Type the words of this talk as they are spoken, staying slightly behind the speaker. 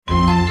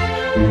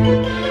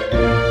Hello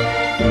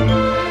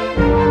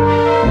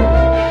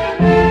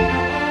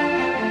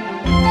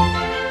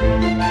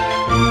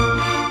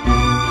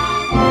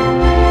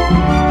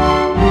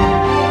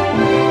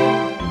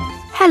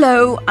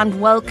and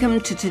welcome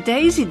to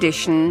today's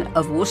edition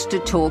of Worcester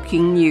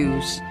Talking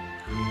News,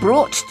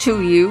 brought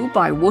to you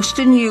by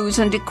Worcester News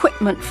and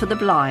Equipment for the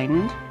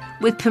Blind,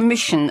 with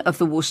permission of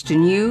the Worcester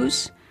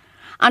News,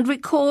 and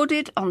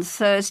recorded on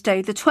Thursday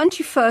the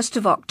 21st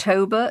of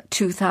October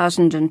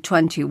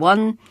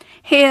 2021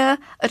 here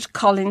at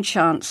Colin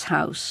Chance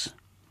House.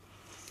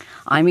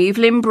 I'm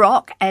Evelyn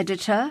Brock,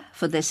 editor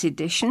for this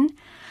edition,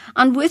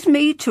 and with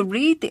me to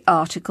read the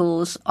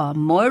articles are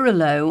Moira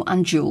Lowe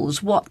and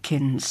Jules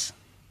Watkins.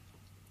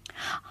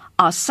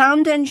 Our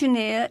sound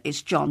engineer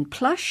is John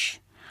Plush,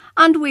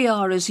 and we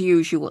are, as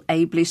usual,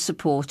 ably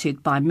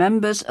supported by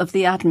members of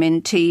the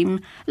admin team,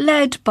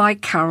 led by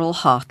Carol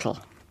Hartle.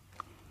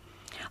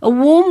 A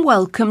warm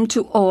welcome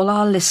to all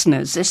our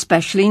listeners,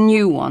 especially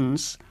new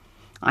ones.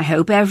 I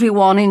hope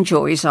everyone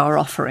enjoys our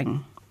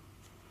offering.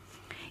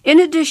 In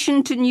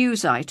addition to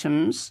news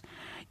items,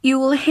 you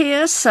will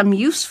hear some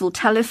useful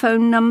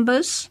telephone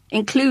numbers,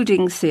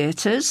 including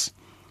theatres,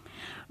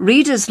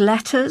 readers'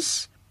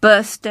 letters,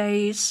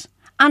 birthdays,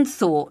 and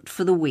thought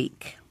for the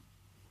week.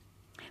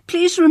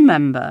 Please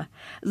remember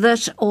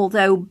that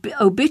although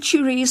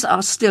obituaries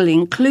are still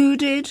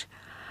included,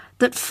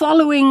 that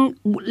following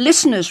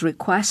listeners'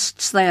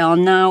 requests they are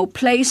now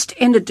placed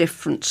in a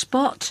different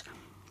spot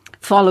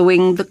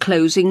following the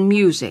closing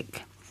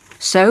music.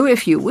 So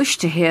if you wish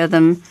to hear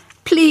them,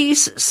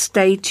 please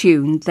stay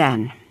tuned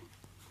then.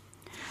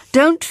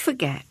 Don't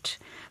forget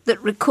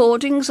that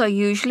recordings are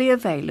usually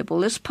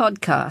available as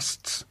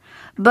podcasts,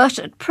 but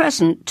at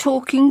present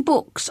talking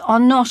books are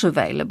not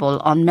available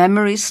on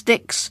memory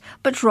sticks,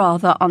 but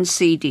rather on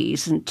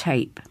CDs and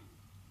tape.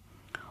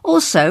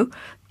 Also,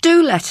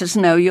 do let us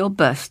know your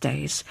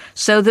birthdays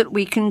so that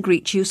we can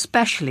greet you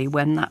specially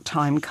when that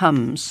time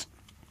comes.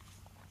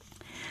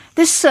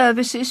 This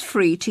service is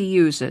free to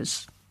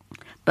users,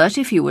 but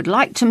if you would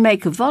like to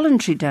make a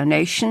voluntary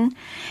donation,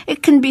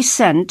 it can be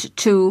sent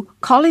to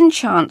Colin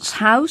Chance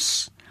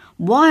House,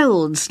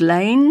 Wilds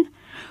Lane,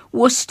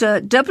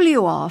 Worcester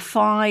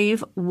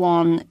WR5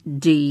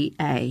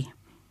 1DA.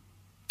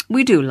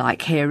 We do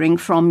like hearing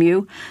from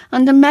you,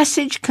 and a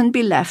message can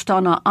be left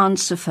on our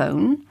answer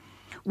phone,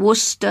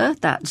 Worcester,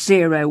 that's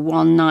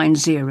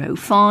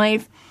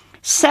 01905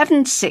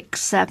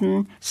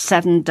 767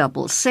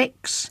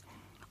 766,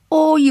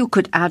 or you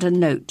could add a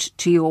note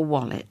to your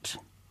wallet.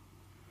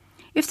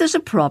 If there's a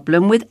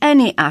problem with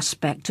any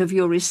aspect of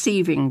your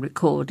receiving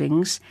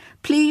recordings,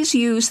 please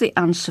use the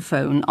answer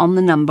phone on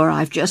the number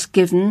I've just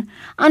given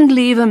and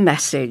leave a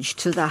message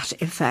to that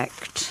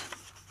effect.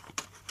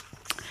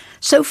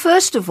 So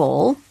first of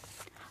all,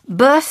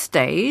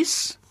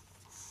 birthdays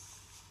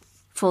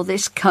for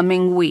this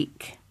coming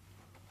week.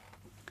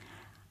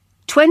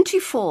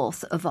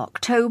 24th of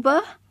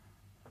October,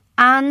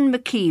 Anne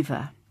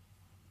McKeever.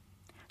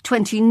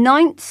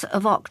 29th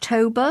of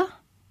October,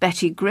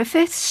 Betty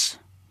Griffiths.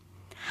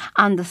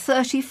 And the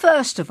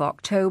 31st of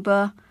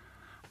October,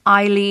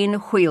 Eileen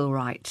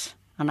Wheelwright.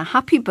 And a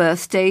happy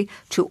birthday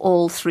to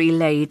all three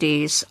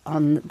ladies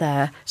on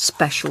their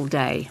special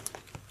day.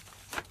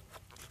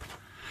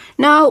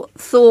 Now,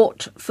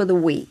 thought for the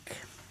week.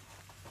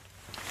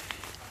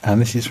 And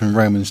this is from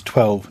Romans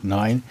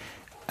 12:9,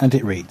 and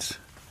it reads,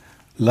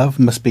 "Love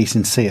must be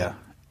sincere.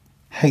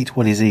 Hate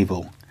what is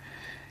evil.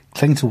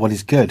 Cling to what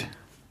is good.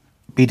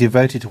 Be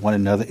devoted to one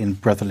another in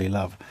brotherly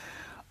love.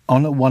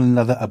 Honour one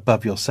another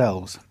above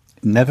yourselves.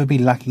 Never be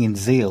lacking in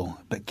zeal,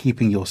 but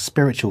keeping your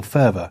spiritual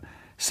fervour,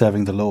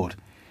 serving the Lord.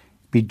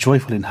 Be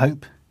joyful in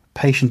hope,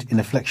 patient in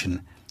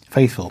affliction,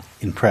 faithful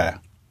in prayer."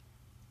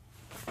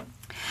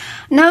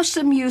 Now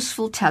some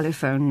useful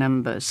telephone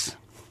numbers.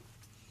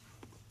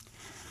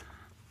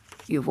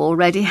 You've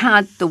already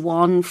had the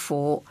one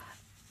for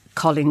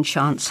Colin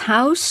Chance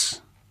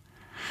House.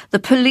 The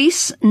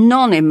police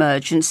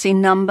non-emergency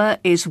number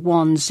is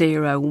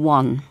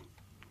 101.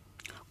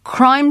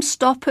 Crime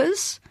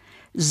Stoppers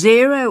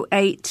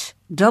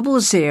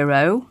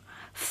 0800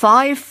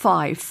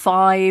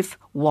 555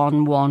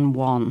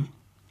 111.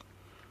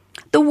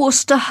 The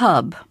Worcester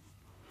Hub,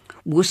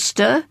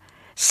 Worcester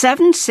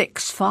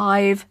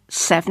 765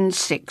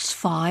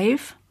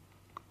 765.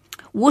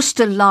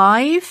 Worcester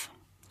Live,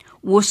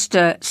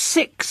 Worcester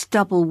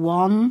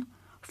 611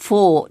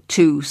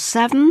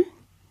 427.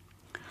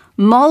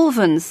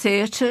 Malvern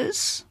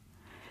Theatres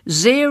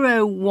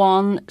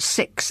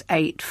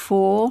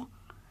 01684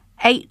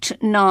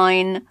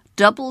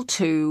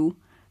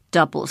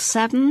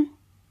 892277.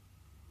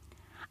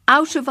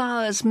 Out of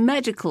Hours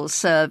Medical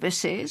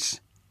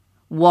Services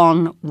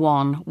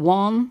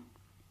 111.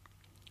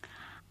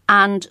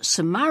 And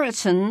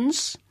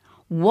Samaritans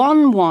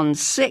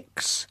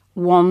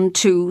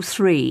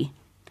 116123,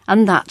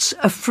 and that's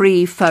a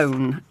free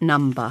phone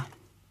number.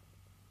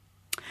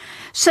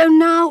 So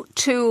now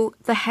to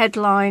the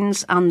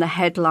headlines and the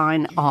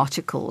headline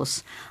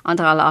articles, and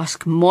I'll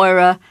ask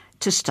Moira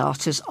to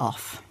start us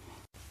off.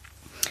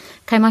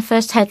 Okay, my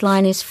first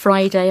headline is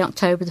Friday,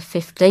 October the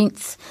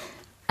 15th,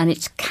 and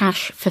it's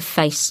cash for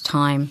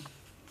FaceTime.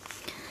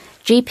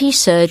 GP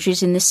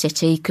surgeries in the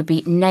city could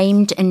be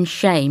named and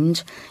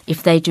shamed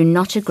if they do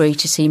not agree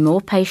to see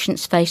more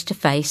patients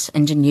face-to-face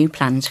under new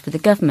plans for the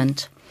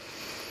government.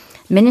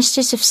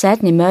 Ministers have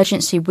said an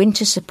emergency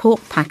winter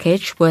support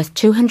package worth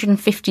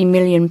 £250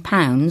 million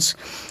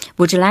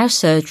would allow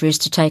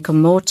surgeries to take on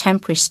more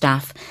temporary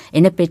staff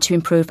in a bid to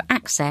improve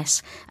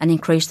access and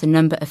increase the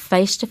number of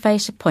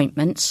face-to-face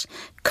appointments,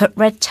 cut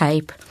red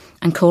tape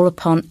and call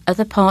upon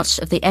other parts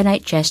of the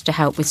NHS to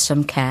help with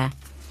some care.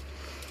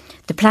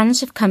 The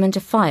plans have come under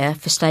fire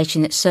for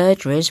stating that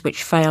surgeries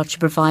which fail to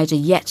provide a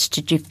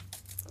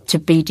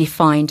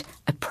yet-to-be-defined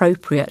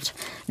appropriate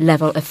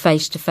level of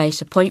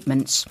face-to-face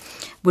appointments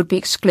would be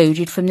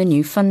excluded from the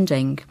new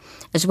funding,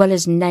 as well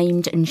as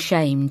named and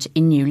shamed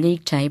in new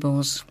league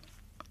tables.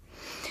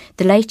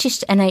 The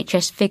latest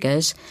NHS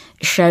figures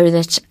show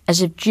that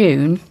as of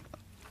June,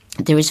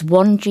 there is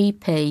one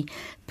GP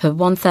per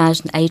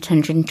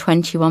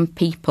 1,821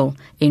 people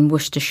in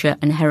Worcestershire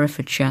and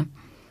Herefordshire.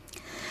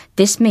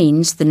 This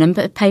means the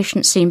number of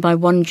patients seen by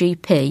one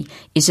GP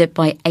is up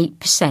by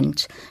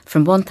 8%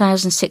 from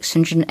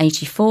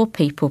 1,684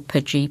 people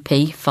per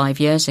GP 5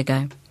 years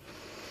ago.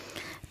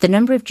 The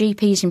number of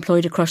GPs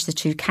employed across the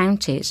two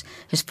counties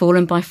has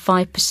fallen by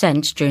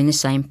 5% during the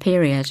same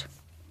period.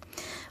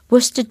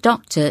 Worcester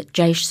doctor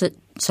Jason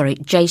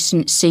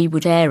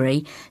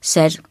Seawood-Airy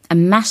said a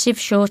massive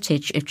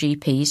shortage of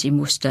GPs in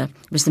Worcester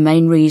was the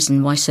main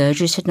reason why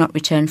surgeries had not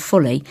returned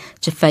fully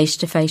to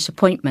face-to-face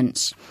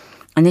appointments,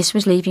 and this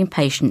was leaving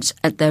patients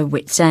at their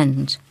wits'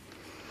 end.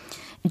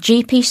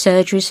 GP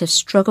surgeries have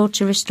struggled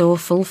to restore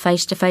full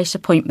face-to-face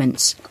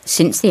appointments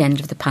since the end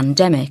of the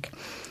pandemic,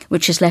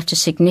 which has left a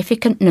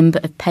significant number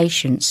of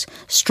patients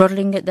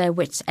struggling at their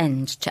wits'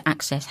 end to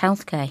access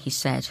healthcare, he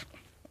said.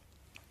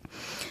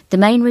 The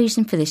main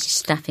reason for this is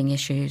staffing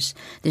issues.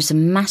 There's a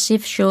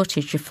massive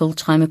shortage of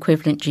full-time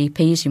equivalent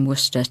GPs in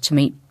Worcester to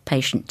meet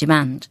patient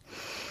demand.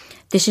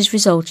 This has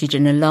resulted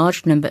in a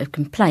large number of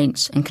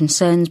complaints and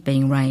concerns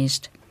being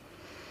raised.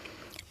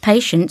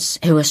 Patients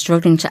who are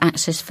struggling to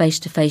access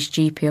face-to-face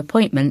GP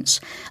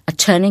appointments are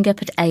turning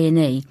up at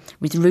A&E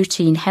with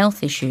routine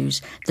health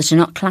issues that are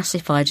not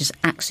classified as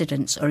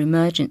accidents or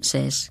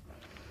emergencies.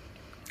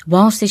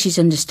 Whilst this is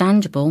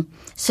understandable,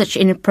 such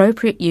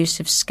inappropriate use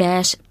of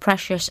scarce,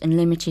 precious and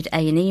limited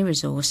A&E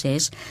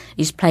resources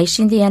is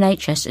placing the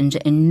NHS under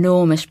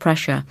enormous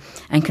pressure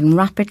and can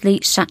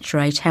rapidly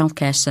saturate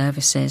healthcare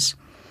services.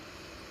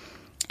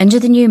 Under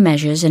the new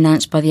measures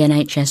announced by the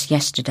NHS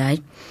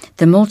yesterday,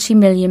 the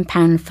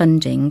multi-million-pound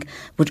funding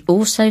would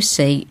also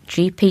see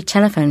GP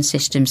telephone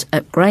systems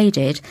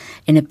upgraded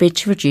in a bid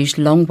to reduce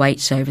long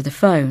waits over the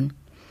phone.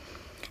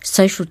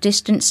 Social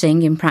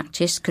distancing in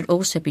practice could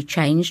also be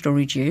changed or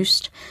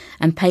reduced,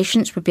 and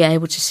patients would be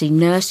able to see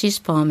nurses,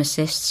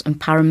 pharmacists and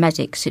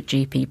paramedics at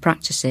GP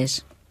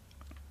practices.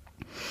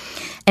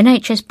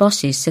 NHS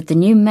bosses said the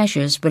new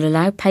measures will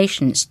allow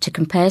patients to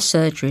compare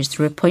surgeries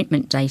through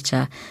appointment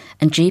data,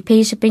 and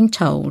GPs have been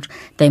told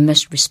they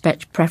must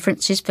respect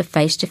preferences for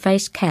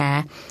face-to-face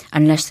care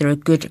unless there are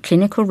good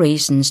clinical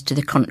reasons to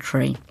the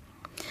contrary.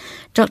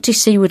 Dr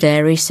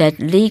Seawood-Airy said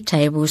league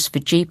tables for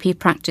GP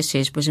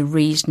practices was a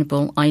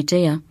reasonable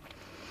idea.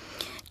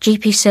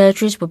 GP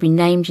surgeries will be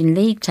named in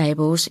league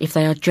tables if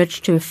they are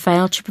judged to have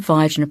failed to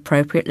provide an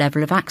appropriate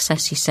level of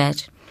access, he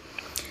said.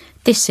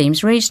 This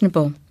seems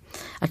reasonable.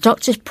 A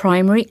doctor's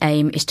primary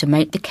aim is to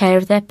make the care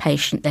of their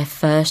patient their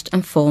first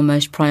and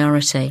foremost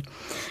priority,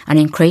 and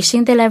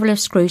increasing the level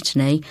of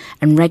scrutiny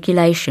and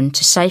regulation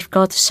to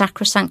safeguard the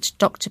sacrosanct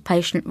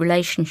doctor-patient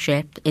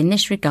relationship in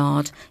this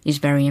regard is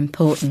very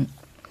important.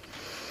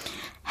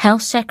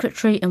 Health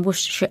Secretary and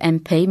Worcestershire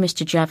MP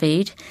Mr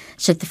Javid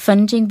said the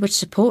funding would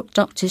support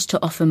doctors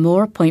to offer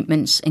more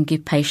appointments and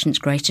give patients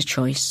greater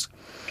choice.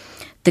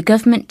 The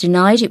government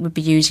denied it would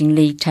be using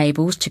league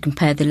tables to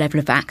compare the level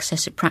of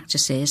access at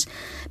practices,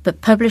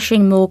 but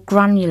publishing more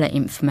granular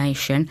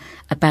information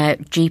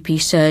about GP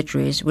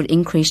surgeries would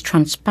increase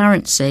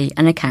transparency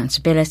and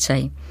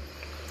accountability.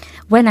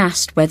 When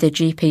asked whether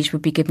GPs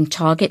would be given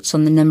targets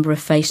on the number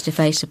of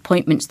face-to-face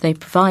appointments they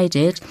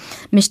provided,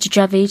 Mr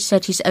Javid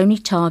said his only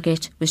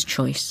target was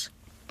choice.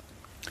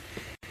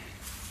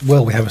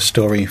 Well, we have a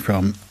story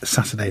from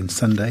Saturday and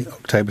Sunday,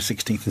 October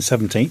 16th and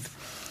 17th.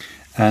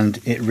 And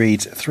it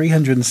reads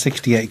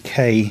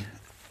 368k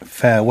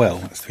farewell.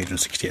 That's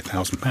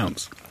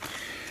 £368,000.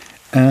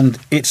 And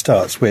it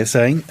starts with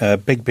saying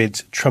Big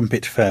Bid's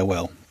trumpet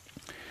farewell.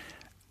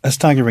 A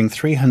staggering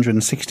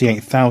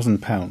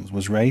 £368,000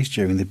 was raised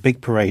during the Big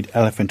Parade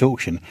Elephant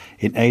Auction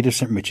in aid of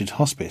St Richard's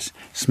Hospice,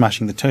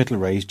 smashing the total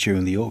raised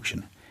during the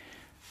auction.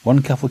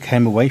 One couple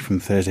came away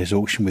from Thursday's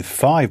auction with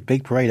 5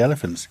 Big Parade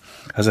elephants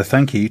as a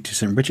thank you to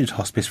St Richard's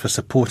Hospice for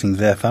supporting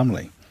their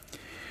family.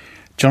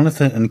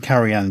 Jonathan and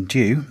Carrie-Anne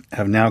Dew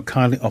have now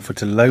kindly offered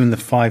to loan the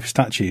 5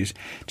 statues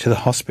to the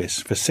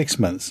hospice for 6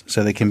 months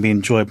so they can be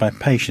enjoyed by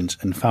patients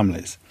and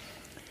families.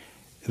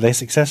 They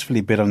successfully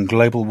bid on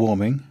global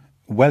warming,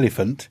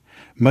 Welliphant,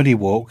 muddy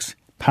walks,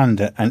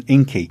 Panda and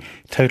Inky,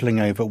 totalling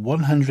over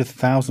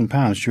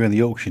 £100,000 during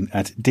the auction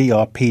at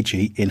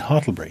DRPG in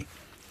Hartlebury.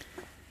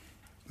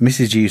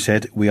 Mrs. Yu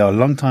said, "We are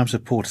long-time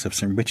supporters of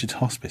St Richard's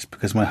Hospice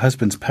because my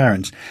husband's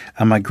parents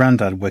and my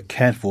granddad were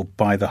cared for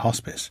by the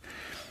hospice.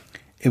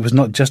 It was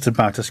not just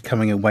about us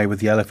coming away with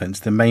the elephants.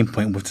 The main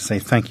point was to say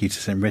thank you to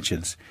St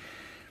Richard's.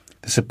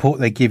 The support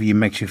they give you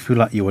makes you feel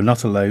like you are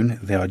not alone.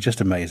 They are just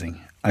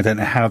amazing. I don't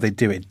know how they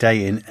do it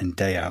day in and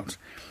day out."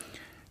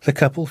 The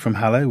couple from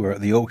Hallow were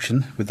at the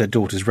auction with their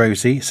daughters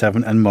Rosie,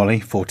 7, and Molly,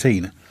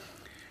 14.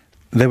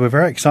 They were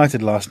very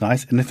excited last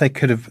night, and if they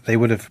could have, they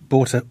would have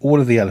bought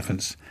all of the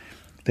elephants.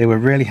 They were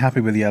really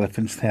happy with the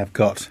elephants they have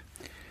got.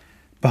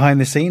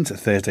 Behind the scenes at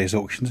Thursday's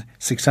auctions,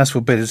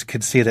 successful bidders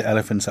could see the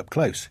elephants up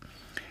close.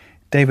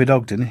 David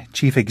Ogden,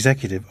 chief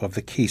executive of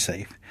the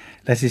KeySafe,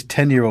 let his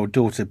 10-year-old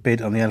daughter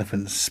bid on the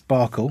elephant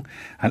Sparkle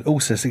and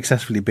also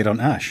successfully bid on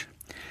Ash.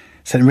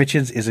 St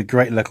Richard's is a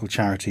great local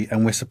charity,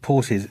 and we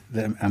supported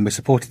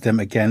them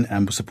again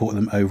and will support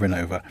them over and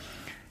over.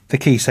 The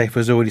KeySafe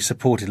has already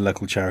supported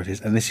local charities,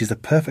 and this is the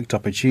perfect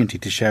opportunity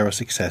to share our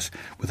success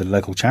with a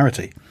local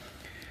charity.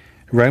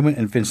 Roman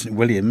and Vincent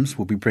Williams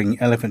will be bringing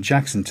Elephant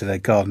Jackson to their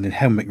garden in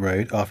Henwick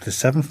Road after the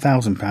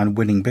 £7,000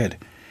 winning bid.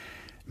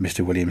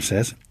 Mr Williams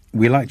says,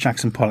 "We like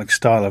Jackson Pollock's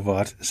style of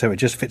art, so it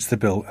just fits the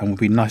bill and will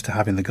be nice to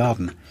have in the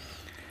garden."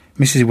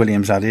 Mrs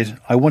Williams added,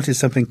 "I wanted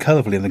something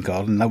colourful in the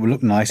garden that would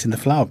look nice in the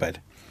flower bed."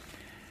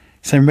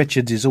 St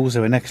Richard's is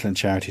also an excellent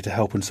charity to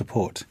help and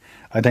support.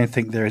 I don't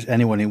think there is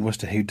anyone in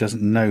Worcester who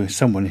doesn't know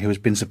someone who has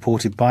been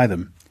supported by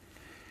them.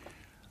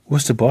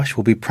 Worcester Bosch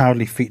will be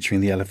proudly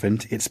featuring the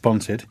elephant it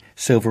sponsored,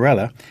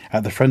 Silverella,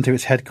 at the front of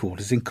its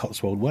headquarters in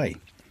Cotswold Way.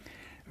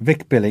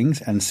 Vic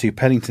Billings and Sue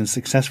Pennington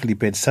successfully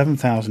bid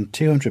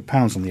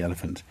 £7,200 on the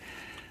elephant.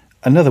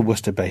 Another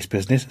Worcester-based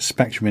business,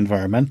 Spectrum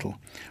Environmental,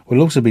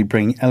 will also be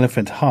bringing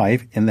Elephant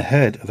Hive in the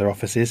herd of their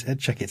offices at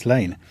Checketts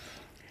Lane.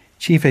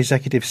 Chief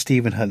Executive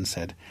Stephen Hunt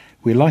said,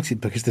 "We liked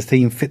it because the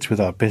theme fits with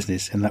our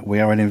business in that we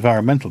are an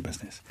environmental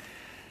business.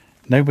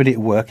 Nobody at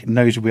work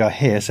knows we are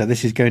here, so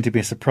this is going to be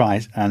a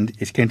surprise, and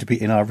it's going to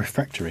be in our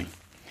refectory."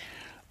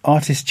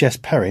 Artist Jess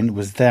Perrin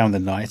was there on the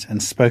night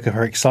and spoke of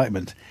her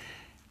excitement.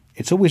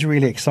 "It's always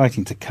really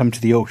exciting to come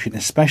to the auction,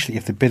 especially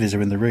if the bidders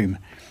are in the room.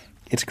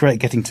 It's great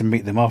getting to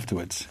meet them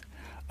afterwards."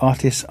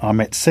 Artist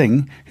Ahmet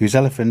Singh, whose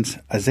elephants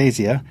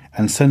Azasia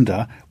and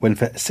Sundar went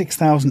for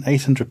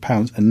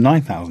 £6,800 and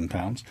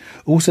 £9,000,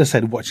 also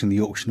said watching the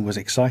auction was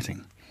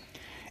exciting.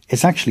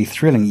 "It's actually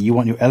thrilling. You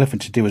want your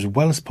elephant to do as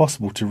well as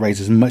possible to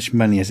raise as much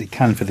money as it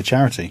can for the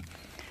charity."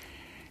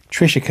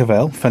 Tricia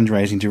Cavell,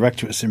 fundraising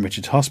director at St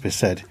Richard's Hospice,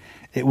 said,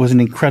 "It was an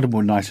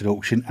incredible night at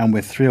auction, and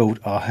we're thrilled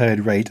our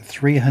herd raised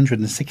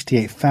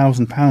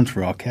 £368,000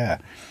 for our care.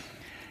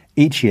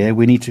 Each year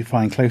we need to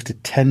find close to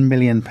 £10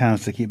 million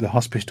to keep the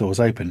hospice doors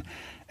open,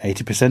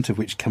 80% of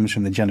which comes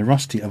from the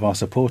generosity of our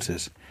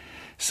supporters.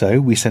 So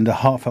we send a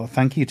heartfelt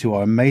thank you to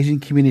our amazing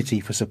community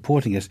for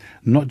supporting us,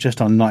 not just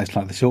on nights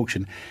like this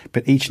auction,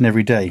 but each and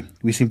every day.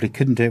 We simply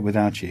couldn't do it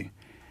without you."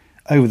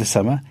 Over the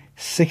summer,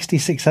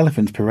 66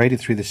 elephants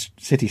paraded through the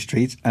city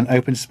streets and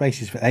open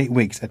spaces for 8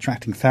 weeks,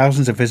 attracting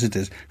thousands of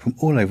visitors from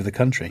all over the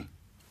country.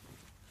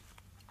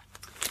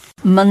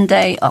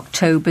 Monday,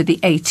 October the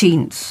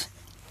 18th.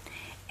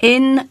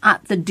 In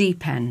at the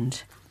Deep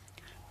End.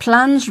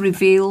 Plans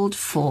revealed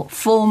for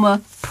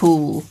former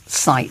pool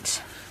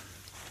site.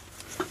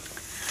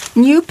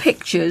 New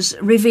pictures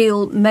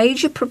reveal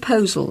major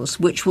proposals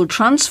which will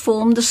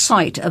transform the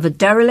site of a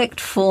derelict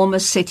former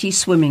city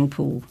swimming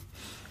pool.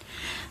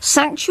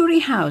 Sanctuary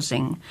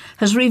Housing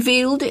has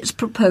revealed its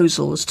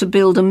proposals to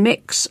build a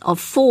mix of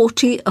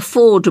 40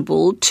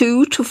 affordable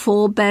 2 to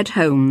 4 bed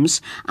homes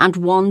and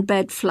 1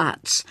 bed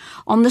flats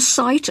on the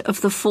site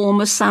of the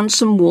former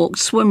Sansom Walk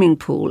swimming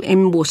pool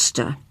in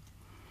Worcester.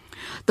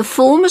 The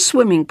former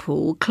swimming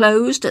pool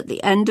closed at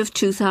the end of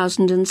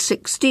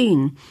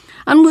 2016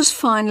 and was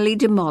finally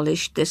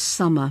demolished this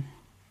summer.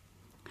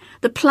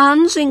 The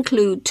plans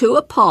include 2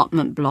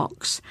 apartment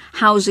blocks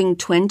housing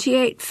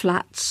 28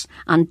 flats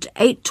and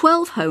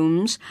 12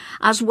 homes,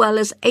 as well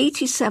as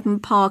 87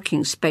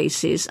 parking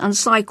spaces and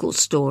cycle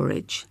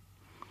storage.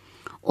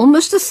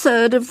 Almost a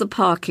third of the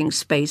parking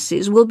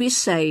spaces will be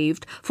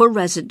saved for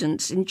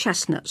residents in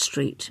Chestnut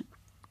Street.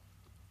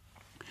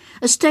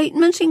 A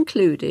statement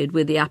included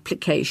with the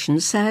application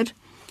said,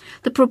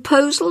 "The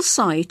proposal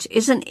site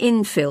is an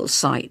infill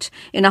site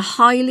in a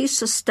highly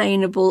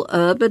sustainable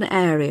urban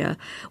area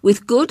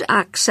with good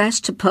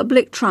access to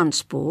public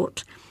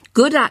transport,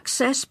 good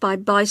access by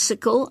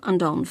bicycle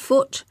and on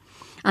foot,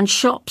 and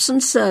shops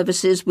and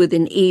services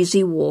within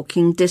easy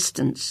walking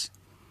distance.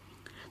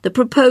 The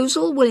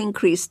proposal will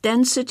increase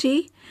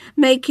density,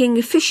 making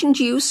efficient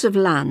use of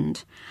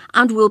land,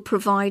 and will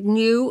provide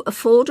new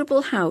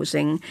affordable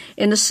housing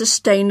in a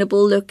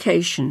sustainable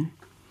location,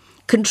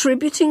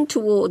 contributing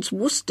towards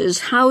Worcester's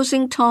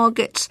housing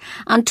targets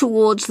and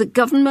towards the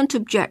government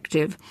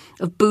objective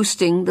of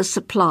boosting the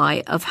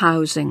supply of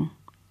housing."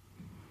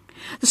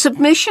 The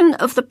submission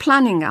of the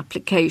planning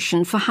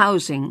application for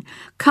housing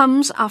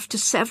comes after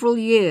several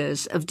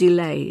years of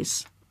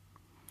delays.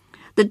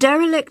 The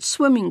derelict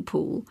swimming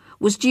pool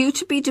was due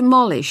to be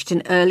demolished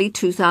in early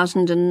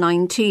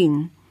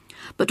 2019,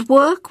 but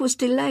work was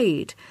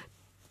delayed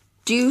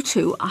due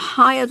to a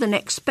higher than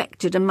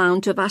expected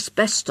amount of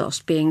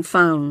asbestos being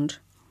found.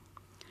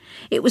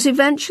 It was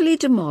eventually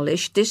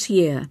demolished this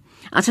year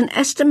at an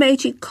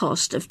estimated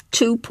cost of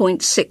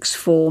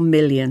 $2.64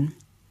 million.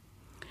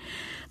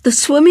 The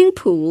swimming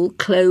pool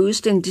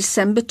closed in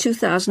December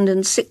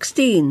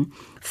 2016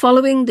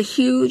 following the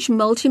huge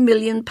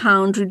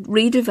multi-million-pound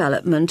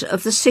redevelopment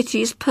of the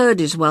city's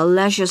Purdiswell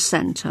Leisure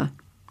Centre.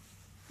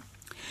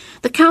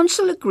 The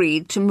council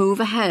agreed to move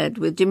ahead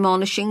with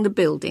demolishing the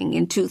building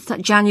in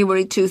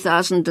January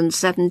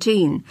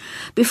 2017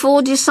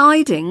 before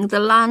deciding the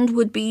land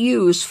would be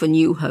used for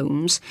new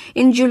homes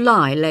in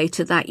July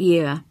later that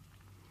year.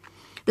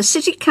 The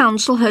City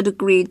Council had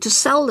agreed to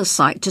sell the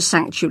site to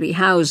Sanctuary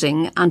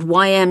Housing and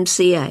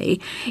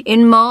YMCA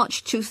in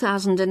March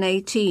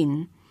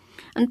 2018,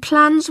 and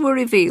plans were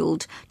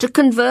revealed to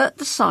convert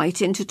the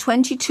site into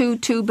 22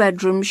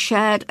 two-bedroom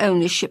shared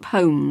ownership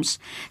homes,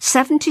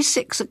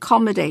 76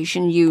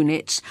 accommodation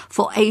units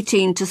for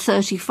 18 to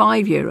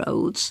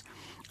 35-year-olds,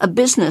 a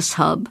business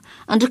hub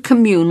and a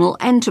communal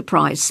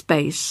enterprise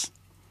space.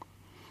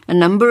 A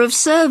number of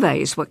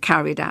surveys were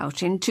carried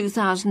out in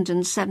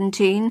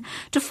 2017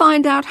 to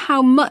find out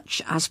how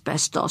much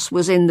asbestos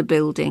was in the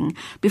building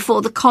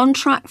before the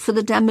contract for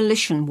the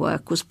demolition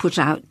work was put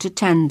out to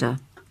tender.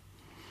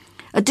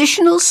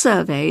 Additional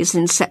surveys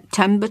in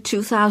September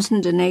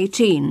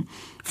 2018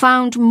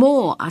 found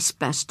more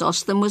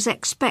asbestos than was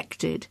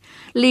expected,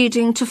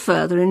 leading to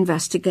further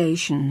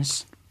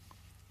investigations.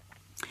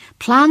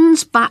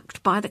 Plans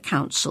backed by the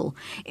council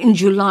in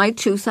July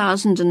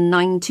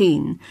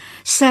 2019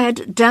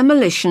 said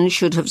demolition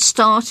should have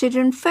started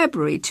in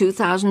February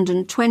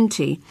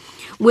 2020,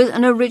 with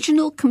an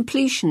original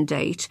completion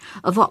date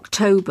of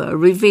October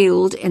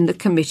revealed in the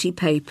committee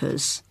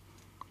papers.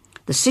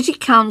 The City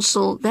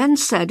Council then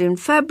said in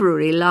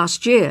February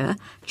last year,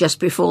 just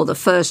before the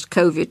first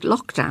COVID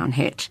lockdown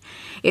hit,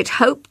 it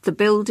hoped the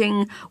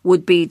building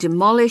would be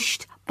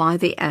demolished by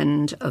the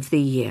end of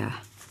the year.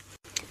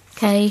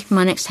 Okay,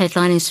 my next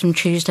headline is from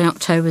Tuesday,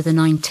 October the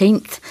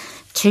 19th.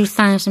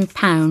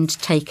 £2,000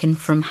 taken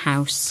from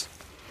house.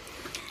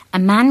 A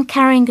man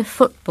carrying a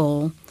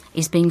football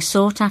is being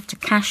sought after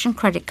cash and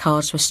credit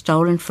cards were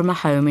stolen from a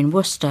home in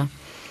Worcester.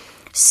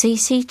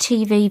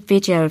 CCTV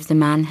video of the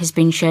man has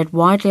been shared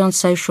widely on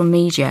social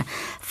media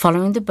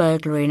following the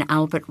burglary in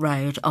Albert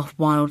Road off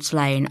Wilds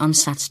Lane on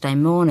Saturday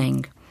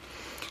morning.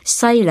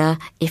 Sailor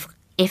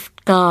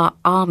Ifgar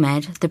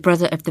Ahmed, the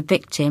brother of the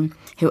victim,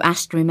 who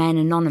asked to remain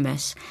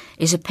anonymous,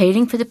 is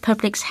appealing for the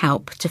public's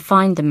help to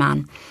find the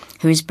man,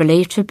 who is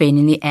believed to have been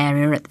in the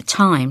area at the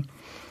time.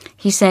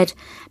 He said,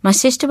 "My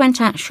sister went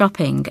out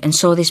shopping and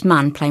saw this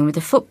man playing with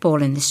a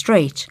football in the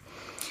street.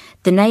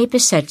 The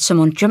neighbours said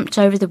someone jumped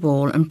over the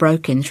wall and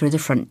broke in through the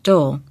front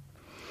door.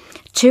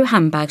 2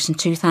 handbags and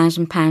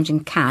 £2,000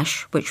 in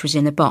cash, which was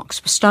in a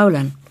box, were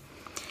stolen."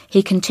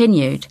 He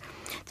continued,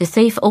 "The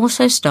thief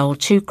also stole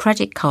 2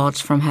 credit cards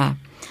from her.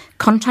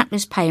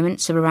 Contactless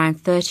payments of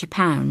around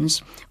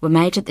 £30 were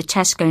made at the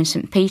Tesco in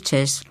St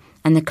Peter's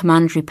and the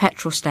Commandery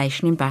petrol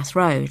station in Bath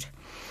Road.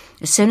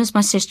 As soon as my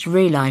sister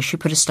realised, she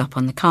put a stop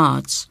on the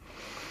cards."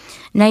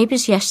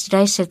 Neighbours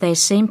yesterday said they had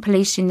seen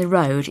police in the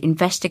road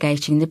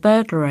investigating the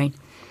burglary.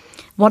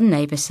 One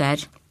neighbour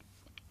said,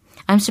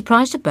 "I'm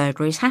surprised a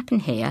burglary has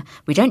happened here.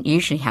 We don't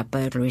usually have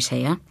burglaries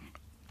here.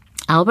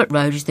 Albert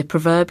Road is the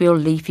proverbial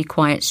leafy,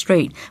 quiet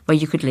street where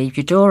you could leave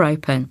your door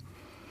open."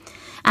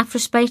 After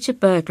a spate of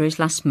burglaries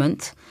last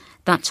month,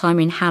 that time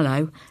in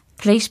Hallow,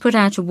 police put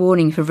out a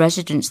warning for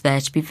residents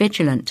there to be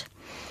vigilant.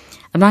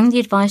 Among the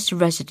advice to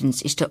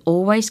residents is to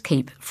always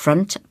keep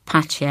front,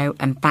 patio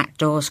and back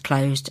doors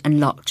closed and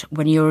locked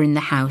when you're in the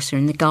house or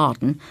in the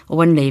garden or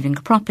when leaving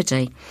a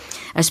property,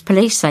 as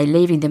police say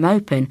leaving them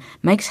open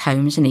makes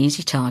homes an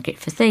easy target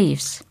for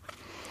thieves.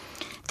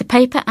 The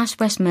paper asked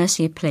West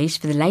Mercia Police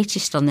for the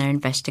latest on their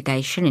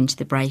investigation into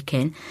the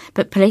break-in,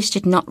 but police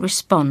did not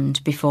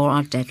respond before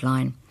our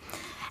deadline.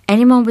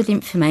 Anyone with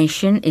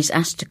information is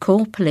asked to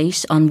call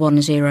police on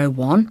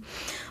 101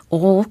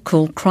 or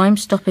call Crime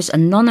Stoppers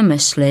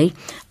anonymously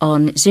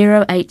on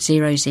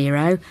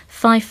 0800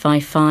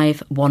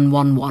 555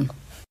 111.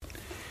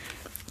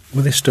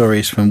 Well, this story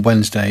is from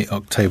Wednesday,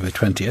 October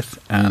 20th,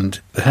 and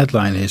the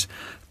headline is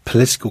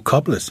Political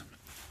Cobblers,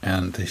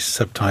 and the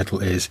subtitle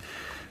is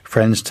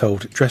Friends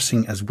Told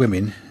Dressing as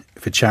Women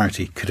for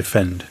Charity Could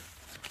Offend.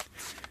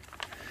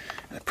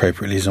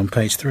 Appropriately is on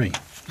page 3.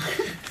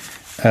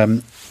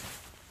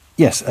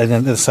 Yes, and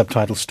then the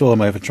subtitle,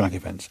 Storm Over Drug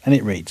Events, and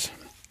it reads,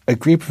 "A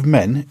group of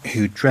men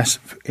who dress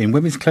in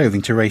women's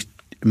clothing to raise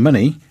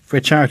money for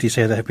a charity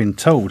say they have been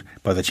told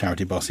by the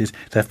charity bosses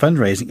their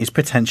fundraising is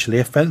potentially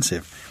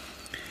offensive.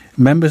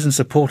 Members and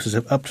supporters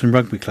of Upton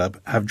Rugby Club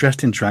have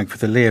dressed in drag for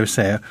the Leo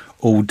Sayer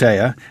All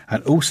Dayer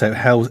and also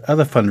held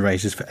other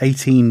fundraisers for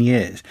 18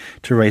 years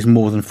to raise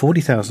more than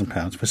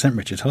 £40,000 for St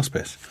Richard's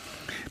Hospice.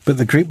 But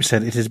the group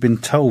said it has been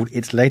told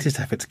its latest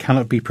efforts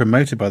cannot be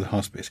promoted by the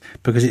hospice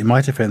because it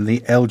might offend the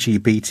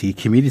LGBT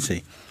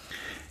community.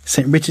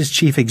 St Richard's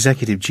Chief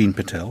Executive Jean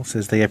Patel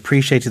says they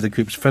appreciated the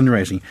group's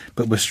fundraising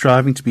but were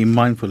striving to be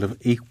mindful of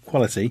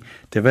equality,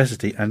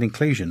 diversity and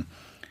inclusion.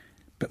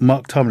 But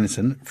Mark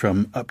Tomlinson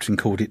from Upton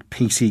called it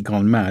PC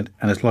gone mad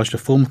and has lodged a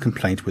formal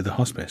complaint with the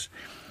hospice.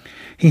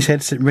 He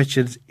said St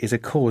Richard's is a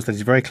cause that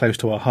is very close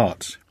to our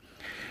hearts.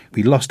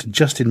 We lost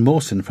Justin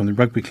Mawson from the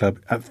rugby club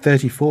at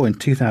 34 in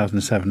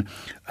 2007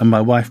 and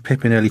my wife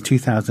Pip in early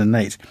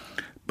 2008.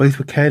 Both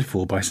were cared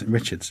for by St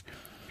Richard's.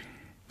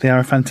 They are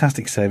a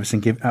fantastic service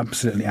and give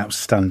absolutely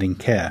outstanding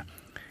care.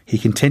 He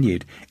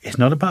continued, it's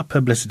not about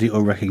publicity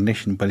or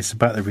recognition, but it's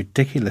about the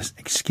ridiculous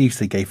excuse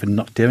they gave for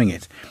not doing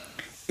it.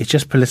 It's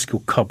just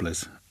political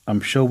cobblers. I'm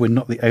sure we're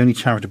not the only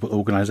charitable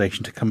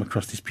organisation to come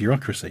across this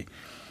bureaucracy.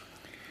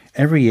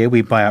 Every year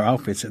we buy our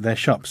outfits at their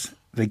shops.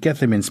 They get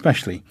them in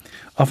specially,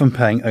 often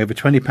paying over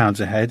 £20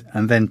 a head,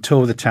 and then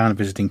tour the town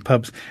visiting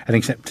pubs and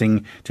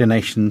accepting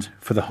donations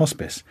for the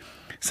hospice.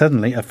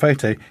 Suddenly, a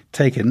photo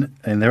taken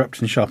in their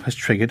Upton shop has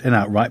triggered an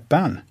outright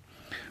ban.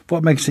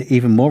 What makes it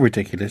even more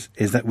ridiculous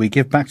is that we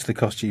give the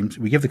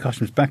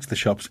costumes back to the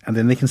shops and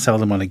then they can sell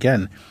them on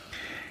again.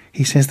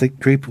 He says the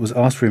group was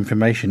asked for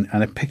information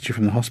and a picture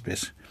from the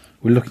hospice.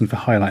 We're looking to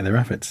highlight their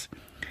efforts.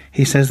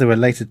 He says they were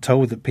later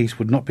told that peace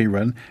would not be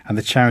run and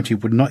the charity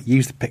would not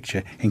use the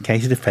picture in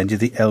case it offended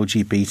the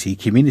LGBT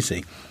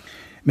community.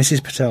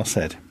 Mrs. Patel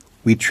said,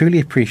 we truly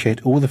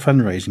appreciate all the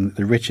fundraising that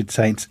the Richard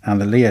Saints and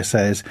the Leo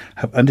Sayers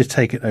have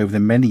undertaken over the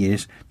many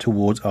years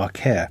towards our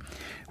care.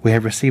 We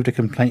have received a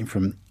complaint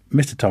from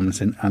Mr.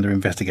 Tomlinson and are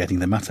investigating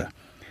the matter.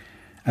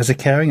 As a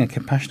caring and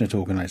compassionate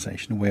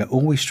organisation, we are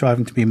always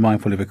striving to be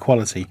mindful of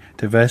equality,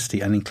 diversity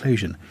and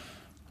inclusion.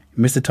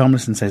 Mr.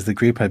 Tomlinson says the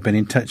group had been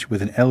in touch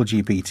with an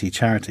LGBT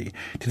charity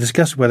to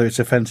discuss whether it's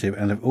offensive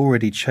and have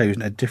already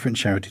chosen a different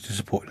charity to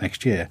support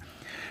next year.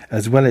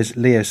 As well as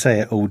Leo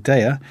Sayer All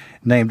Dayer,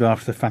 named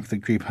after the fact that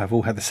the group have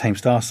all had the same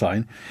star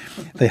sign,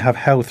 they have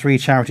held 3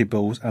 charity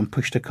balls and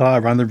pushed a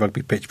car around the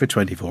rugby pitch for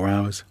 24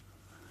 hours.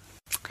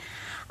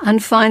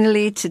 And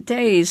finally,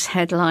 today's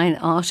headline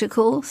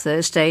article,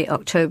 Thursday,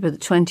 October the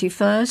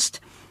 21st,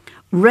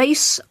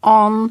 Race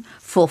on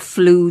for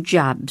flu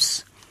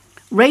jabs.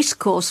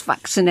 Racecourse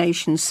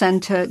Vaccination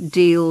Centre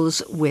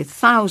deals with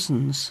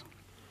thousands.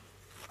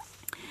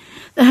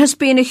 There has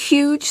been a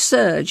huge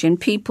surge in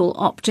people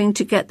opting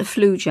to get the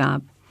flu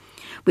jab,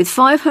 with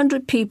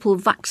 500 people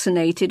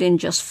vaccinated in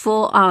just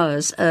 4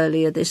 hours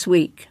earlier this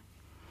week.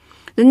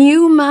 The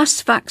new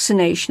mass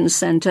vaccination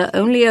centre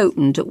only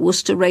opened at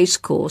Worcester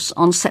Racecourse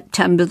on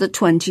September the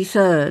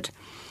 23rd,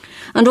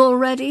 and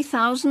already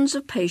thousands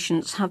of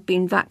patients have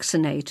been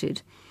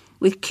vaccinated,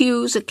 with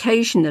queues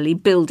occasionally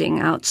building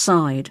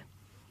outside.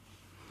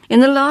 In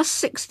the last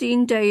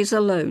 16 days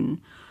alone,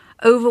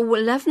 over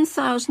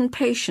 11,000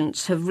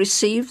 patients have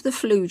received the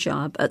flu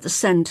jab at the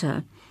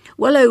centre,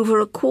 well over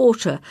a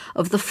quarter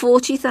of the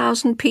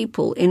 40,000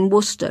 people in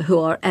Worcester who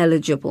are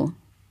eligible.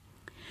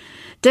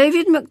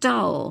 David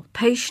McDowell,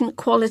 Patient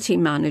Quality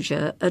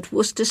Manager at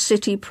Worcester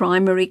City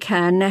Primary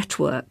Care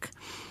Network,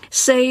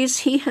 says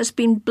he has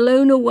been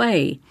blown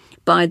away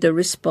by the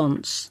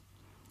response.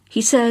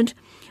 He said,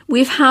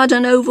 we've had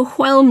an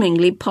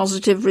overwhelmingly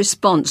positive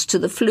response to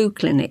the flu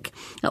clinic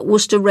at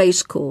Worcester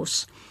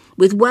Racecourse,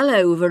 with well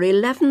over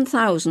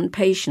 11,000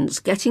 patients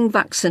getting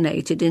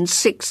vaccinated in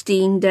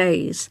 16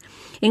 days,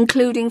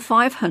 including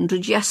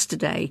 500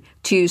 yesterday,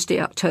 Tuesday,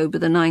 October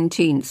the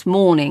 19th,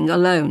 morning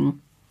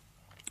alone,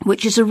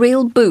 which is a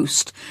real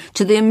boost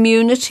to the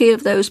immunity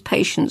of those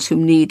patients who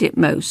need it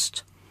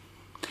most.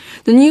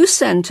 The new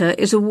centre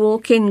is a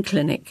walk-in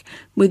clinic,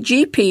 with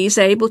GPs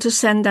able to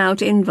send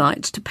out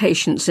invites to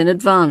patients in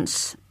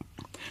advance.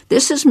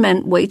 This has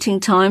meant waiting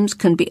times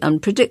can be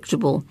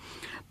unpredictable,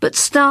 but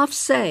staff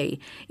say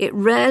it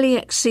rarely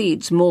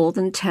exceeds more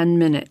than 10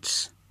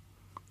 minutes.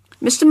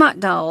 Mr.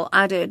 McDowell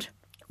added,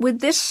 with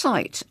this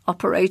site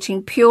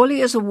operating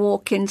purely as a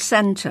walk-in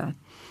centre,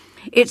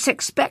 it's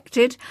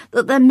expected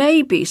that there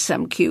may be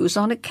some queues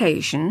on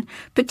occasion,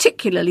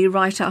 particularly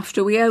right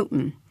after we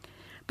open.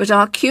 But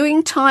our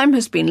queuing time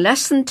has been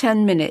less than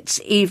 10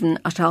 minutes, even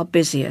at our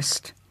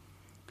busiest.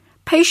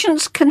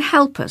 Patients can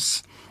help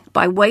us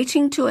by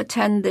waiting to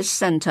attend this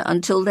centre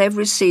until they've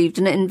received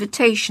an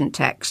invitation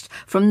text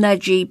from their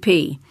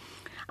GP,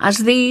 as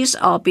these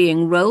are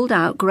being rolled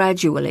out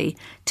gradually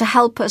to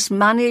help us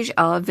manage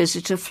our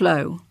visitor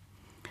flow.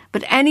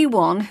 But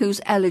anyone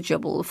who's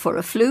eligible for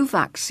a flu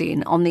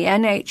vaccine on the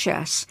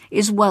NHS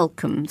is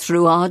welcome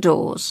through our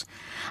doors,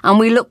 and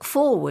we look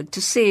forward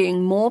to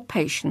seeing more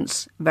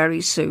patients very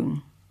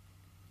soon.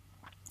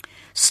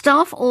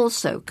 Staff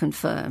also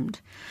confirmed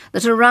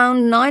that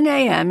around 9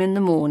 a.m. in the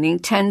morning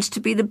tends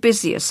to be the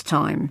busiest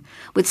time,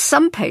 with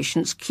some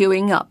patients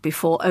queuing up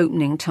before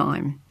opening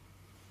time.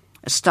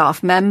 A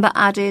staff member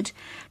added,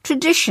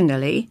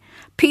 traditionally,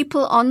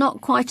 people are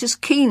not quite as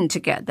keen to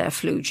get their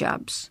flu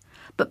jabs.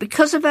 But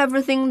because of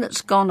everything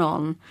that's gone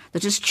on,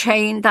 that has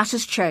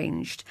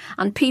changed,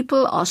 and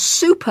people are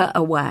super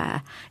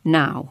aware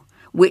now,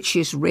 which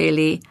is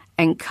really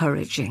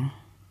encouraging.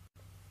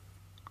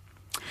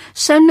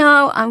 So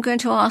now I'm going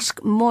to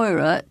ask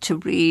Moira to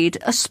read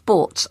a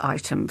sports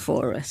item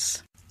for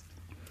us.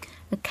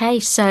 Okay,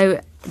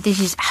 so this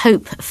is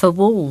hope for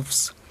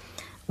Wolves.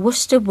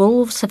 Worcester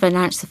Wolves have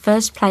announced the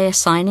first player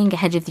signing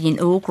ahead of the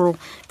inaugural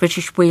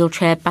British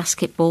Wheelchair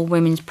Basketball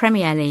Women's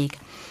Premier League.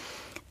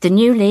 The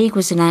new league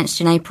was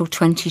announced in April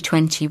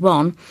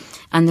 2021,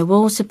 and the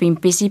Wolves have been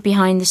busy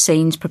behind the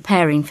scenes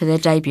preparing for their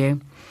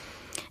debut.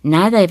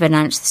 Now they've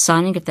announced the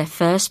signing of their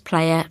first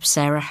player,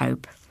 Sarah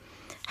Hope.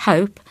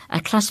 Hope, a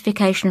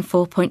classification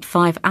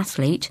 4.5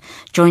 athlete,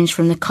 joins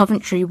from the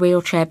Coventry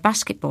Wheelchair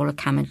Basketball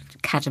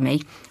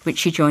Academy, which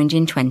she joined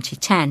in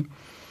 2010.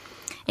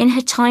 In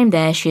her time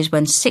there, she has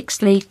won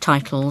 6 league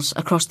titles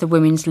across the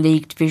Women's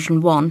League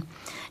Division 1,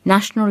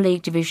 National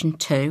League Division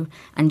 2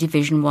 and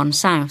Division 1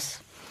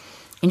 South.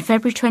 In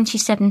February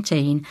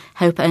 2017,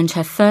 Hope earned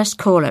her first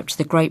call-up to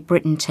the Great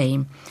Britain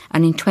team,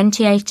 and in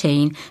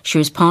 2018 she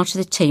was part of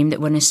the team that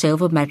won a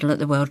silver medal at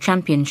the World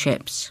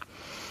Championships.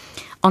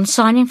 On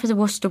signing for the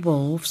Worcester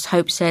Wolves,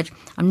 Hope said,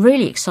 "I'm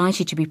really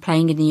excited to be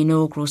playing in the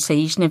inaugural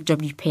season of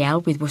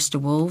WPL with Worcester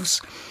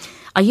Wolves.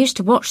 I used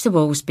to watch the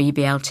Wolves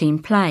BBL team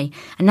play,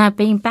 and now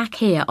being back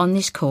here on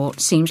this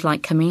court seems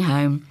like coming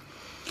home.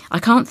 I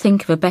can't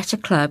think of a better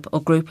club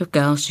or group of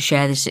girls to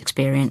share this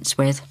experience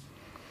with."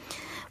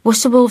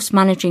 Worcester Wolves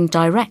Managing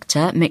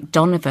Director Mick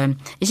Donovan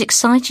is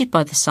excited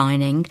by the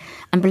signing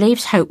and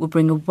believes Hope will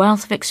bring a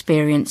wealth of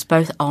experience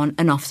both on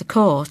and off the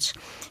court.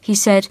 He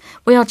said,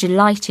 "We are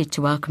delighted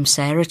to welcome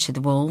Sarah to the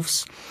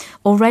Wolves.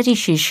 Already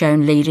she's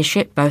shown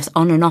leadership both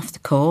on and off the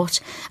court,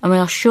 and we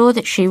are sure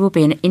that she will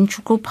be an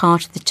integral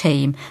part of the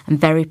team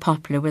and very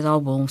popular with our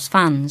Wolves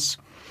fans."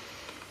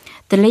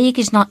 The league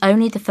is not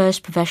only the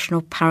first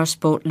professional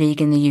parasport league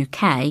in the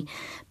UK,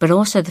 but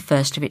also the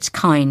first of its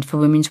kind for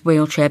women's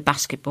wheelchair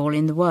basketball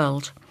in the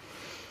world.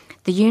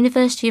 The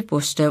University of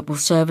Worcester will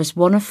serve as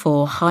one of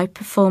 4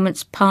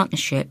 high-performance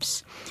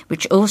partnerships,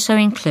 which also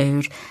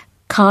include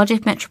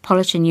Cardiff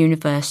Metropolitan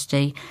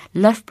University,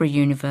 Loughborough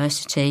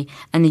University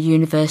and the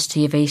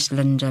University of East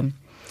London.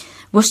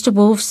 Worcester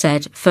Wolves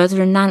said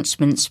further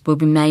announcements will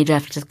be made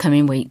after the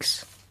coming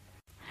weeks.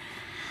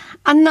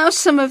 And now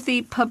some of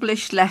the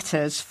published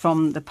letters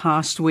from the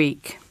past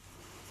week.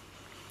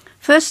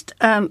 First,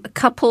 a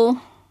couple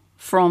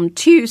from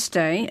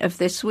Tuesday of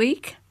this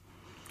week.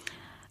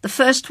 The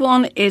first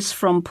one is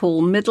from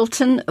Paul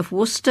Middleton of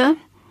Worcester,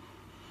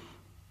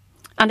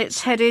 and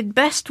it's headed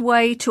 "Best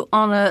Way to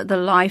Honour the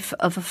Life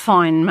of a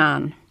Fine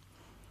Man."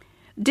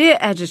 Dear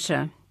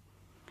Editor,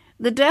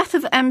 the death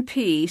of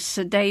MP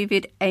Sir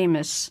David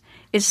Amess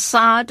is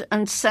sad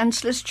and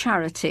senseless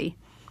charity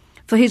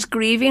for his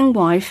grieving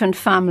wife and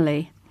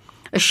family,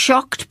 a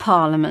shocked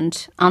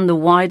Parliament and the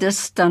wider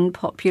stunned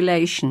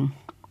population.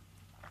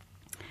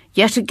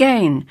 Yet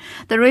again,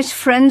 there is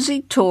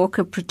frenzied talk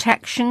of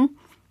protection,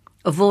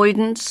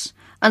 avoidance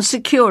and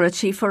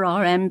security for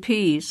our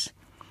MPs,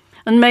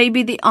 and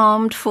maybe the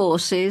armed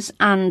forces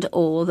and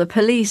or the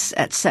police,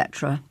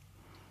 etc.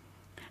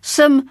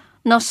 Some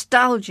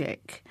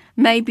nostalgic,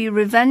 maybe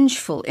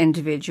revengeful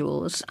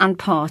individuals and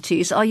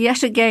parties are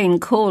yet again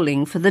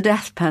calling for the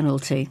death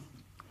penalty.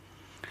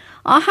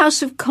 Our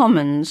House of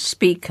Commons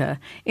Speaker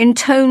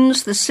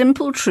intones the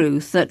simple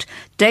truth that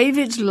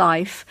David's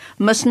life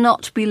must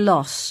not be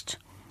lost.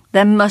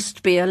 There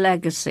must be a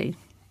legacy.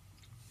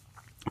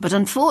 But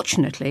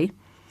unfortunately,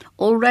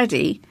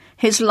 already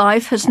his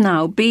life has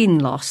now been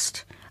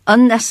lost,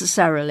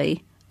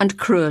 unnecessarily and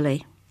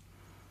cruelly.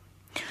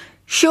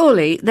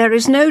 Surely there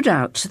is no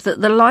doubt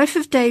that the life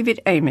of David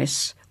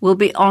Amess will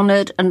be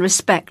honoured and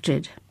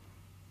respected.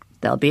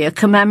 There'll be a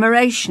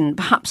commemoration,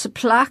 perhaps a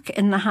plaque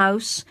in the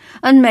House,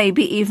 and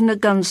maybe even a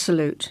gun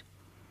salute.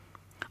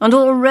 And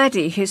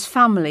already his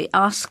family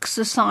asks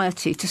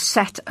society to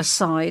set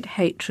aside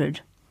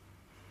hatred.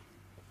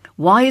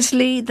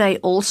 Wisely, they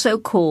also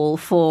call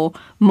for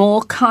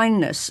more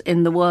kindness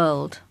in the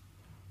world.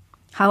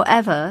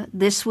 However,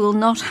 this will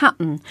not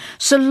happen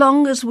so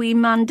long as we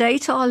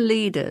mandate our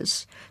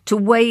leaders to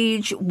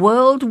wage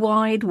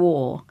worldwide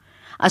war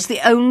as the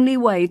only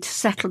way to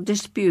settle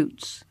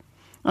disputes,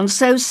 and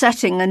so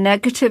setting a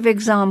negative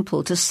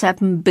example to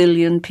 7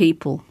 billion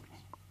people.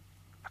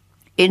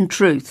 In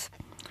truth,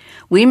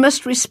 we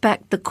must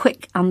respect the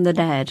quick and the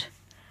dead,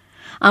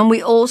 and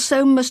we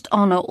also must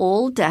honour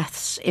all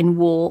deaths in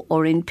war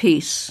or in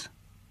peace.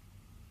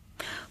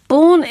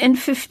 Born in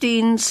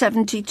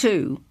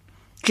 1572,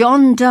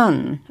 John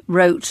Donne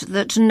wrote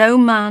that no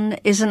man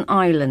is an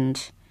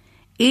island.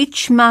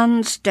 Each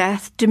man's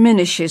death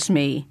diminishes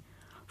me,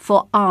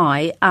 for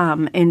I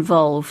am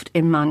involved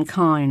in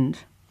mankind.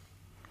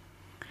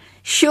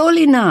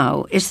 Surely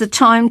now is the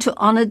time to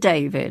honour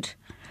David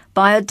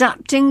by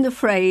adapting the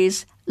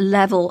phrase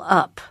level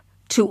up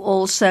to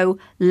also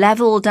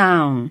level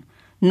down,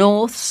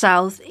 north,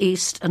 south,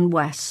 east and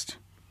west.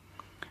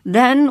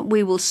 Then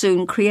we will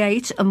soon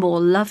create a more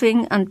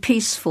loving and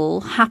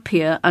peaceful,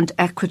 happier and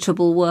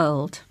equitable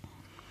world.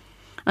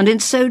 And in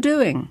so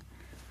doing,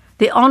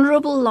 the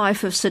honourable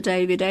life of Sir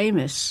David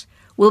Amess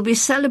will be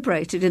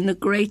celebrated in the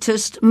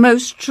greatest,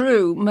 most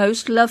true,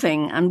 most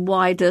loving and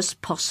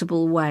widest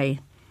possible way.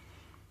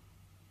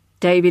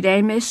 David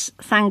Amis,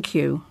 thank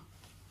you.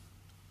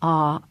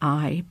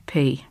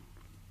 R.I.P.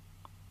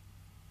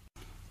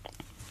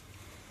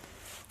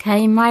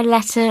 Okay, my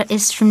letter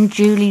is from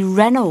Julie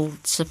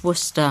Reynolds of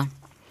Worcester.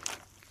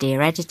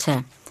 Dear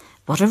Editor,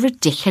 what a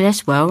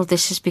ridiculous world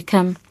this has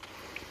become.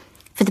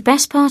 For the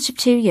best part of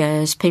 2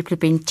 years, people have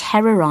been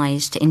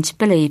terrorised into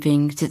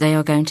believing that they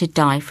are going to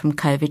die from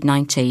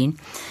COVID-19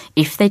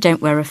 if they don't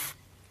wear a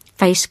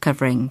face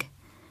covering.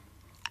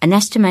 An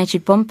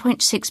estimated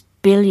 1.6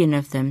 billion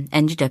of them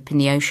ended up in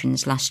the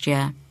oceans last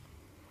year.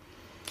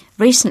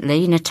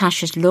 Recently,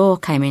 Natasha's law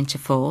came into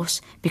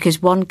force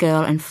because one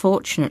girl,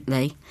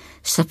 unfortunately,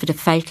 suffered a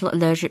fatal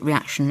allergic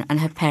reaction and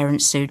her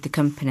parents sued the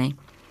company.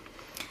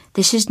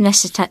 This has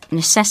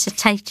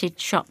necessitated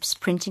shops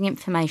printing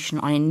information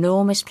on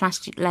enormous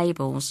plastic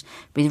labels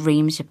with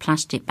reams of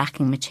plastic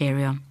backing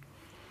material.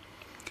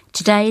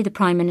 Today, the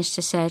Prime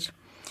Minister said,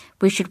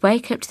 "We should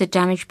wake up to the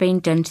damage being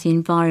done to the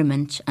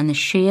environment and the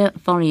sheer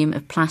volume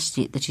of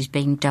plastic that is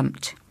being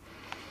dumped."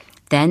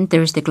 Then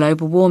there is the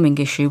global warming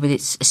issue with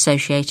its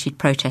associated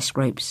protest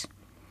groups.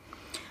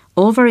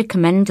 All very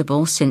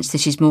commendable, since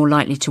this is more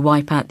likely to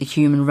wipe out the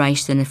human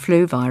race than a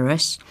flu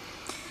virus.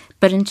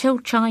 But until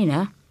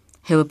China,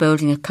 who are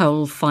building a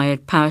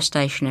coal-fired power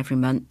station every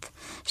month,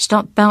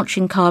 stop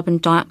belching carbon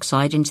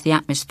dioxide into the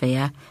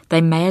atmosphere, they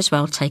may as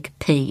well take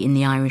a pee in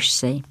the Irish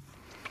Sea.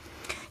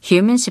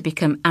 Humans have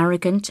become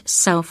arrogant,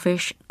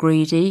 selfish,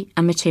 greedy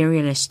and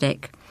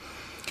materialistic.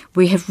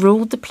 We have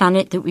ruled the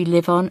planet that we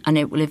live on, and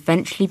it will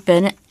eventually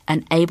burn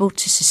unable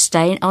to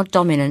sustain our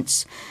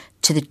dominance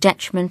to the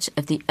detriment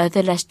of the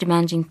other less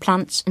demanding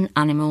plants and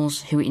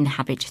animals who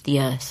inhabit the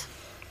earth.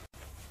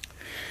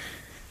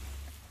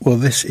 Well,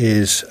 this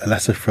is a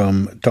letter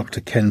from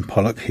Dr. Ken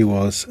Pollock, who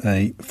was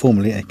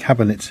formerly a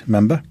Cabinet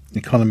Member,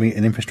 Economy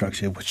and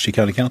Infrastructure with Worcestershire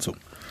County Council.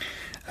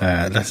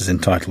 The letter is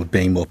entitled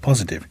Being More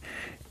Positive.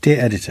 Dear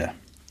Editor,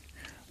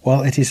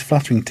 while it is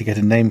flattering to get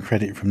a name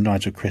credit from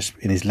Nigel Crisp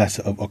in his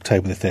letter of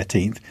October the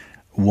 13th,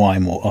 Why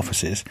More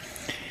Offices,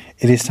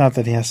 it is sad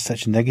that he has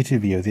such a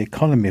negative view of the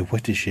economy of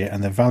Worcestershire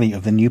and the value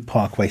of the new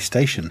Parkway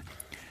station.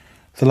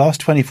 The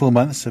last 24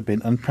 months have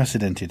been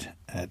unprecedented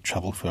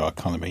trouble for our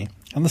economy,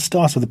 and the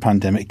start of the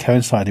pandemic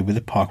coincided with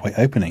the Parkway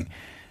opening.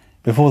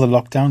 Before the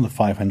lockdown, the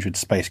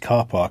 500-space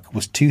car park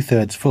was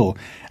 2/3 full,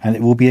 and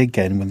it will be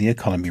again when the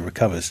economy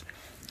recovers.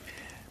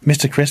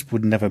 Mr. Crisp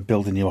would never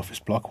build a new office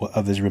block while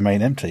others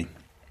remain empty.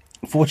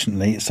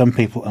 Fortunately, some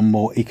people are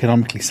more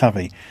economically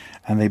savvy,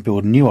 and they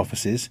build new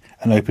offices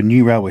and open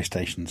new railway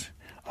stations.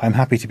 I am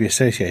happy to be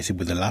associated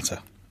with the latter.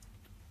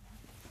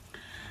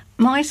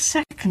 My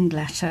second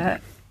letter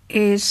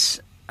is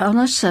on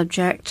a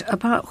subject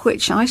about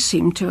which I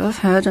seem to have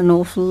heard an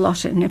awful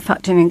lot, in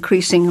fact in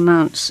increasing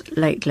amounts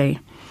lately.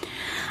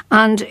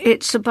 And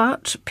it's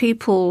about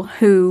people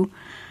who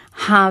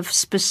have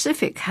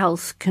specific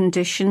health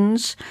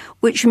conditions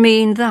which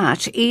mean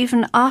that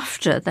even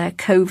after their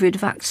COVID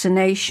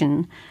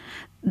vaccination,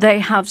 they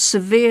have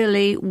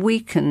severely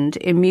weakened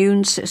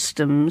immune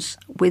systems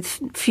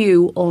with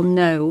few or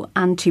no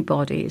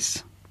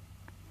antibodies.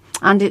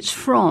 And it's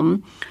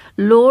from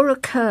Laura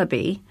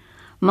Kirby,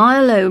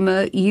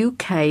 Myeloma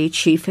UK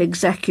Chief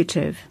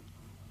Executive.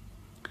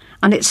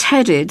 And it's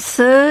headed,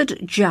 Third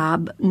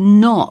Jab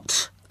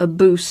Not a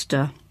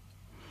Booster.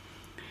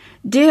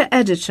 Dear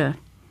Editor,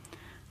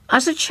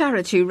 as a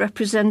charity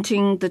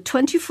representing the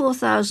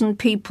 24,000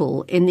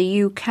 people in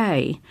the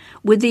UK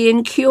with the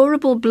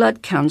incurable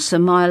blood cancer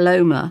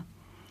myeloma,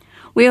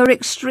 we are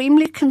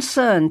extremely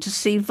concerned to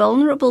see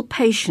vulnerable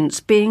patients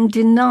being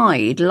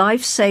denied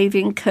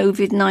life-saving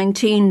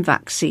COVID-19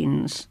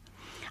 vaccines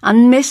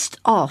and missed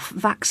off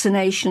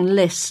vaccination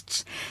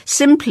lists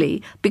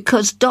simply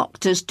because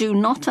doctors do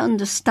not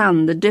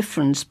understand the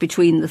difference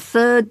between the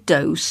third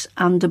dose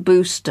and a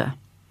booster.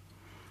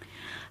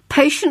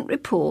 Patient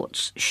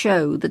reports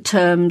show the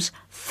terms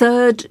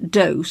third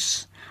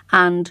dose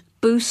and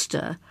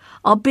booster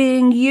are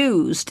being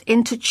used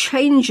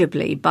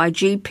interchangeably by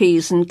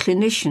GPs and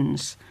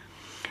clinicians,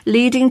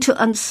 leading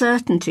to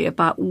uncertainty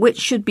about which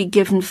should be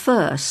given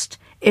first,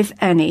 if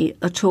any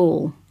at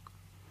all.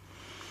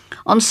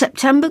 On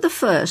September the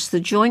 1st,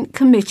 the Joint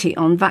Committee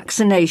on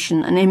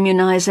Vaccination and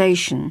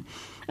Immunisation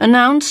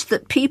announced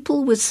that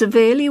people with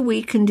severely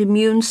weakened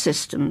immune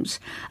systems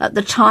at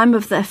the time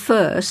of their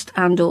first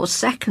and or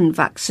second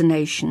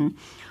vaccination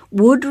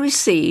would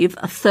receive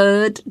a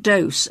third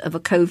dose of a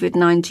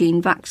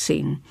COVID-19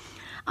 vaccine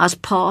as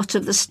part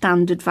of the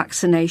standard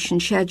vaccination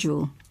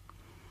schedule.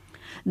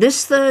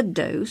 This third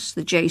dose,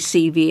 the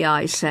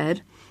JCVI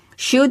said,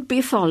 should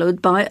be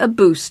followed by a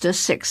booster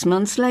 6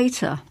 months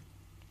later.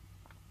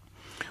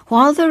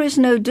 While there is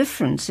no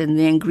difference in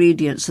the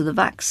ingredients of the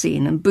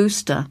vaccine and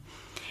booster,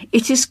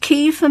 it is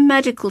key for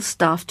medical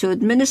staff to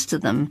administer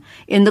them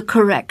in the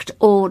correct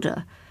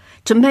order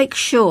to make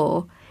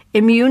sure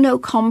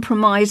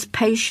immunocompromised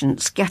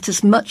patients get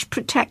as much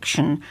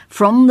protection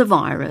from the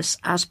virus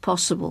as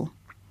possible.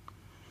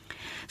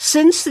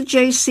 Since the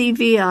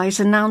JCVI's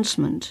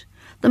announcement,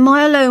 the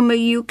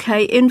Myeloma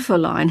UK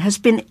infoline has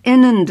been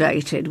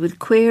inundated with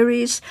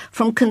queries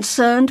from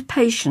concerned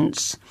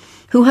patients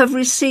who have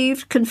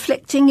received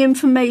conflicting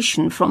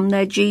information from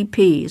their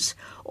GPs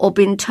or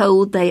been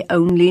told they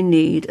only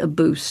need a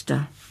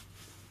booster.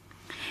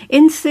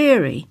 In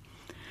theory,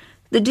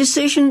 the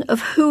decision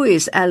of who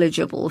is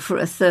eligible for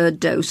a third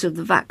dose of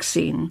the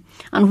vaccine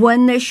and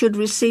when they should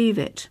receive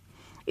it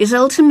is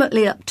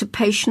ultimately up to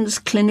patients'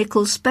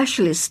 clinical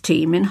specialist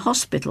team in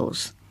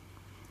hospitals.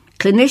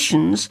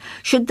 Clinicians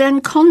should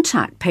then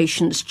contact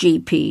patients'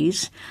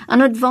 GPs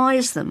and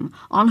advise them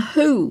on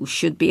who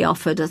should be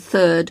offered a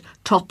third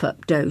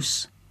top-up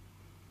dose.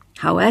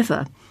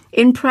 However,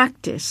 in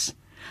practice,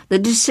 the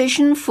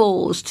decision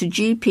falls to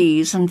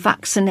GPs and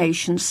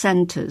vaccination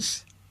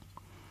centres.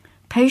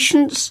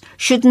 Patients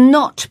should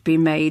not be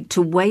made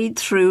to wade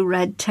through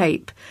red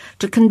tape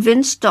to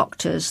convince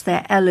doctors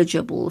they're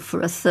eligible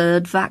for a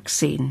third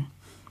vaccine.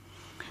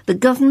 The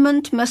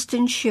government must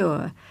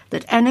ensure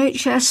that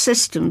NHS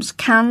systems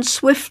can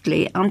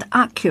swiftly and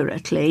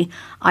accurately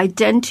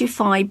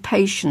identify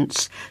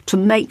patients to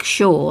make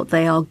sure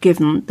they are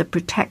given the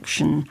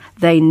protection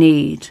they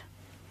need.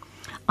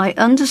 I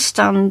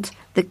understand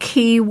the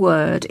key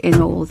word in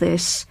all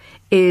this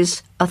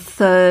is a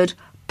third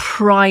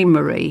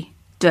primary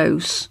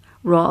dose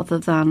rather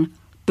than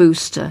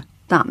booster.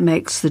 That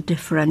makes the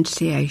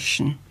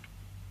differentiation.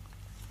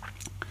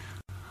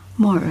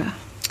 Maura.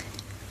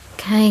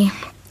 Okay.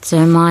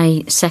 So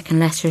my second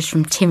letter is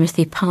from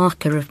Timothy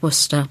Parker of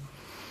Worcester.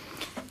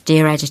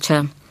 Dear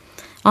Editor,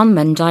 on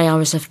Monday I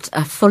was at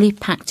a fully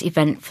packed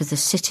event for the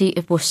City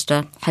of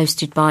Worcester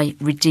hosted by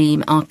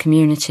Redeem Our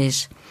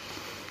Communities.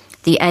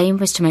 The aim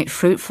was to make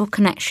fruitful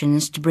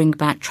connections to bring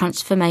about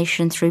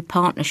transformation through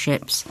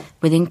partnerships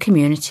within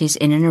communities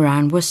in and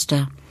around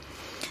Worcester.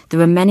 There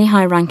were many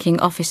high-ranking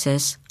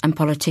officers and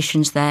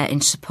politicians there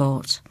in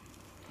support.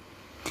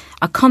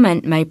 A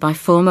comment made by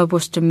former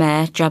Worcester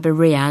Mayor Jabir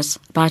Riaz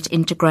about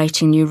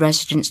integrating new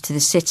residents to the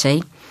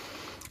city,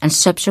 and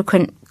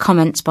subsequent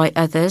comments by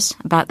others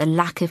about the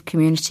lack of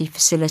community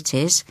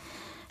facilities,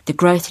 the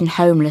growth in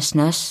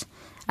homelessness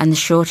and the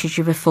shortage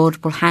of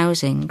affordable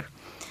housing,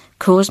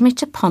 caused me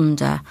to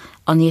ponder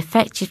on the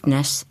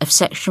effectiveness of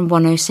Section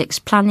 106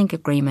 planning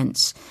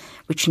agreements,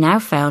 which now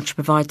fail to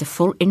provide the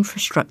full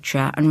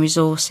infrastructure and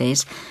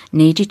resources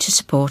needed to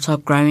support our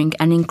growing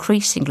and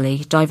increasingly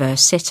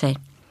diverse city.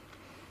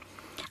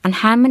 And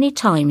how many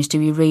times do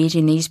we read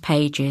in these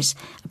pages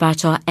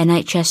about our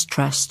NHS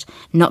Trust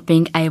not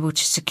being able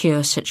to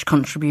secure such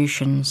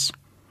contributions?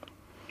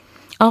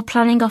 Our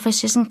planning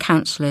officers and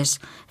councillors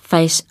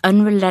face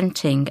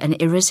unrelenting and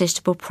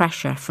irresistible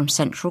pressure from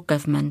central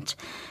government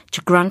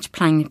to grant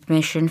planning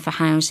permission for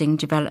housing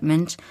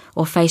development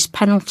or face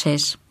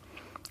penalties.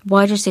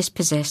 Why does this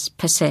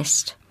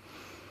persist?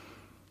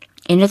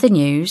 In other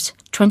news,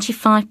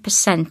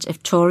 25%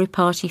 of Tory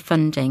party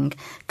funding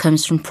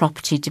comes from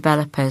property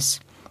developers.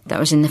 That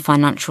was in the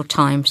Financial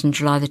Times on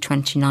July the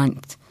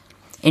 29th.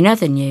 In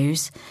other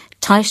news,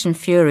 Tyson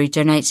Fury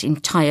donates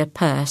entire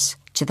purse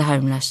to the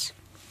homeless.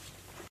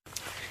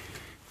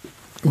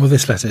 Well,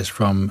 this letter is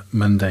from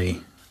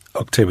Monday,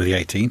 October the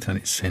 18th, and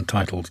it's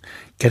entitled,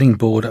 Getting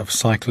Bored of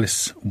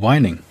Cyclists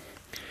Whining.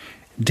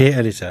 Dear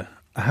Editor,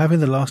 I have in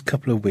the last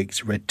couple of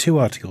weeks read 2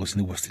 articles in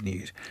the Worcester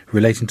News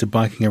relating to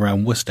biking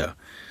around Worcester.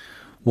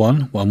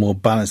 One, while more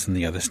balanced than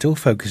the other, still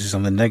focuses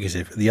on the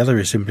negative. The other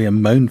is simply a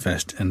moan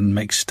fest and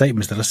makes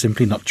statements that are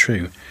simply not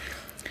true.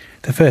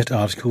 The first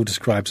article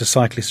describes a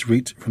cyclist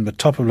route from the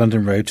top of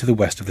London Road to the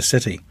west of the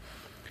city.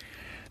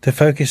 They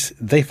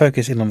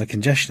focus in on the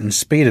congestion and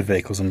speed of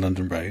vehicles on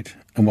London Road,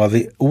 and while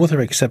the author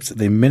accepts that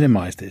they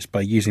minimise this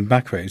by using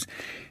back roads,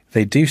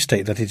 they do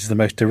state that it is the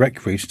most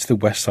direct route to the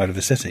west side of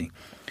the city.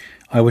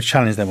 I would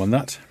challenge them on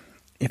that.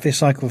 If they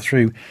cycle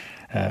through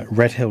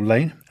Redhill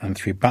Lane and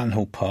through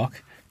Battenhall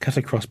Park, cut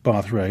across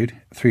Bath Road,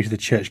 through to the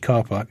church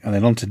car park and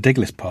then on to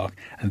Diglis Park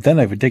and then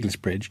over Diglis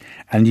Bridge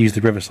and use the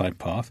Riverside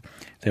path,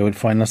 they would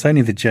find not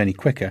only the journey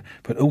quicker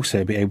but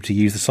also be able to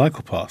use the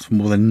cycle path for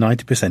more than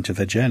 90% of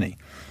their journey.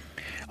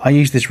 I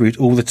use this route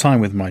all the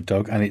time with my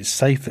dog, and it's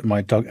safe that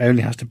my dog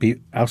only has to be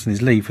out on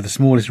his lead for the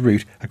smallest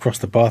route across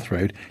the Bath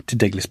Road to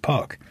Diglis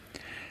Park.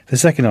 The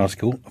second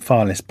article,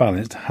 Far Less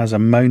Balanced, has a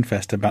moan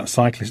fest about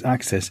cyclist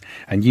access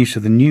and use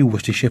of the new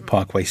Worcestershire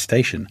Parkway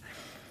station.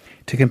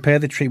 To compare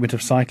the treatment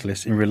of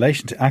cyclists in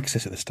relation to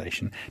access at the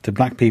station to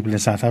black people in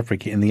South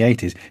Africa in the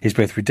 80s is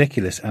both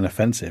ridiculous and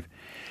offensive.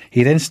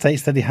 He then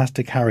states that he has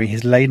to carry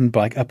his laden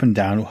bike up and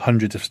down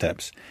hundreds of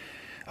steps.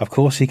 Of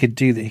course, he could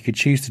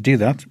choose to do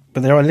that,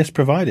 but there are lifts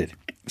provided.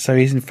 So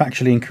he's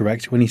factually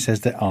incorrect when he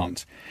says there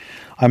aren't.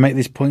 I make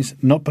these points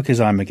not because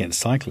I'm against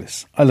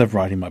cyclists. I love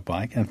riding my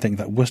bike and think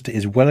that Worcester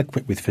is well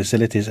equipped with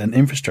facilities and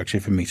infrastructure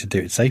for me to do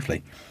it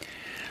safely.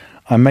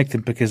 I make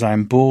them because I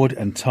am bored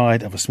and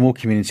tired of a small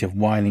community of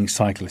whining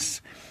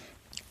cyclists.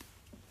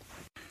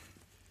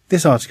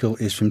 This article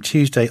is from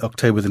Tuesday,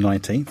 October the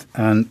 19th,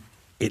 and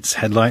its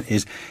headline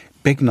is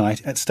Big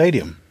Night at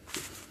Stadium.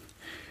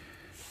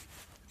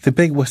 The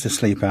Big Worcester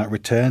Sleep Out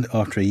returned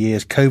after a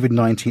year's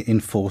COVID-19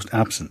 enforced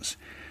absence.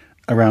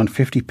 Around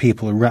 50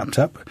 people wrapped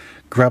up,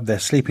 grabbed their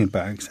sleeping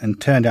bags and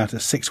turned out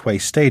at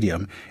Sixway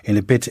Stadium in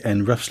a bid to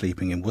end rough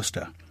sleeping in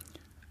Worcester.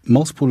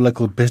 Multiple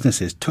local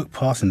businesses took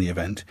part in the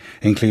event,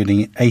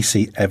 including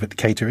AC Everett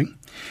Catering,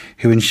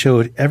 who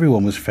ensured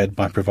everyone was fed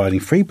by providing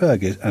free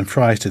burgers and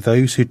fries to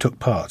those who took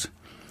part.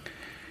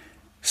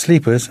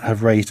 Sleepers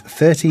have raised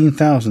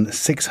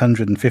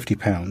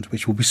 £13,650,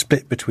 which will be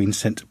split between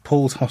St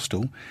Paul's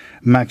Hostel,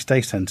 Mags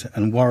Day Centre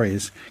and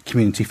Warriors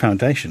Community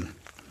Foundation.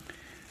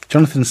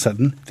 Jonathan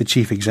Sutton, the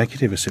Chief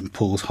Executive of St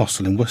Paul's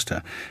Hostel in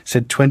Worcester,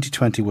 said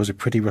 2020 was a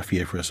pretty rough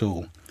year for us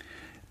all.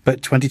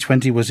 But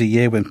 2020 was a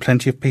year when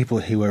plenty of people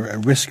who were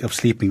at risk of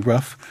sleeping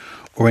rough,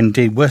 or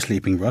indeed were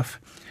sleeping rough,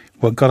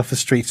 got off the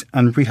streets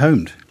and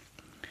rehomed.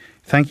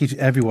 Thank you to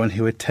everyone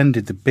who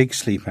attended the big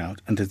sleep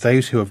out and to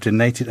those who have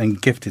donated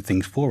and gifted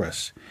things for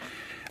us.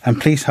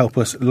 And please help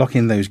us lock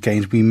in those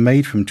gains we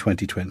made from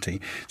 2020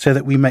 so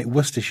that we make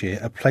Worcestershire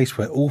a place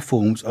where all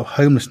forms of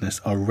homelessness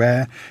are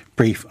rare,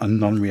 brief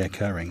and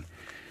non-reoccurring.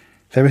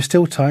 There is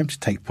still time to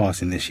take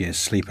part in this year's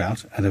Sleep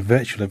Out, and a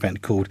virtual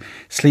event called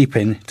Sleep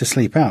In to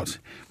Sleep Out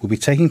will be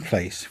taking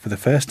place for the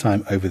first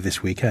time over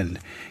this weekend,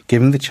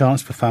 giving the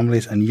chance for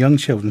families and young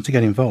children to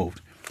get involved.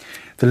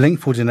 The link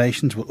for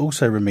donations will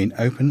also remain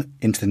open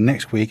into the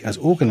next week as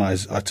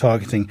organisers are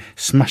targeting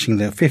smashing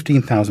their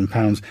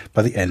 £15,000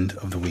 by the end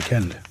of the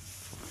weekend.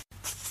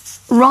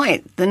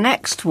 Right, the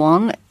next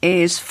one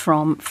is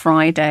from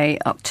Friday,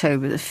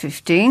 October the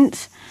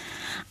 15th,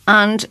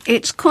 and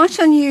it's quite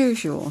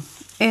unusual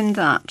in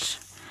that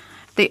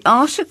the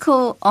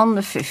article on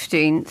the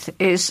 15th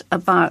is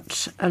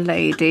about a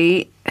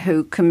lady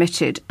who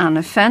committed an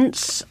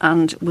offence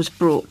and was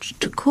brought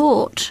to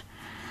court.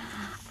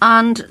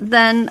 And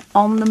then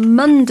on the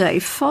Monday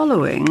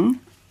following,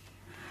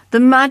 the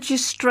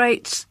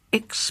magistrates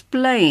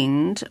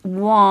explained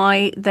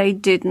why they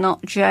did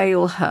not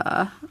jail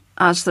her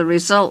as the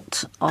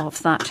result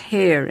of that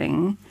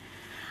hearing.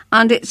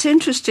 And it's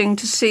interesting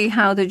to see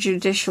how the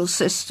judicial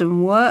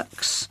system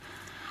works.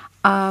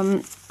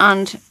 And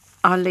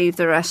I'll leave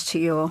the rest to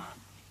your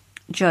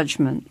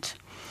judgment.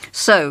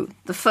 So,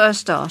 the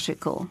first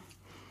article,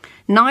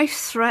 knife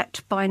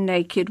threat by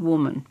naked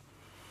woman.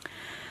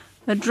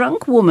 A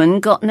drunk woman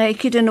got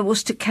naked in a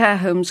Worcester care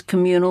home's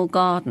communal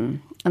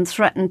garden and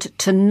threatened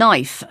to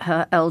knife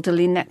her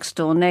elderly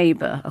next-door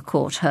neighbour, a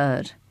court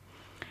heard.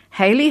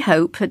 Hayley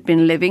Hope had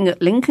been living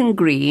at Lincoln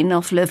Green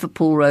off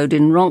Liverpool Road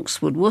in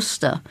Ronkswood,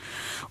 Worcester,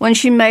 when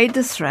she made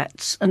the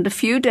threats and a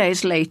few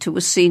days later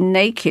was seen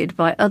naked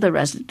by other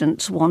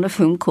residents, one of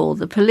whom called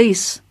the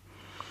police.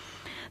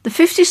 The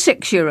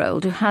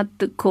 56-year-old, who had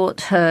the court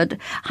heard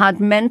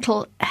had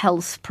mental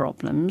health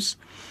problems,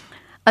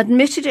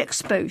 admitted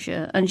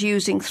exposure and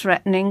using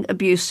threatening,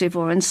 abusive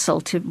or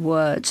insultive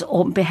words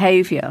or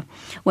behaviour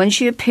when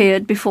she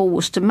appeared before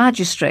Worcester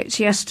magistrates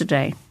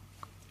yesterday.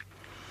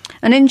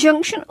 An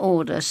injunction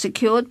order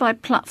secured by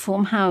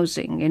Platform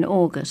Housing in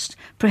August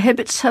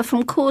prohibits her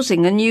from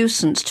causing a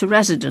nuisance to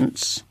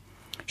residents.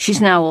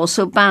 She's now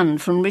also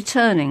banned from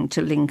returning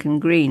to Lincoln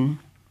Green.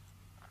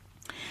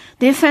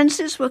 The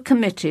offences were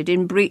committed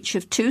in breach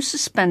of 2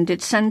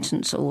 suspended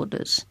sentence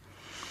orders.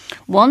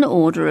 One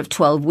order of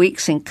 12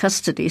 weeks in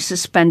custody,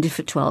 suspended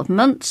for 12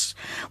 months,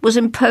 was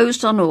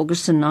imposed on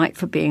August the 9th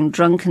for being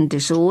drunk and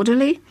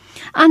disorderly,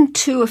 and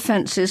 2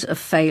 offences of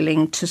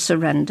failing to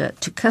surrender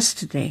to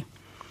custody.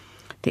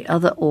 The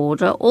other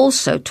order,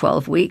 also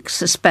 12 weeks,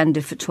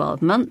 suspended for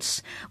 12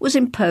 months, was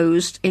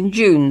imposed in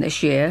June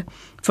this year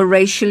for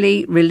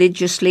racially,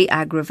 religiously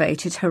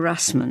aggravated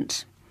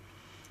harassment.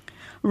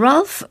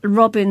 Ralph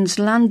Robbins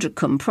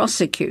Landricum,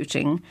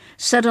 prosecuting,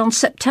 said on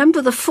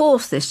September the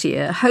 4th this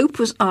year, Hope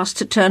was asked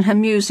to turn her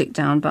music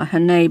down by her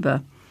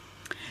neighbour.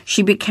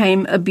 She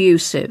became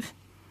abusive.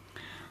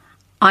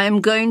 "I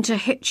am going to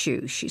hit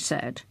you," she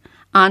said,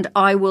 "and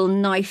I will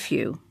knife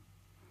you."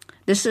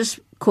 This has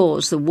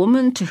caused the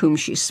woman to whom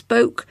she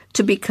spoke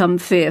to become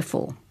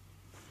fearful.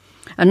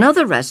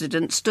 Another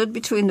resident stood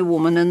between the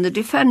woman and the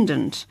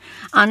defendant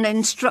and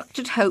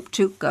instructed Hope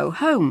to go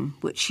home,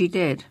 which she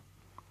did.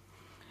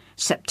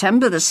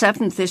 September the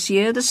 7th this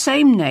year, the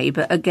same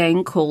neighbour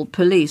again called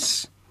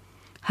police.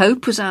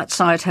 Hope was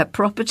outside her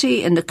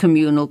property in the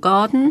communal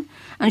garden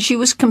and she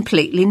was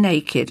completely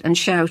naked and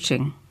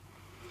shouting.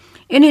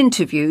 In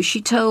interview,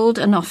 she told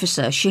an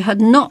officer she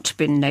had not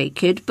been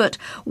naked but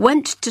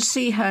went to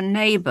see her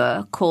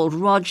neighbour, called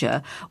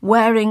Roger,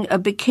 wearing a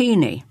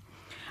bikini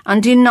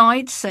and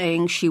denied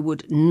saying she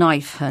would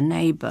knife her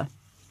neighbour.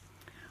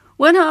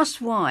 When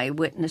asked why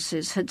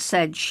witnesses had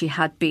said she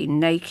had been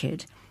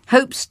naked,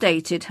 Hope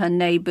stated her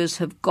neighbours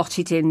have got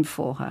it in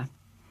for her.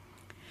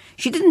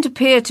 She didn't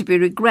appear to be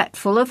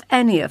regretful of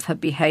any of her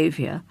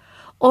behaviour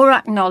or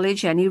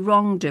acknowledge any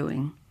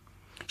wrongdoing.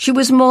 She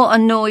was more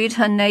annoyed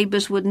her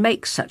neighbours would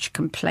make such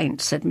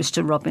complaints, said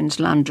Mr. Robbins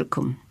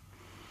Landricum.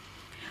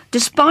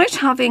 Despite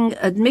having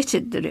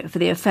admitted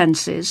the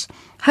offences,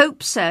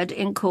 Hope said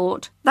in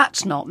court,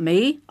 "That's not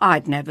me,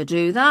 I'd never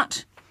do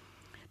that."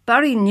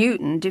 Barry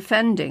Newton,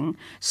 defending,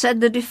 said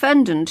the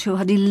defendant, who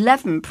had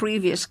 11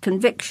 previous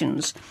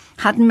convictions,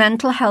 had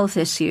mental health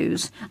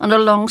issues and a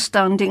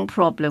long-standing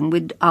problem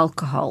with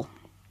alcohol.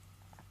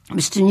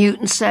 Mr.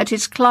 Newton said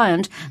his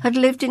client had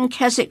lived in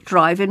Keswick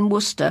Drive in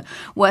Worcester,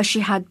 where she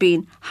had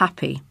been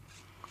happy.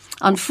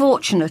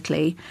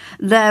 Unfortunately,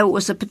 there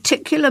was a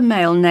particular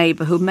male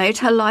neighbour who made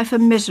her life a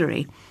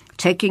misery,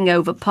 taking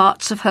over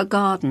parts of her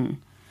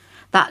garden.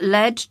 That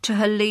led to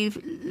her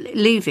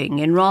leaving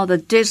in rather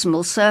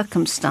dismal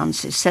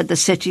circumstances, said the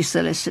city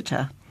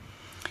solicitor.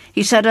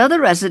 He said other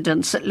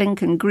residents at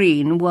Lincoln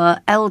Green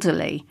were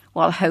elderly,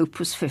 while Hope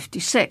was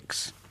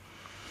 56.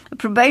 A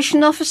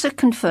probation officer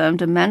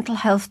confirmed a mental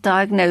health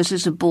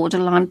diagnosis of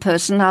borderline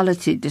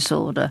personality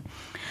disorder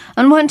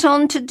and went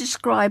on to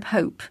describe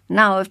Hope,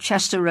 now of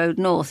Chester Road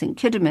North in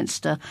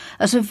Kidderminster,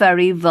 as a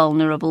very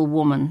vulnerable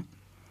woman.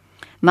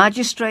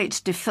 Magistrates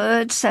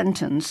deferred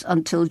sentence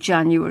until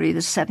January the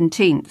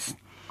 17th.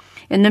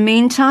 In the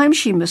meantime,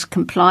 she must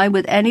comply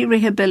with any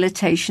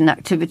rehabilitation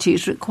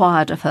activities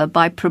required of her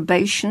by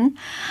probation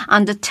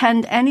and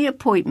attend any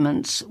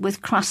appointments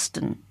with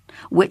Craston,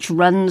 which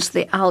runs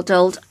the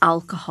Adult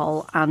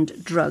Alcohol and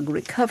Drug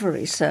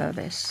Recovery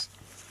Service.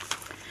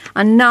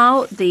 And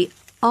now the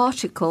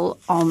article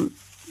on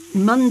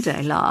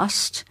Monday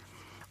last,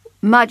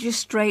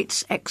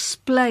 magistrates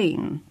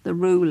explain the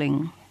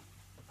ruling.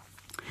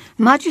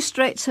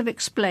 Magistrates have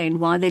explained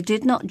why they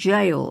did not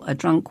jail a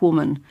drunk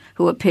woman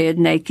who appeared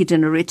naked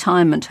in a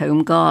retirement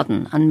home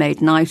garden and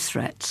made knife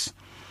threats.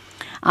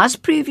 As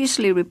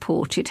previously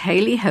reported,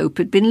 Hayley Hope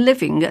had been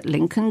living at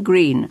Lincoln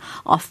Green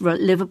off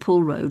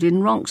Liverpool Road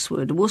in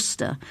Ronkswood,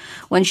 Worcester,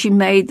 when she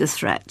made the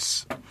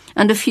threats,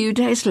 and a few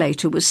days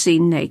later was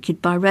seen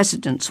naked by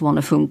residents, one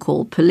of whom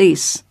called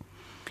police.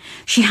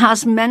 She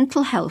has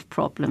mental health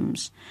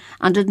problems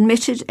and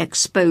admitted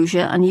exposure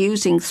and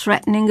using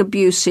threatening,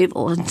 abusive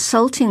or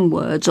insulting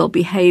words or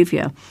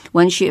behaviour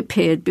when she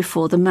appeared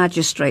before the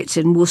magistrates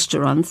in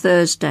Worcester on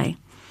Thursday.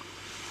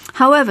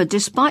 However,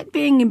 despite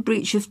being in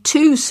breach of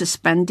 2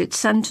 suspended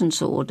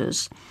sentence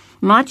orders,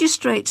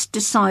 magistrates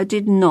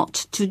decided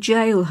not to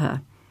jail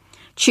her,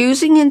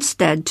 choosing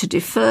instead to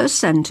defer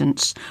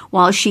sentence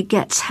while she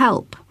gets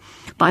help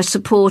by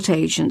support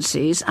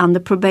agencies and the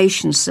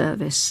probation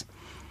service.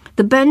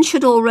 The bench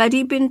had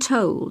already been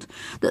told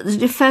that the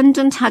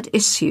defendant had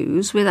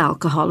issues with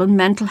alcohol and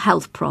mental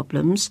health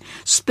problems,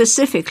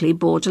 specifically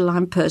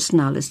borderline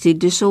personality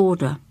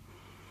disorder.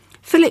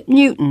 Philip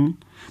Newton,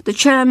 the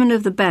chairman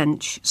of the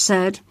bench,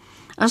 said,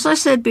 "As I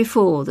said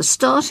before, the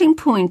starting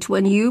point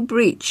when you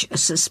breach a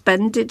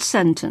suspended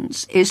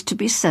sentence is to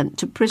be sent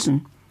to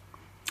prison.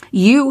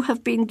 You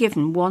have been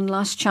given one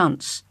last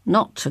chance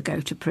not to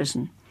go to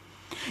prison.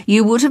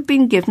 You would have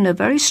been given a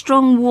very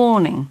strong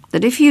warning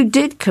that if you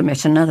did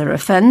commit another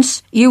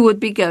offence, you would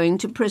be going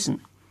to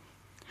prison.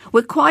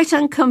 We're quite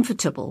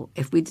uncomfortable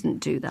if we didn't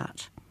do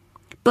that.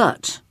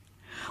 But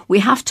we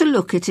have to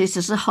look at it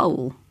as a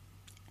whole.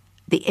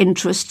 The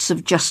interests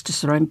of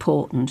justice are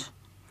important.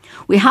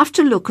 We have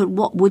to look at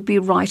what would be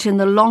right in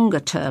the longer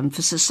term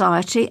for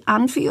society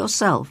and for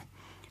yourself,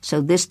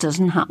 so this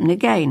doesn't happen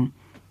again.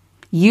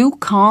 You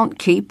can't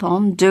keep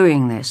on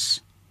doing this."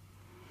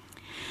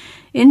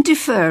 In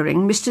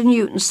deferring, Mr.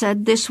 Newton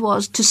said this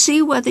was to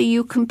see whether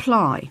you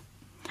comply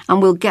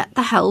and will get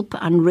the help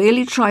and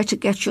really try to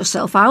get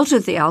yourself out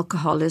of the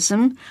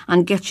alcoholism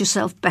and get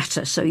yourself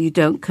better so you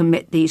don't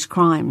commit these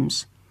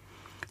crimes.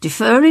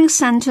 Deferring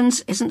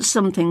sentence isn't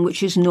something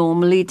which is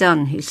normally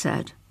done, he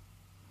said.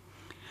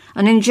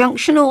 An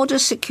injunction order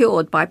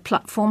secured by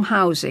Platform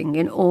Housing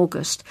in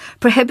August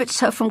prohibits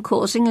her from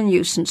causing a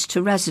nuisance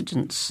to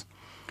residents.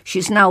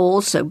 She's now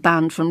also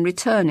banned from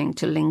returning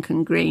to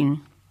Lincoln Green.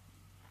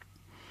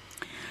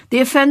 The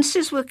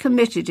offences were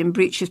committed in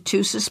breach of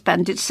 2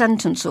 suspended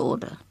sentence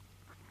order.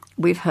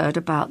 We've heard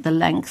about the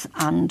length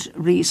and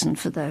reason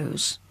for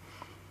those.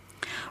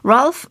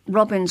 Ralph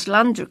Robbins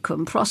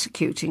Landercombe,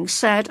 prosecuting,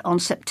 said on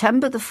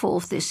September the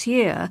 4th this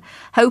year,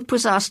 Hope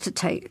was asked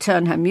to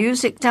turn her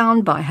music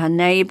down by her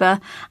neighbour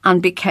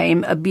and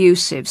became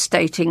abusive,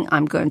 stating,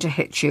 "I'm going to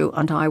hit you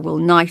and I will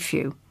knife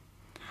you."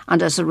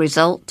 And as a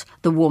result,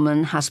 the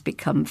woman has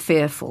become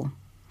fearful.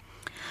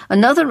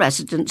 Another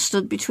resident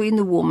stood between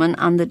the woman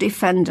and the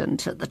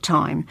defendant at the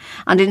time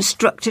and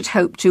instructed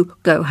Hope to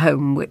go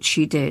home, which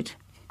she did.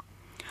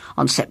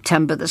 On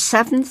September the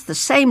 7th, the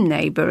same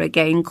neighbour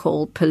again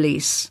called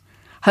police.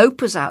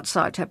 Hope was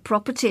outside her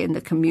property in the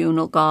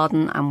communal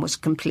garden and was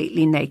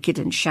completely naked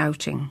and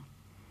shouting.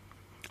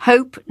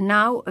 Hope,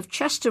 now of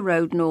Chester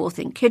Road North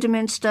in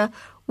Kidderminster,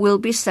 will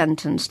be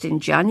sentenced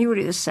in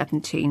January the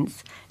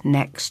 17th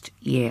next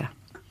year.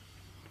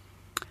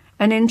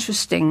 An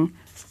interesting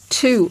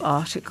 2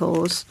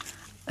 articles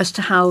as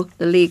to how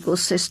the legal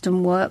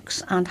system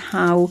works and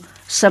how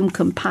some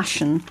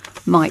compassion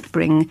might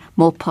bring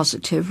more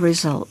positive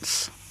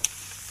results.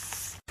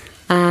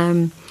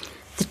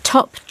 The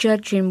top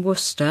judge in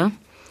Worcester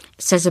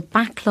says a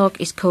backlog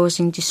is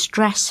causing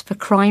distress for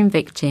crime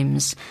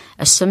victims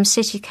as some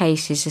city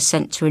cases are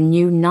sent to a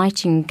new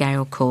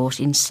Nightingale court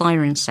in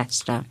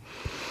Cirencester.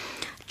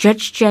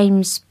 Judge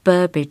James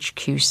Burbidge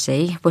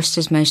QC,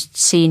 Worcester's most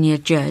senior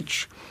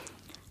judge,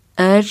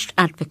 urged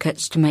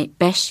advocates to make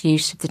best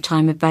use of the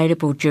time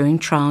available during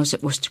trials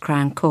at Worcester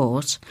Crown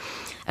Court,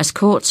 as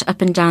courts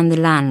up and down the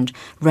land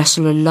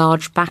wrestle a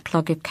large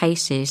backlog of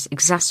cases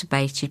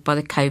exacerbated by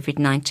the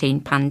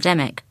COVID-19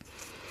 pandemic.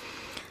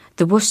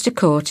 The Worcester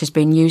Court has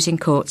been using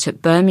courts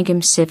at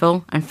Birmingham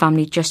Civil and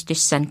Family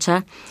Justice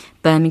Centre,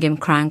 Birmingham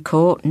Crown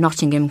Court,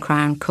 Nottingham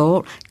Crown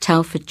Court,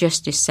 Telford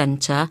Justice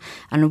Centre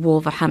and a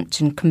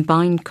Wolverhampton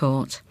Combined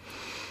Court.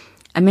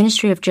 A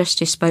Ministry of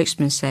Justice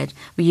spokesman said,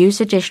 "We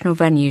use additional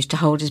venues to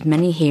hold as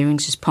many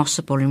hearings as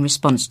possible in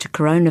response to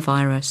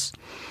coronavirus."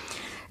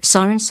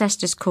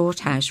 Cirencester's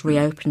courthouse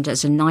reopened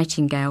as a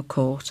Nightingale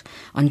Court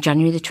on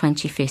January the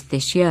 25th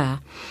this year,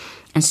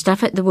 and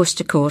staff at the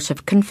Worcester Court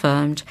have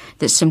confirmed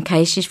that some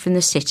cases from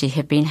the city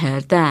have been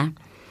heard there.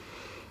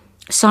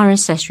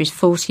 Cirencester is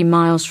 40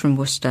 miles from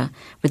Worcester,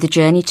 with the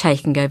journey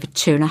taking over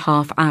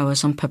 2.5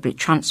 hours on public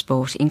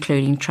transport,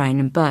 including train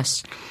and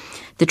bus.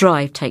 The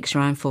drive takes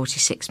around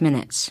 46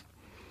 minutes.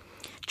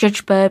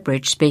 Judge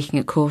Burbidge, speaking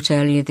at court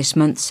earlier this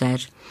month,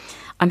 said,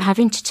 "I'm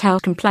having to tell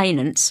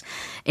complainants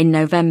in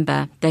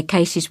November their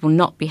cases will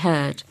not be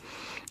heard.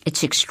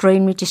 It's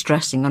extremely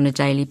distressing on a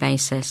daily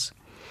basis."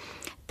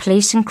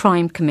 Police and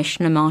Crime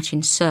Commissioner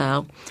Martin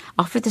Searle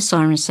offered the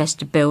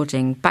Cirencester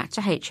building back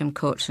to HM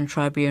Courts and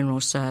Tribunal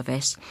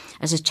Service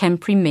as a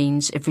temporary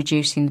means of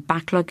reducing the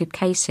backlog of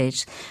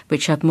cases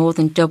which have more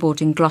than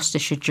doubled in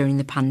Gloucestershire during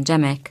the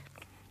pandemic.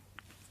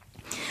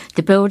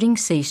 The building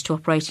ceased to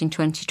operate in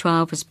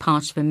 2012 as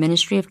part of a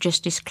Ministry of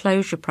Justice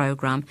closure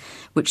programme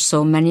which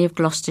saw many of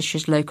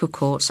Gloucestershire's local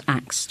courts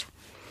axed.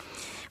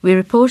 We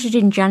reported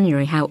in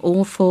January how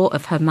all 4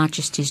 of Her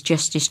Majesty's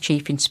Justice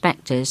Chief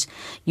Inspectors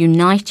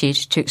united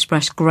to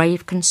express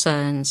grave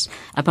concerns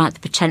about the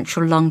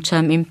potential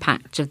long-term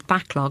impact of the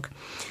backlog,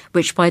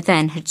 which by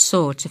then had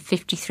soared to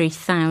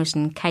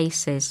 53,000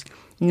 cases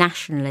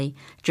nationally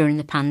during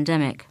the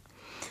pandemic.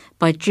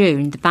 By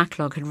June, the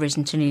backlog had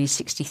risen to nearly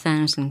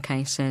 60,000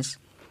 cases.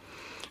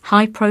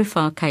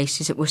 High-profile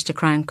cases at Worcester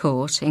Crown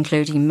Court,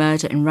 including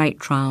murder and rape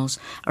trials,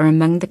 are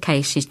among the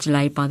cases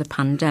delayed by the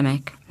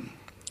pandemic.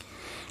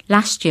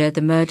 Last year,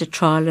 the murder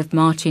trial of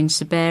Martin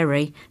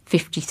Saberi,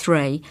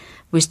 53,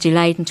 was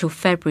delayed until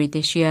February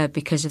this year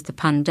because of the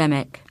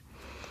pandemic.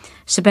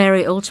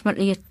 Saberi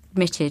ultimately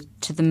admitted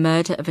to the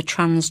murder of a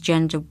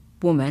transgender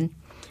woman,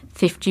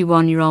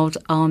 51-year-old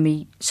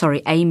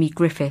Amy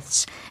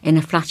Griffiths, in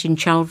a flat in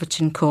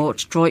Chalverton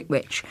Court,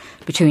 Droitwich,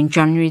 between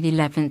January the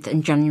 11th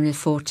and January the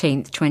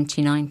 14th,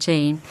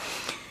 2019.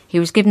 He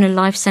was given a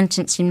life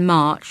sentence in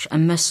March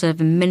and must serve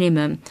a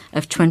minimum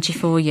of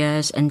 24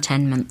 years and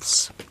 10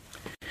 months.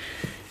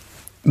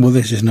 Well,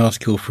 this is an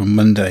article from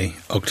Monday,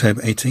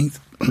 October 18th,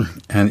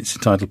 and it's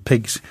entitled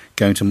 "Pigs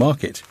Going to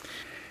Market."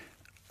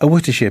 A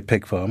Worcestershire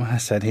pig farmer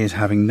has said he is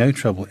having no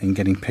trouble in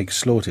getting pigs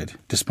slaughtered,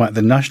 despite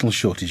the national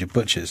shortage of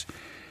butchers.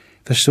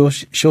 The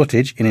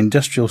shortage in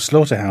industrial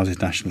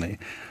slaughterhouses nationally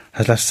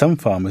has left some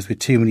farmers with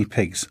too many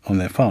pigs on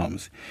their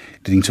farms,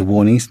 leading to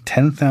warnings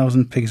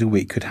 10,000 pigs a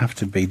week could have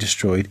to be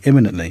destroyed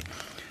imminently.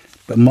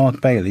 But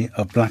Mark Bailey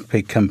of Black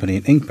Pig Company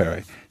in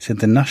Inkberry said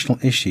the national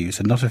issues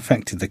had not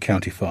affected the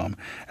county farm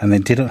and they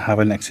didn't have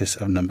an excess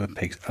of number of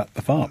pigs at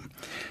the farm.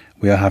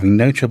 "We are having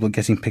no trouble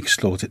getting pigs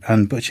slaughtered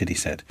and butchered," he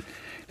said.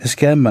 "The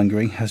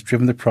scaremongering has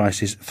driven the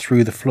prices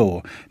through the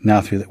floor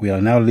that we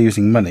are now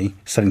losing money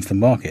selling to the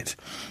market.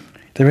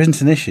 There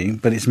isn't an issue,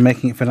 but it's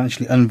making it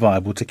financially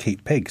unviable to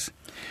keep pigs."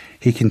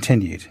 He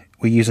continued,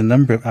 "We use a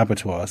number of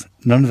abattoirs.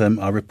 None of them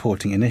are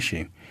reporting an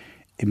issue.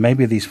 It may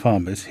be these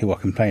farmers who are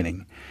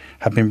complaining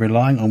have been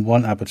relying on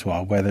one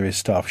abattoir where there is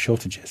staff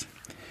shortages.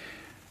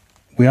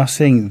 We are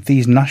seeing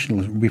these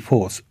national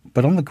reports,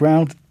 but on the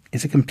ground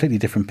it's a completely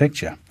different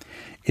picture.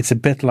 It's a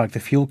bit like the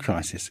fuel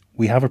crisis.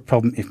 We have a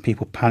problem if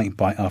people panic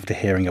buy after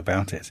hearing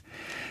about it.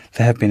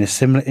 There have been a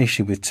similar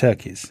issue with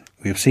turkeys.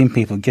 We have seen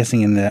people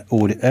getting in their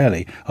order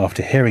early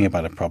after hearing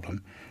about a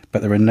problem,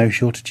 but there are no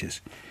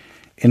shortages.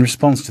 In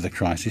response to the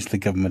crisis, the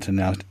government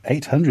announced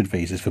 800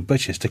 visas for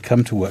butchers to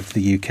come to work to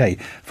the UK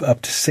for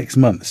up to 6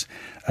 months,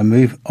 a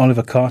move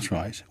Oliver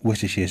Cartwright,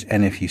 Worcestershire's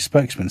NFU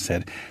spokesman,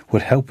 said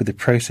would help with the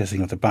processing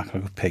of the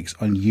backlog of pigs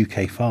on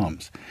UK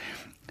farms.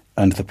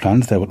 Under the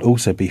plans, there will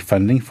also be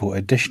funding for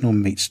additional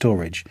meat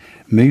storage,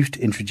 moves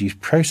to introduce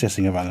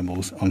processing of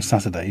animals on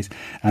Saturdays,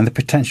 and the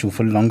potential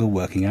for longer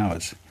working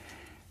hours.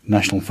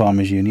 National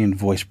Farmers Union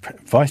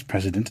Vice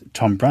President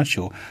Tom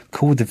Bradshaw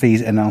called the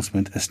visa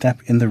announcement a step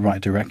in the right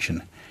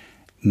direction.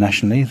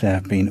 Nationally, there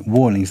have been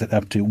warnings that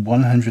up to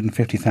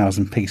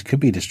 150,000 pigs could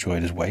be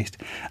destroyed as waste,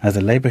 as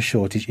the labour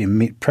shortage in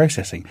meat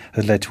processing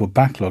has led to a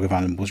backlog of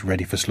animals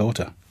ready for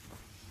slaughter.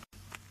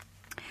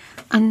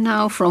 And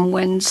now from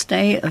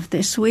Wednesday of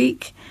this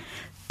week,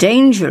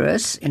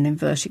 dangerous, in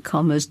inverted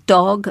commas,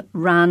 dog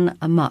ran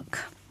amok.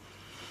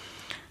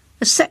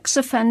 A sex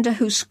offender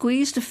who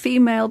squeezed a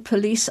female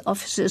police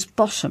officer's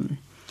bottom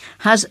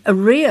has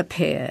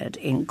reappeared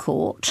in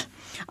court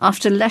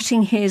after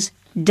letting his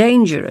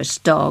dangerous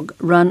dog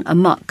run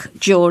amok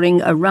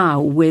during a row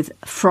with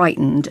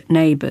frightened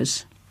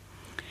neighbours.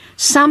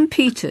 Sam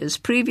Peters,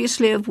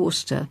 previously of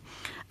Worcester,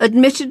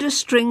 admitted a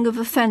string of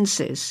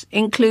offences,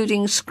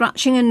 including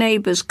scratching a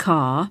neighbour's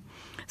car,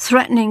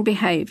 threatening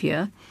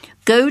behaviour,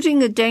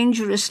 goading a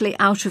dangerously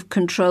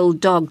out-of-control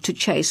dog to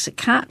chase a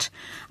cat,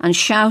 and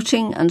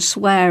shouting and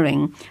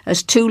swearing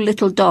as two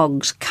little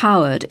dogs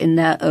cowered in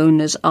their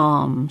owner's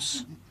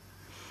arms.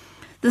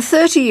 The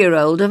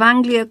 30-year-old of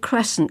Anglia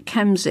Crescent,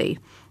 Kemsey,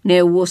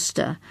 near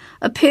Worcester,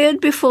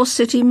 appeared before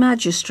city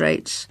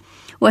magistrates,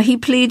 where he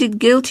pleaded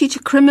guilty to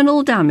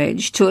criminal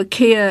damage to a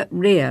Kia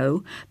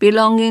Rio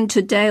belonging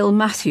to Dale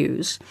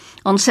Matthews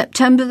on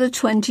September the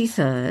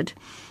 23rd,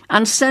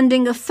 and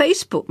sending a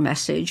Facebook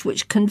message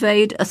which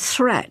conveyed a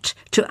threat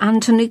to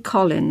Anthony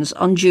Collins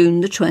on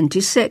June the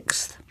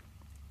 26th.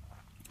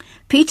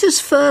 Peters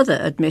further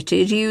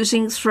admitted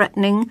using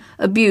threatening,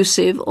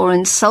 abusive or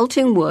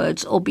insulting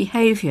words or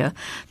behaviour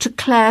to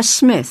Claire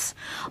Smith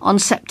on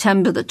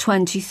September the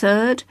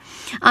 23rd,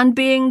 and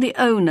being the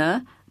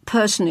owner,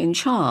 person in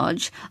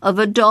charge, of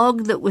a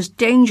dog that was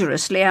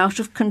dangerously out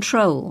of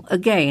control,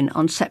 again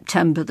on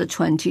September the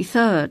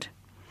 23rd.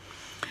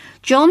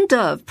 John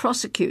Dove,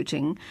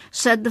 prosecuting,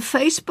 said the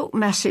Facebook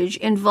message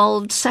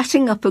involved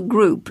setting up a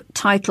group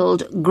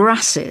titled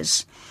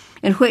Grasses,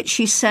 in which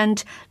he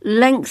sent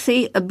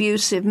lengthy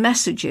abusive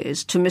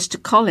messages to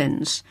Mr.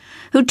 Collins,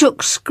 who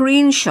took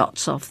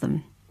screenshots of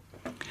them.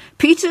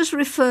 Peters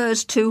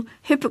refers to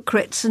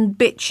hypocrites and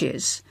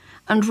bitches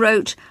and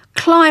wrote,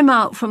 "Climb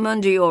out from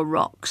under your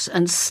rocks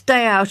and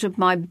stay out of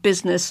my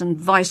business," and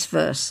vice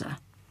versa.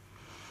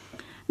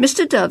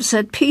 Mr. Dove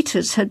said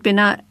Peters had been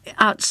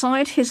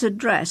outside his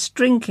address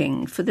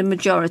drinking for the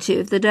majority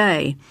of the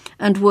day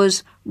and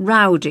was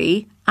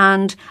rowdy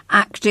and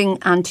acting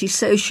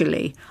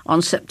antisocially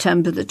on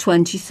September the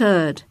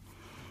 23rd.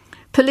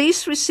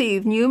 Police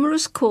received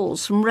numerous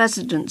calls from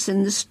residents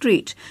in the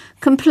street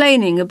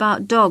complaining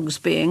about dogs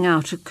being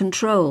out of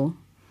control.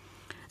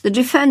 The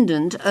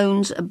defendant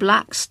owns a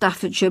black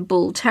Staffordshire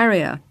Bull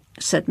Terrier,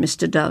 said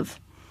Mr. Dove.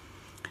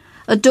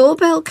 A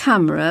doorbell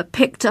camera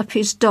picked up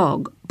his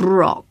dog,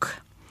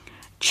 Brock,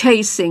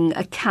 chasing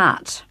a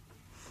cat.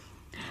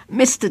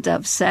 Mr.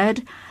 Dove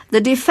said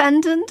the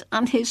defendant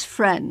and his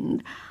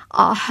friend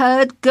are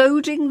heard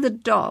goading the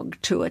dog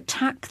to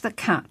attack the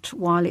cat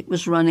while it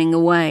was running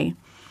away.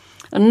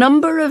 A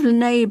number of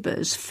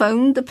neighbours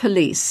phoned the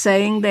police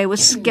saying they were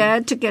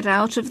scared to get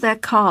out of their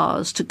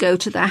cars to go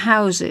to their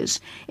houses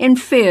in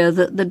fear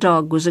that the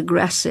dog was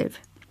aggressive.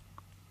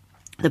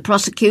 The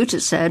prosecutor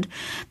said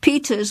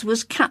Peters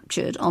was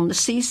captured on the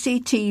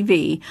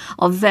CCTV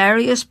of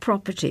various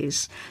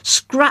properties,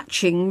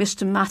 scratching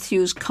Mr.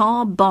 Matthews'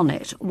 car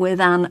bonnet with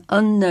an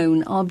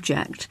unknown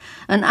object,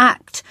 an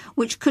act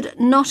which could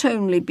not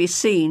only be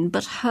seen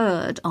but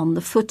heard on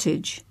the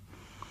footage.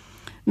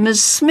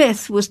 Ms.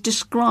 Smith was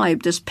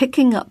described as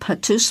picking up her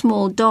two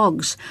small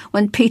dogs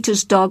when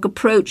Peters' dog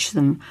approached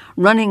them,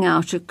 running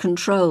out of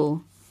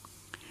control.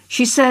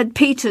 She said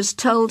Peters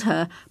told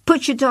her,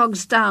 "Put your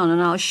dogs down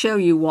and I'll show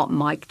you what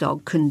my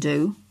dog can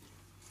do."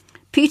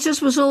 Peters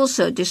was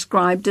also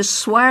described as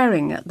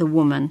swearing at the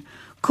woman,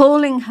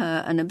 calling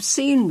her an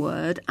obscene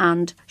word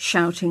and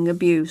shouting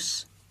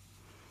abuse.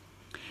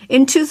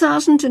 In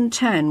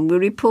 2010, we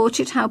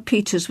reported how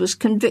Peters was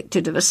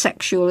convicted of a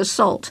sexual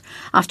assault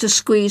after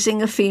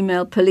squeezing a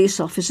female police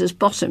officer's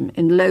bottom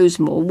in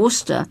Lowesmoor,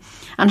 Worcester,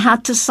 and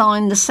had to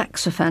sign the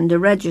sex offender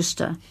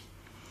register.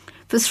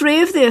 For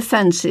 3 of the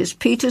offences,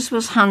 Peters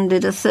was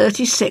handed a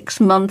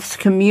 36-month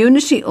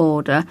community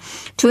order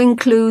to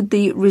include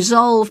the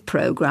Resolve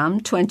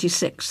programme,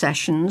 26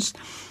 sessions,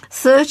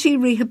 30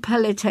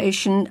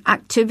 rehabilitation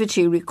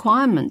activity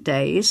requirement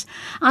days,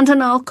 and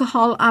an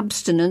alcohol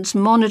abstinence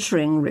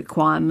monitoring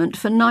requirement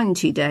for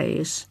 90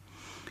 days.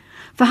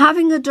 For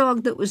having a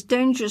dog that was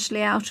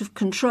dangerously out of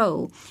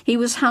control, he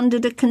was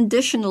handed a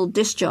conditional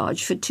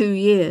discharge for 2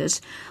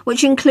 years,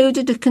 which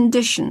included a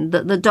condition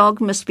that the dog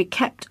must be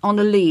kept on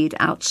a lead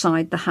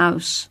outside the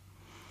house.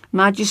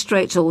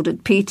 Magistrates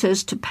ordered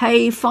Peters to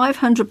pay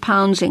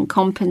 £500 in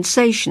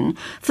compensation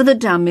for the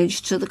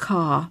damage to the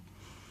car.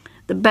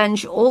 The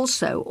bench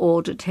also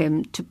ordered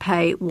him to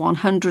pay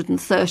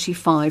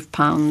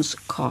 £135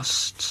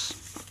 costs.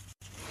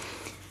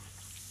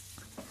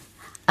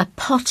 A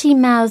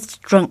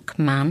potty-mouthed drunk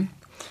man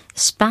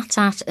spat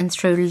at and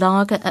threw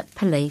lager at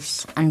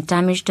police and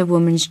damaged a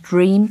woman's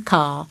dream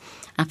car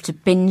after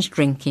binge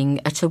drinking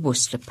at a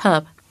Worcester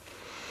pub.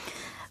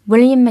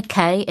 William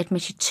Mackay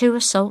admitted 2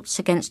 assaults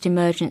against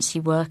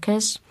emergency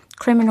workers,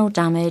 criminal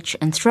damage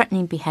and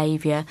threatening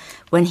behaviour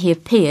when he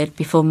appeared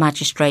before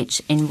magistrates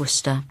in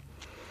Worcester.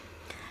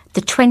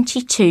 The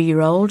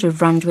 22-year-old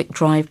of Randwick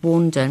Drive,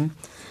 Warndon,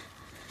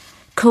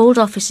 called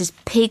officers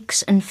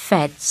pigs and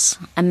feds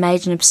and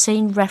made an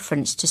obscene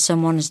reference to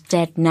someone's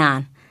dead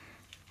nan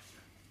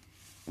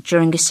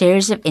during a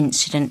series of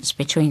incidents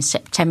between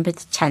September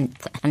the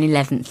 10th and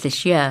 11th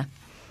this year.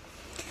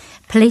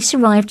 Police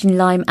arrived in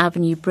Lime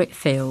Avenue,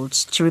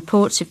 Brickfields, to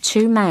reports of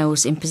 2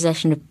 males in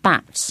possession of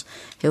bats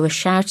who were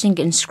shouting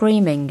and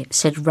screaming,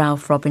 said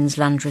Ralph Robbins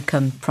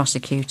Landricum,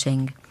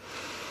 prosecuting.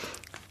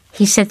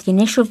 He said the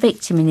initial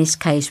victim in this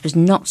case was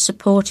not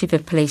supportive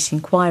of police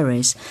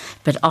inquiries,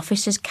 but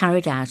officers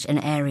carried out an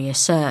area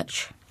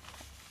search.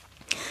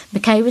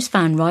 Mackay was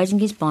found riding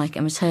his bike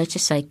and was heard to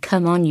say,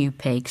 "Come on, you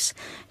pigs,"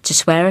 to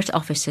swear at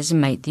officers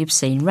and make the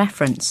obscene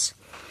reference.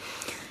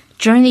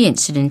 During the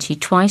incident, he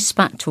twice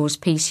spat towards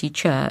PC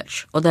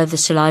Church, although the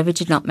saliva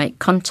did not make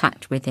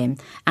contact with him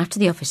after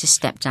the officer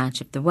stepped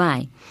out of the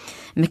way.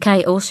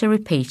 Mackay also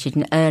repeated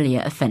an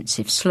earlier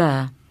offensive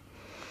slur.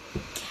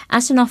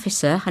 As an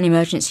officer, an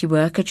emergency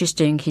worker just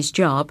doing his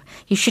job,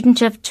 he shouldn't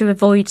have to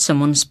avoid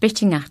someone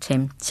spitting at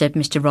him, said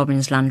Mr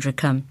Robbins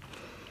Landricum.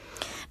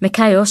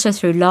 Mackay also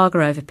threw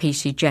lager over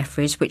PC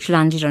Jeffries, which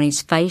landed on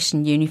his face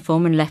and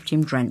uniform and left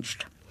him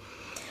drenched.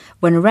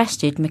 When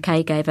arrested,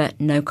 Mackay gave a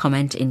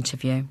no-comment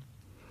interview.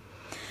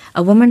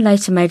 A woman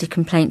later made a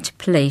complaint to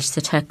police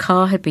that her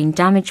car had been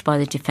damaged by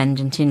the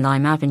defendant in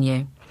Lime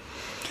Avenue.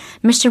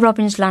 Mr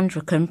Robbins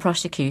Landricum,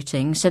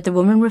 prosecuting, said the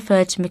woman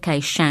referred to Mackay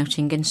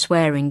shouting and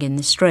swearing in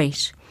the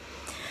street.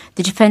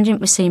 The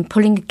defendant was seen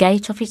pulling a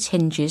gate off its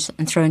hinges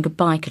and throwing a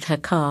bike at her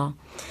car.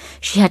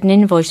 She had an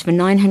invoice for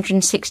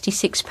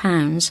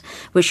 £966,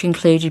 which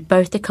included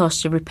both the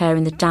cost of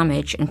repairing the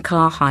damage and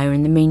car hire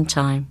in the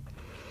meantime.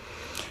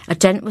 A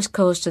dent was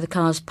caused to the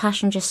car's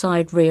passenger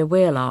side rear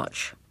wheel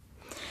arch.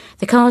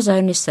 The car's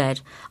owner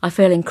said, "I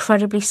feel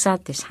incredibly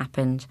sad this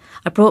happened.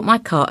 I brought my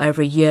car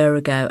over a year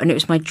ago and it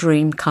was my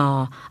dream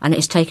car, and it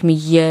has taken me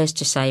years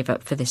to save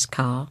up for this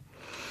car."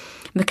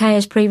 Mackay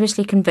has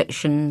previously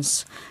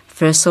convictions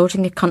for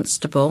assaulting a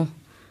constable,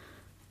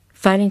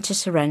 failing to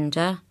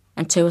surrender,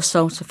 and 2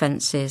 assault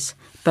offences,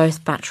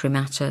 both battery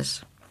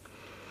matters.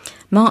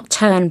 Mark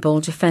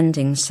Turnbull,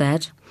 defending,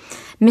 said,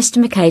 "Mr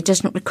Mackay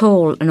doesn't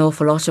recall an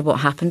awful lot of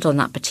what happened on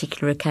that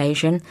particular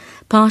occasion,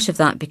 part of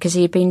that because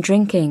he had been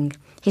drinking.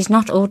 He's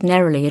not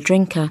ordinarily a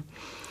drinker."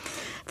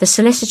 The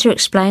solicitor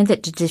explained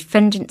that the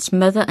defendant's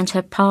mother and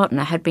her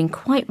partner had been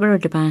quite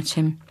worried about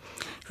him,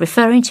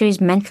 referring to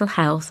his mental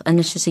health and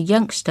that as a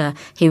youngster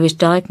he was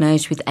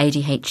diagnosed with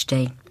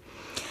ADHD.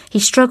 He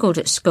struggled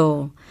at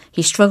school.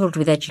 He struggled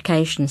with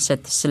education,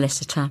 said the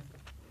solicitor.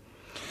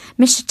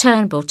 Mr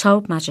Turnbull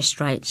told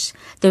magistrates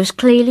there was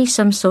clearly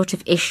some sort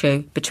of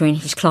issue between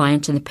his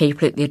client and the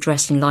people at the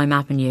address in Lime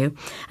Avenue,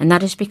 and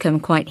that has become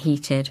quite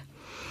heated.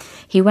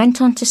 He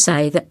went on to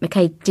say that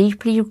Mackay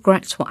deeply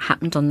regrets what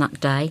happened on that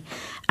day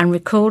and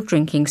recalled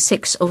drinking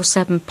 6 or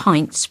 7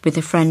 pints with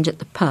a friend at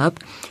the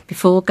pub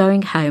before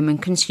going home and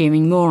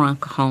consuming more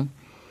alcohol.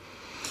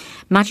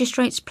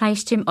 Magistrates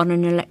placed him on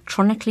an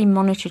electronically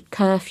monitored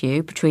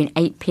curfew between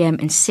 8 p.m.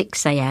 and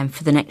 6 a.m.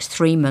 for the next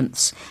 3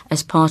 months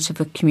as part of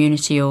a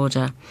community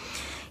order.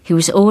 He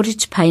was ordered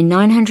to pay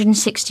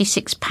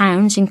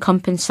 £966 in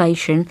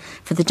compensation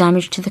for the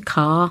damage to the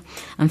car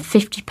and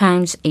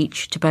 £50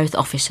 each to both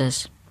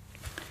officers.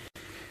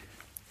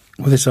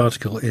 Well, this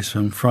article is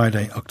from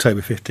Friday,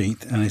 October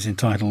 15th, and is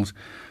entitled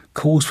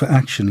 "Calls for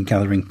Action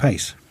Gathering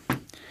Pace."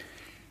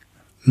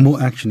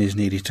 More action is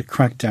needed to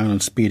crack down on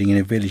speeding in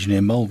a village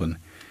near Malvern.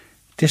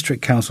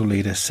 District Council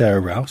leader Sarah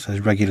Rouse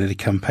has regularly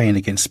campaigned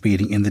against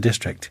speeding in the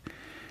district.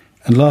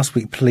 And last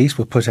week, police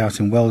were put out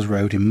in Wells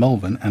Road in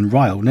Malvern and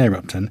Ryle near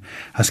Upton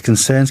as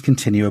concerns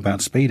continue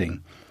about speeding.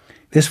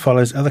 This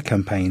follows other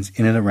campaigns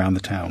in and around the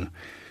town.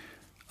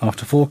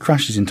 After 4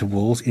 crashes into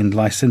walls in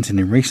Lycenton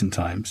in recent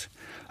times,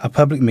 a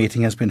public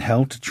meeting has been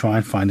held to try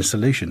and find a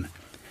solution.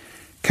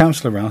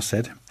 Councillor Rouse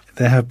said,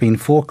 "There have been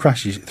 4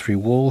 crashes through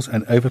walls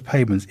and over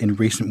pavements in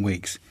recent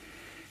weeks.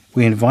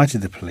 We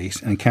invited the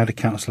police and County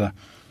Councillor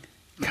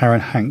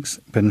Karen Hanks,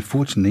 but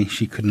unfortunately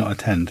she could not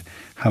attend.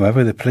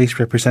 However, the police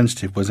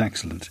representative was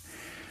excellent.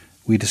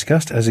 We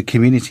discussed as a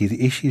community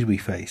the issues we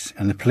face,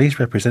 and the police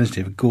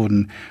representative,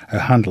 Gordon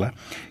O'Handler,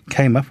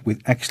 came up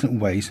with excellent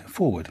ways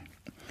forward.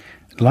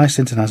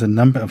 Lycenton has a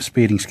number of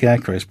speeding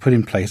scarecrows put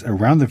in place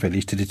around the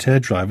village to deter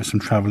drivers from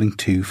travelling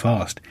too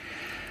fast.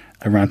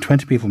 Around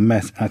 20 people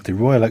met at the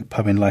Royal Oak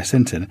pub in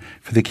Lycenton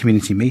for the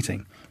community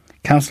meeting.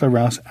 Councillor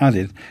Rouse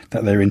added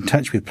that they are in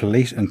touch with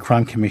Police and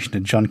Crime Commissioner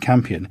John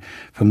Campion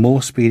for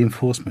more speed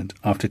enforcement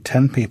after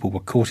 10 people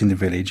were caught in the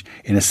village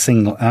in a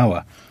single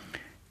hour.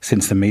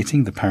 Since the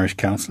meeting, the parish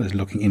council is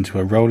looking into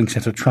a rolling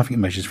set of traffic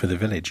measures for the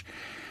village.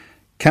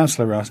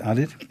 Councillor Rouse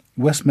added,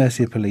 West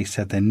Mercia Police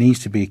said there needs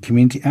to be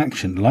community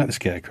action like the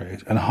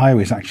scarecrows and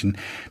highways action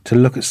to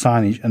look at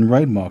signage and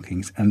road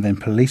markings and then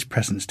police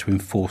presence to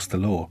enforce the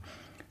law.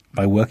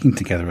 By working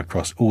together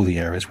across all the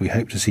areas, we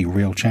hope to see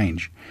real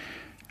change.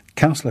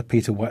 Councillor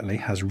Peter Whiteley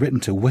has written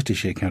to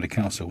Worcestershire County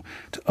Council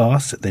to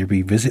ask that they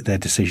revisit their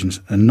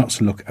decisions and not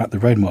to look at the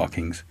road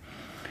markings,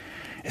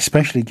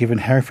 especially given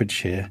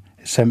Herefordshire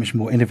is so much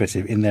more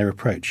innovative in their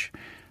approach.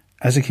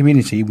 As a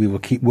community, we will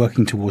keep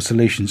working towards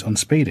solutions on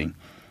speeding.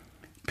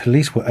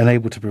 Police were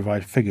unable to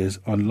provide figures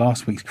on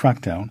last week's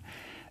crackdown.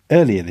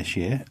 Earlier this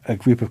year, a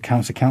group of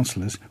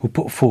councillors will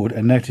put forward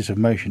a notice of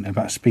motion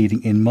about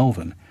speeding in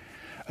Malvern.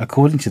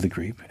 According to the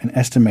group, an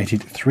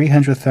estimated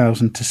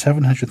 300,000 to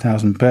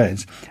 700,000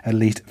 birds, at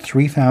least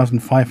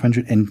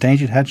 3,500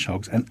 endangered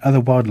hedgehogs and other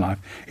wildlife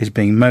is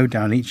being mowed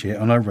down each year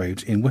on our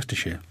roads in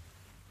Worcestershire.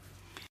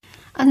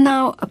 And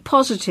now a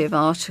positive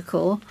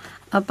article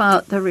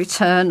about the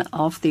return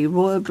of the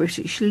Royal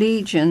British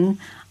Legion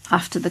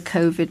after the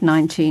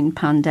COVID-19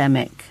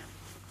 pandemic.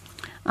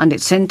 And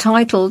it's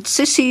entitled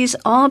Sissy's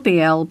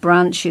RBL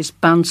Branch is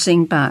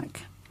Bouncing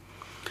Back.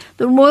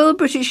 The Royal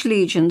British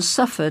Legion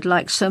suffered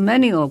like so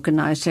many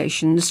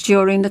organisations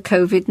during the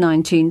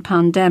COVID-19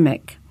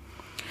 pandemic.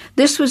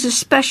 This was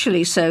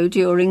especially so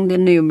during the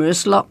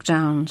numerous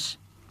lockdowns.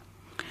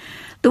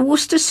 The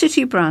Worcester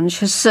City branch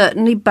has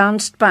certainly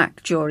bounced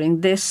back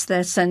during this,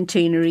 their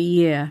centenary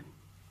year.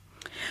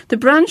 The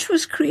branch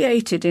was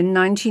created in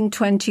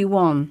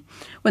 1921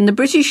 when the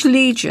British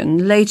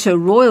Legion, later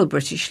Royal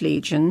British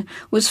Legion,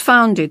 was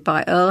founded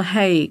by Earl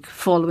Haig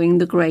following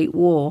the Great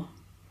War.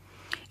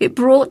 It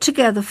brought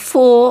together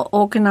 4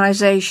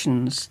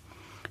 organisations: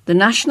 the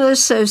National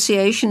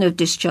Association of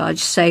Discharged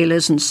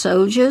Sailors and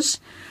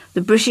Soldiers,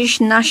 the British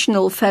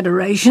National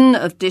Federation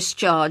of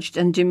Discharged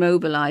and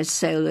Demobilised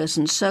Sailors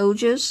and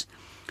Soldiers,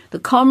 the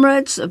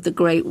Comrades of the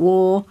Great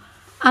War,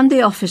 and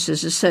the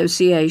Officers'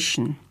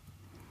 Association.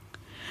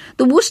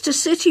 The Worcester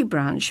City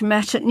branch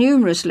met at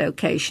numerous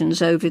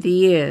locations over the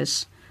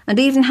years, and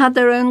even had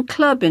their own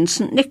club in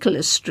St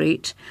Nicholas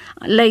Street,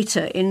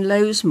 later in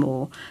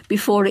Lowesmoor,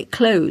 before it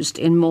closed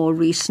in more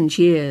recent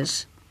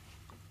years.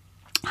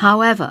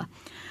 However,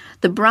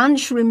 the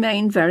branch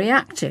remained very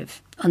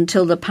active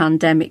until the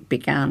pandemic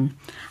began,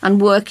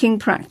 and working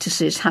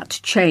practices had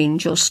to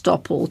change or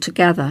stop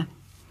altogether.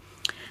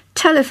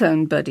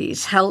 Telephone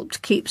buddies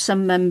helped keep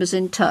some members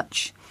in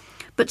touch,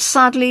 but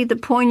sadly the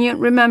poignant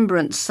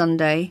Remembrance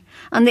Sunday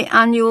and the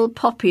annual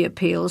Poppy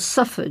Appeals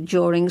suffered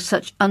during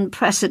such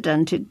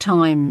unprecedented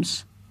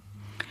times.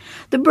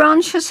 The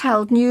branch has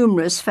held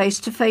numerous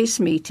face-to-face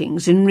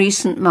meetings in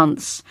recent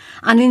months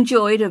and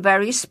enjoyed a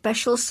very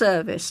special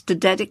service to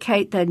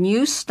dedicate their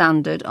new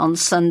standard on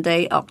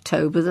Sunday,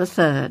 October the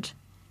 3rd.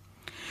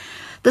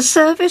 The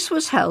service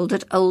was held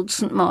at Old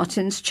St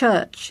Martin's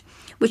Church,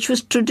 which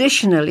was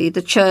traditionally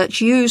the church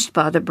used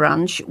by the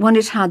branch when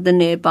it had the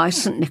nearby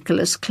St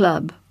Nicholas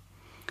Club.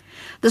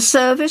 The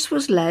service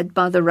was led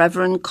by the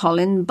Reverend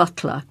Colin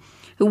Butler,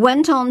 who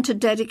went on to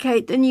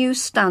dedicate the new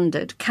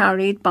standard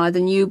carried by the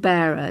new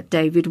bearer,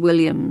 David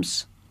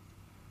Williams.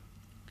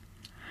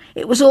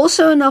 It was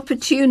also an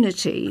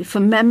opportunity for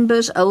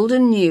members old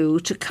and new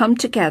to come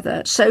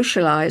together,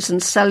 socialise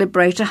and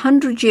celebrate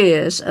 100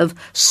 years of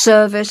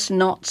service,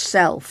 not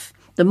self,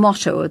 the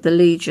motto of the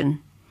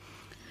Legion.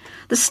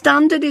 The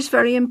standard is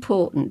very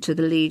important to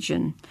the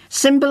Legion,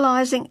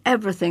 symbolising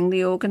everything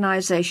the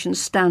organisation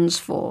stands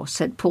for,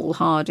 said Paul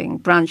Harding,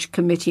 branch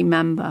committee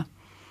member.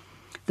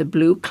 The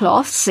blue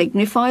cloth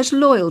signifies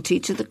loyalty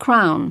to the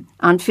Crown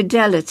and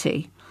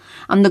fidelity,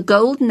 and the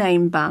gold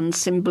name band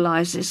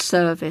symbolises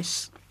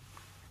service.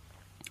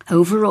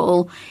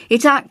 Overall,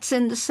 it acts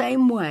in the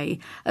same way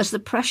as the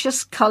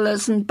precious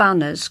colours and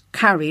banners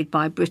carried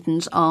by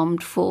Britain's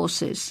armed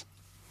forces.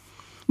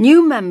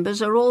 New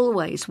members are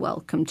always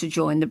welcome to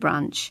join the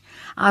branch,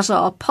 as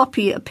are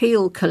Poppy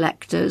Appeal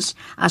collectors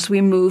as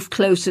we move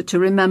closer to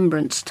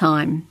Remembrance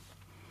Time.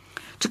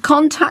 To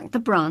contact the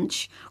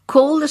branch,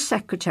 call the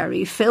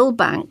Secretary, Phil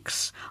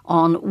Banks,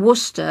 on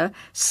Worcester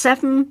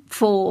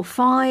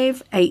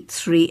 745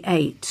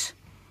 838.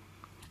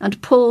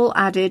 And Paul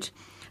added,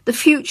 "The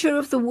future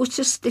of the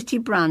Worcester City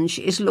branch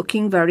is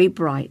looking very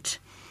bright.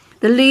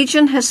 The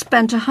Legion has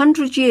spent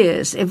 100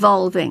 years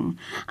evolving,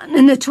 and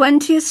in the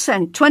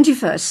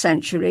 21st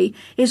century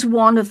is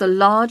one of the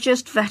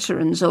largest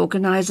veterans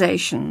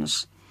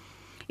organisations.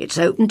 It's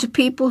open to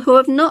people who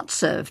have not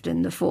served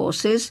in the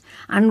forces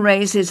and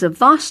raises a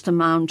vast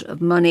amount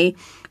of money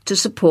to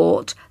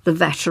support the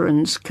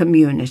veterans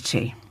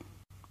community."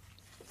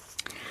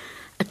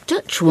 A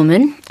Dutch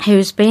woman who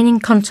has been in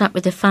contact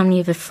with the family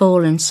of a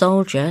fallen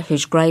soldier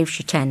whose grave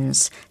she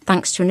tends,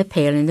 thanks to an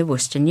appeal in the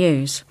Worcester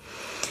News.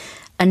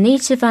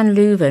 Anita van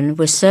Leuven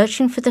was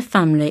searching for the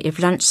family of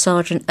Lance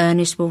Sergeant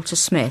Ernest Walter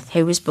Smith,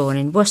 who was born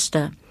in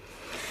Worcester.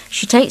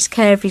 She takes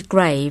care of his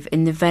grave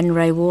in the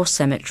Venray War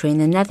Cemetery in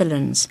the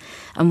Netherlands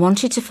and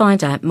wanted to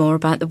find out more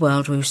about the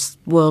World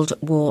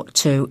War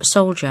II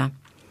soldier.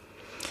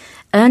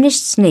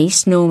 Ernest's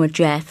niece, Norma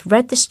Jeff,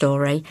 read the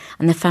story,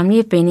 and the family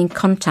have been in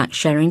contact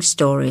sharing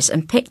stories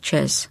and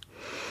pictures.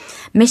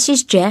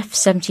 Mrs. Jeff,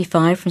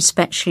 75, from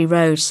Spetchley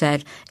Road,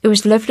 said, "It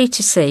was lovely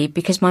to see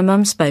because my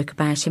mum spoke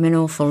about him an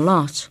awful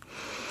lot.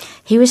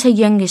 He was her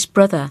youngest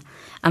brother,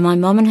 and my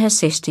mum and her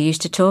sister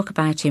used to talk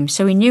about him,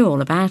 so we knew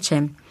all about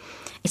him.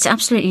 It's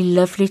absolutely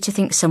lovely to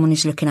think someone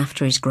is looking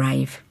after his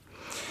grave."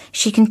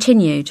 She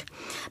continued,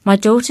 "My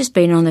daughter's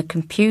been on the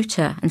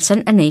computer and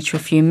sent Anita a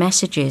few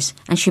messages,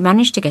 and she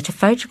managed to get a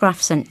photograph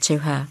sent to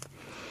her.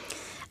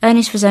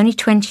 Ernest was only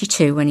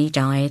 22 when he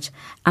died,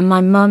 and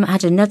my mum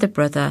had another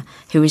brother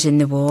who was in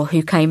the war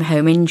who came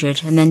home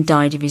injured and then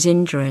died of his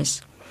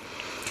injuries.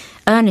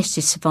 Ernest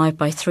is survived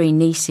by 3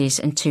 nieces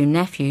and 2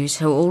 nephews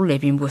who all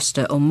live in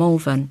Worcester or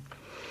Malvern."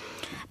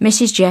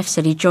 Mrs. Jeff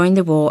said he joined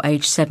the war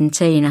aged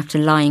 17 after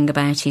lying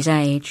about his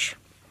age.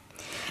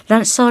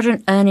 Lance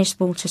Sergeant Ernest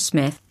Walter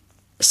Smith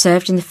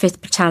served in the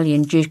 5th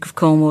Battalion, Duke of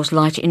Cornwall's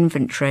Light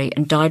Infantry,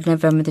 and died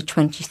November the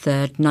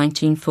 23rd,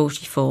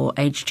 1944,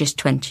 aged just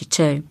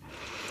 22.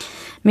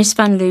 Miss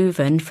Van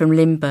Leuven from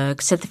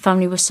Limburg said the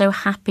family was so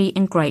happy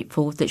and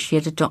grateful that she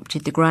had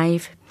adopted the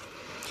grave.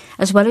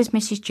 As well as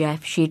Mrs.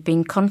 Jeff, she had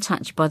been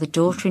contacted by the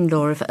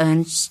daughter-in-law of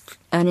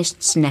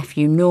Ernest's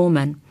nephew,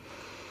 Norman.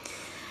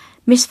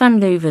 Miss Van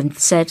Leuven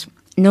said,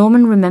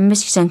 "Norman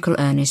remembers his Uncle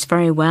Ernest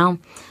very well,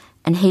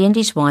 and he and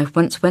his wife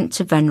once went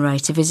to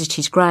Venray to visit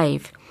his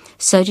grave.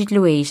 So did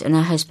Louise and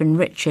her husband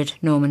Richard,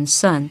 Norman's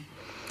son.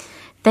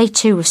 They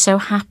too were so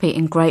happy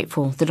and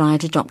grateful that I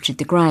had adopted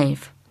the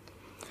grave.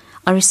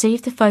 I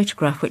received the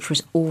photograph, which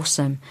was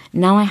awesome.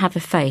 Now I have a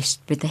face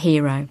with the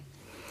hero."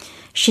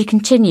 She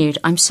continued,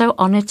 "I'm so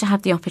honoured to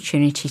have the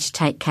opportunity to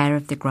take care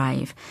of the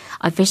grave.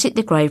 I visit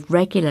the grave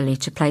regularly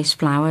to place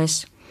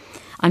flowers.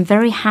 I'm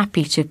very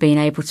happy to have been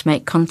able to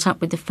make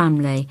contact with the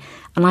family,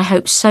 and I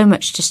hope so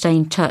much to stay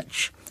in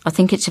touch. I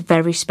think it's a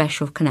very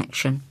special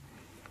connection."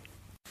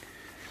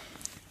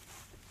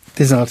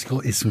 This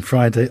article is from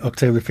Friday,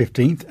 October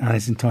 15th, and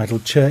is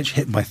entitled "Church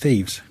Hit by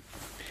Thieves."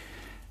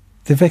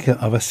 The vicar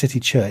of a city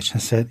church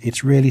has said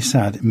it's really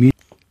sad.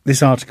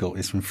 This article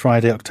is from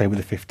Friday, October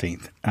the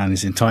 15th, and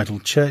is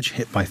entitled "Church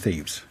Hit by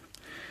Thieves."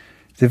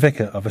 The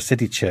vicar of a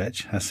city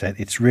church has said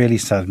it's really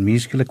sad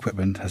musical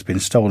equipment has been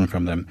stolen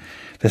from them,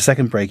 the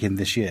second break-in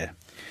this year.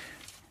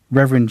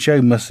 Reverend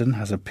Joe Musson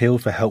has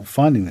appealed for help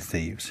finding the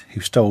thieves,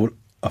 who stole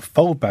a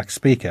fold-back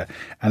speaker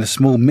and a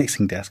small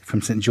mixing desk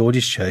from St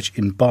George's Church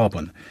in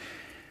Barbon.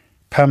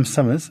 Pam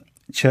Summers,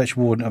 church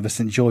warden of the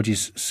St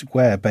George's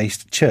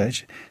Square-based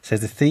church,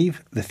 says the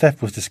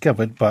theft was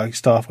discovered by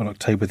staff on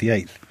October the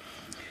 8th.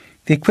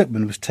 The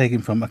equipment was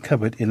taken from a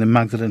cupboard in the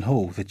Magdalen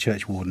Hall, the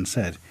church warden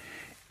said.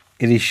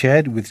 It is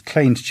shared with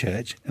Claines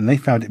Church, and they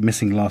found it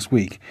missing last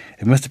week.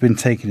 It must have been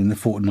taken in the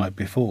fortnight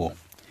before.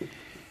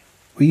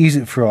 We use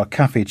it for our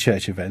Cafe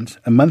Church event,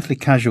 a monthly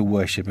casual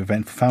worship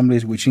event for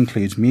families which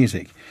includes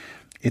music.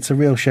 It's a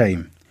real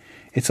shame.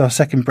 It's our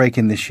second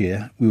break-in this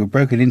year. We were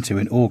broken into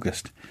in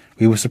August.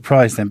 We were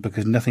surprised then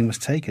because nothing was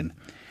taken.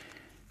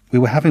 We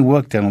were having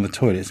work done on the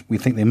toilets. We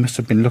think they must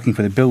have been looking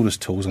for the builder's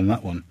tools on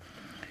that one.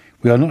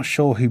 We are not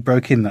sure who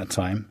broke in that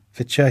time.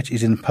 The church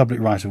is in public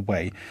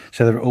right-of-way,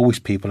 so there are always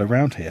people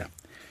around here.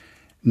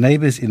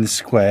 Neighbours in the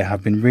square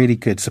have been really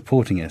good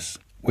supporting us.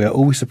 We are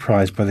always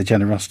surprised by the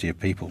generosity of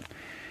people.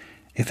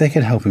 If they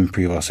can help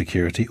improve our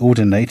security or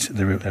donate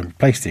and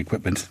replace the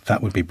equipment,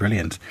 that would be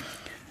brilliant.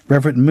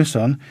 Reverend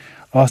Musson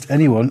asked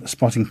anyone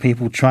spotting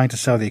people trying to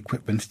sell the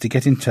equipment to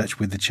get in touch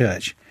with the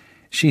church.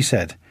 She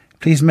said,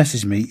 "Please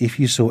message me if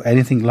you saw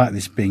anything like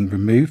this being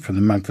removed from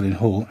the Magdalen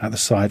Hall at the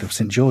side of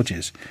St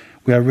George's.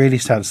 We are really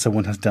sad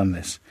someone has done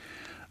this."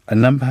 A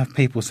number of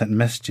people sent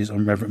messages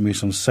on Reverend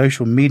Musson's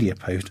social media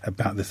post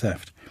about the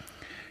theft.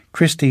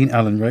 Christine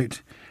Allen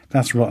wrote,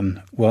 "That's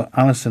rotten." While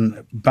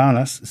Alison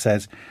Barnas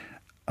said,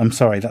 "I'm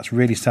sorry, that's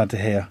really sad to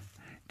hear.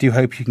 Do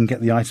hope you can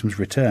get the items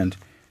returned."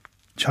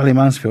 Charlie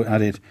Mansfield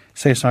added,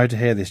 "So sorry to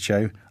hear this,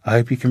 Joe. I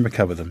hope you can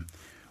recover them."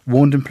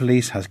 Warndon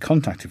Police has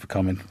contacted for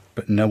comment,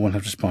 but no one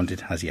has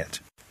responded as yet.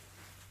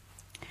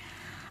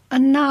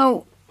 And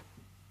now,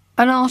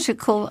 an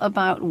article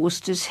about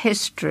Worcester's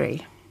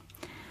history.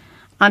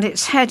 And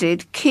it's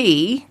headed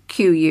Key,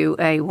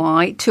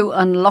 Q-U-A-Y, to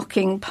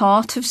Unlocking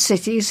Part of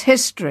City's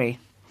History.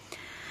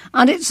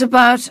 And it's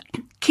about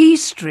Key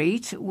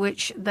Street,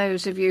 which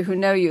those of you who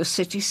know your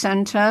city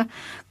centre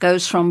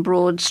goes from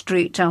Broad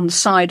Street down the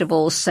side of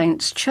All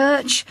Saints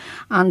Church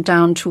and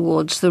down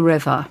towards the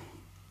river.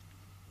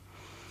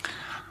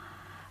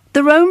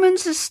 The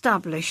Romans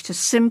established a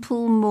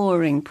simple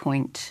mooring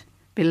point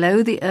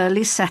below the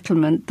early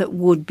settlement that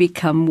would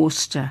become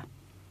Worcester.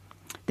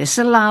 This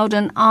allowed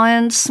an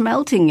iron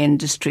smelting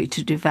industry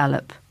to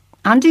develop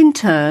and in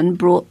turn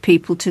brought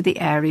people to the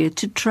area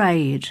to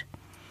trade.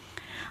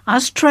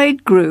 As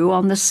trade grew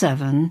on the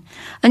Severn,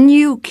 a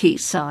new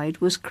quayside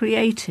was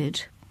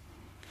created.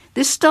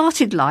 This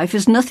started life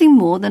as nothing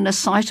more than a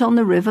site on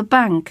the river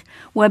bank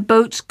where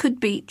boats could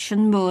beach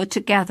and moor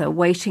together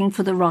waiting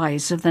for the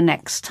rise of the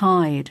next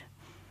tide.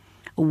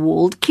 A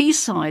walled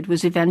quayside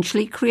was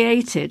eventually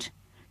created.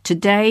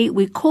 Today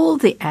we call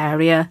the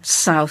area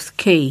South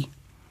Quay.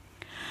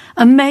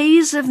 A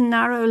maze of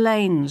narrow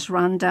lanes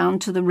ran down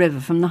to the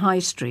river from the High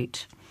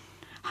Street.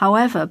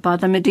 However, by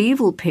the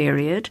medieval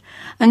period,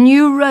 a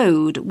new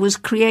road was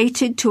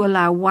created to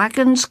allow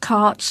wagons,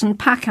 carts and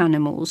pack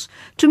animals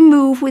to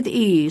move with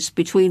ease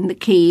between the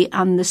quay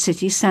and the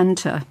city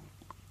centre.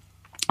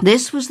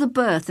 This was the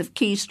birth of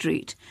Quay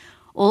Street,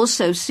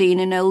 also seen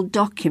in old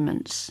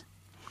documents.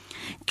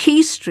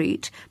 Quay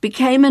Street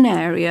became an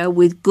area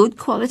with good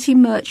quality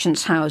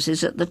merchants'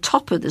 houses at the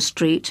top of the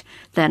street,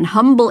 then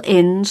humble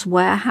inns,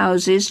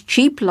 warehouses,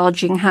 cheap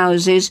lodging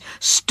houses,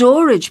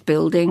 storage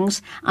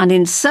buildings, and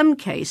in some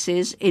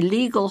cases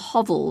illegal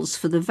hovels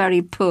for the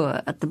very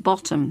poor at the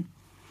bottom.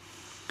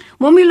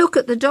 When we look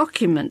at the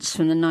documents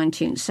from the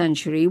 19th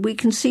century, we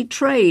can see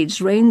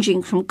trades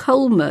ranging from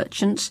coal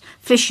merchants,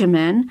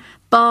 fishermen,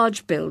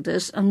 barge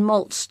builders and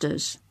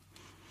maltsters.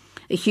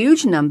 A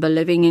huge number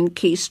living in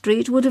Quay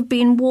Street would have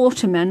been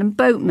watermen and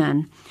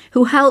boatmen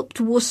who helped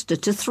Worcester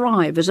to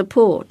thrive as a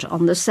port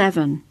on the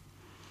Severn.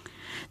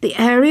 The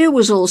area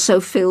was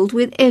also filled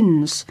with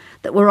inns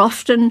that were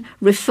often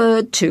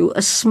referred to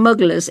as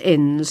smugglers'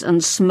 inns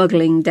and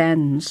smuggling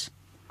dens.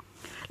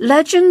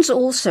 Legends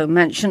also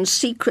mention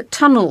secret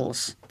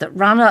tunnels that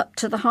ran up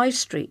to the High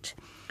Street,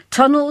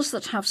 tunnels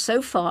that have so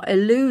far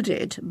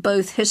eluded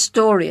both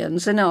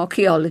historians and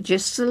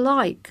archaeologists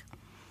alike.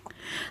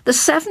 The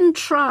Severn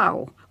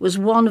Trow was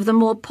one of the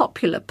more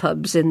popular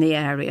pubs in the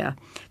area,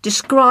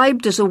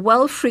 described as a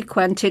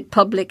well-frequented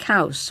public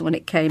house when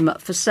it came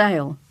up for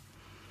sale.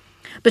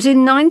 But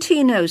in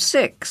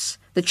 1906,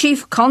 the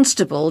Chief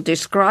Constable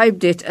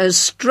described it as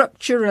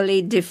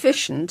structurally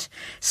deficient,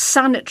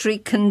 sanitary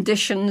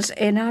conditions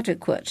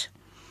inadequate.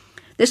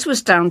 This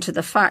was down to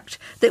the fact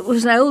that it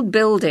was an old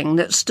building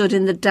that stood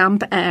in the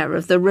damp air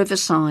of the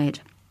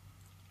riverside.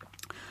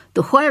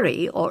 The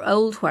Wherry, or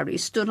Old Wherry,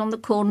 stood on the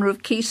corner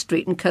of Quay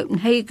Street and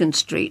Copenhagen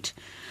Street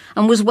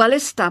and was well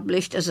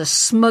established as a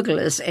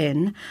smuggler's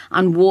inn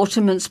and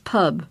waterman's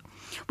pub,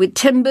 with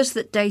timbers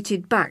that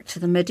dated back to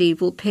the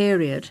medieval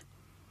period.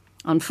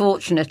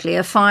 Unfortunately,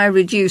 a fire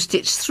reduced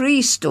its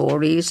 3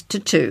 stories to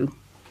 2.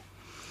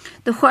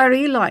 The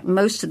Wherry, like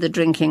most of the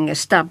drinking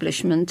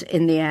establishment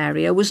in the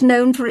area, was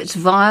known for its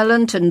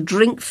violent and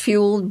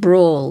drink-fuelled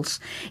brawls,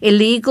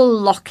 illegal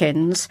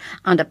lock-ins,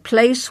 and a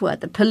place where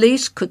the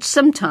police could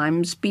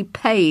sometimes be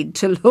paid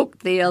to look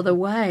the other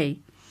way.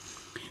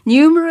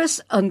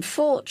 Numerous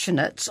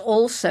unfortunates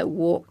also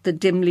walked the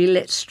dimly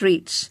lit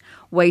streets,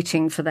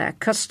 waiting for their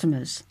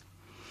customers.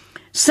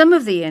 Some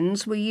of the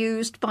inns were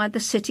used by the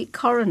city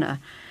coroner,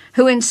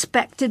 who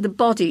inspected the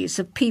bodies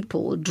of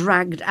people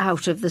dragged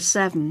out of the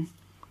Severn.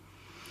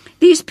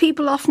 These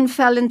people often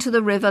fell into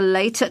the river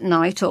late at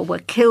night or were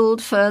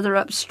killed further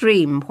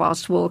upstream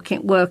whilst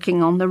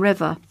working on the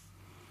river.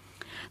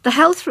 The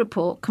health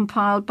report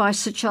compiled by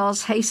Sir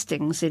Charles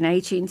Hastings in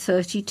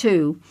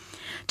 1832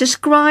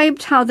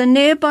 described how the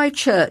nearby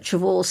Church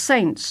of All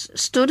Saints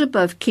stood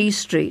above Quay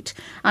Street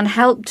and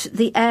helped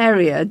the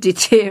area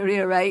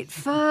deteriorate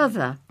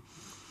further.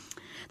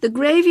 The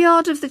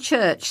graveyard of the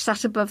church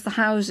sat above the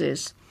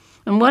houses,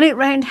 and when it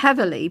rained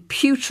heavily,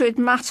 putrid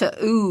matter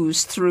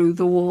oozed through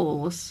the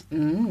walls.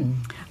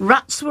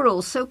 Rats were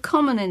also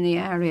common in the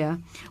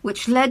area,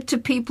 which led to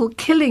people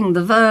killing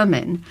the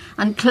vermin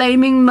and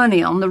claiming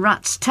money on the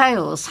rats'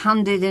 tails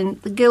handed in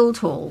the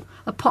Guildhall,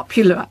 a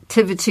popular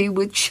activity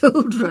with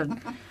children.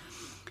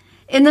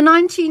 In the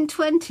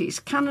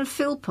 1920s, Canon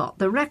Philpott,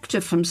 the rector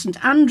from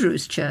St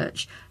Andrew's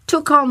Church,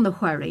 took on the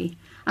Wherry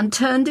and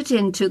turned it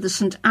into the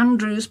St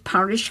Andrew's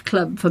Parish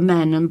Club for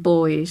men and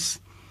boys.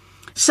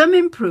 Some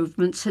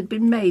improvements had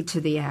been made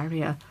to the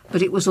area,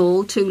 but it was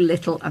all too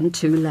little and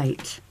too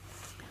late.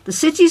 The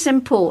city's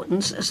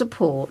importance as a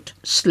port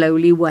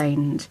slowly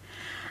waned,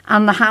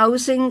 and the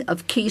housing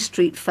of Quay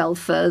Street fell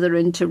further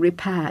into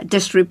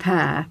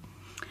disrepair,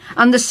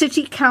 and the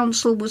city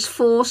council was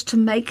forced to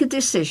make a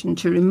decision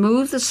to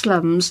remove the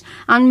slums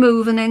and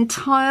move an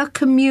entire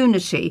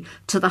community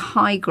to the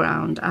high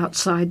ground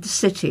outside the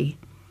city.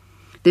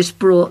 This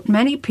brought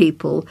many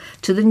people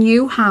to the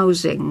new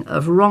housing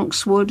of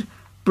Ronkswood,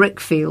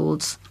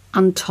 Brickfields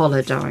and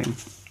Tollardine.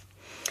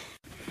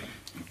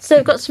 So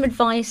we've got some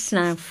advice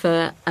now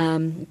for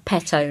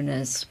pet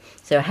owners,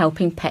 so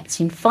helping pets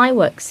in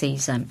fireworks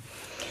season.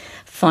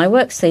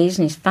 Fireworks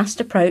season is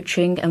fast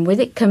approaching, and with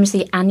it comes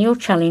the annual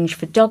challenge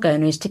for dog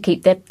owners to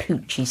keep their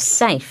poochies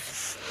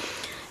safe.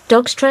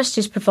 Dogs Trust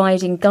is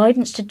providing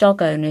guidance to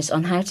dog owners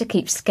on how to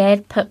keep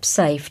scared pups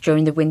safe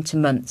during the winter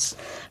months,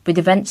 with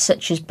events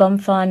such as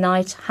Bonfire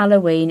Night,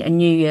 Halloween and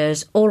New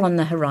Year's all on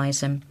the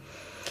horizon.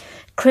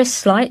 Chris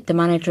Slight, the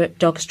manager at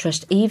Dogs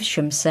Trust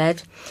Evesham,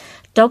 said,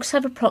 "Dogs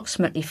have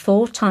approximately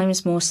 4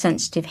 times more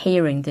sensitive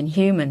hearing than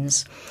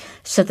humans,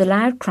 so the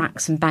loud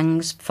cracks and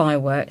bangs of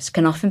fireworks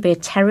can often be a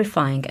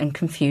terrifying and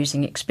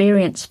confusing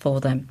experience for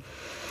them.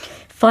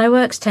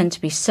 Fireworks tend to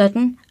be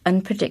sudden,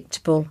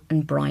 unpredictable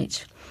and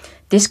bright.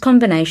 This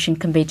combination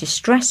can be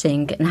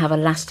distressing and have a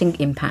lasting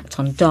impact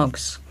on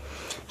dogs."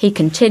 He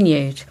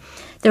continued,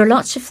 "There are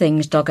lots of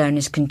things dog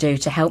owners can do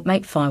to help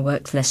make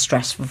fireworks less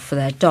stressful for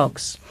their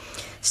dogs.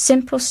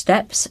 Simple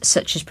steps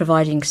such as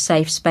providing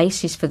safe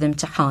spaces for them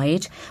to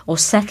hide or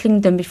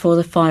settling them before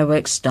the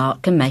fireworks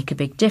start can make a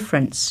big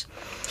difference.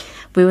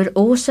 We would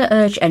also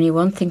urge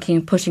anyone thinking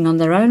of putting on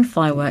their own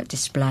firework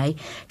display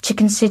to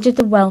consider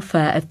the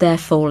welfare of their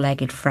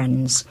 4-legged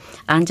friends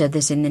and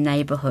others in the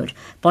neighbourhood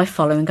by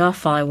following our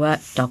firework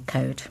dog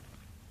code.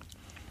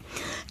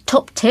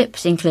 Top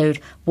tips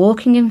include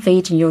walking and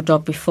feeding your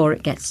dog before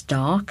it gets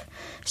dark,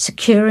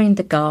 securing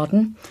the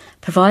garden,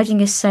 providing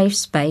a safe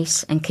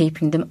space and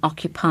keeping them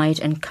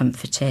occupied and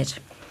comforted."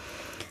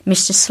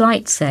 Mr.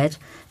 Slight said,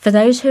 "For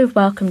those who have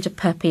welcomed a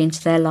puppy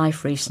into their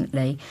life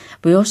recently,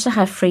 we also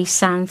have free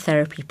sound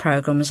therapy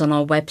programs on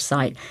our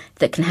website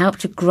that can help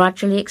to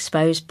gradually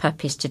expose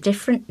puppies to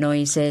different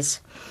noises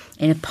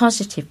in a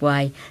positive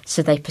way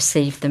so they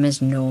perceive them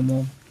as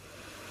normal."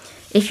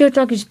 If your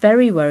dog is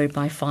very worried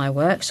by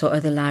fireworks or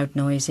other loud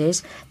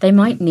noises, they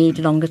might need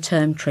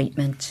longer-term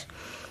treatment.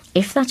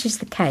 If that is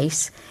the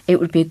case, it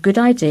would be a good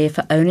idea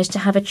for owners to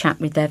have a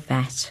chat with their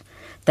vet.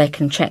 They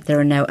can check there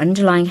are no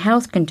underlying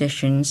health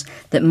conditions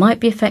that might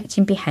be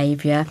affecting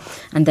behaviour,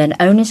 and then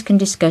owners can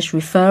discuss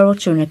referral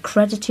to an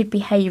accredited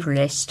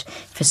behaviouralist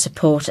for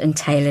support and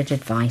tailored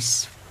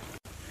advice.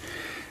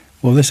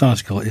 Well, this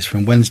article is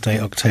from Wednesday,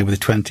 October the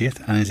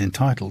 20th, and is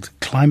entitled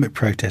Climate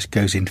Protest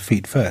Goes in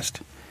Feet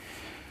First.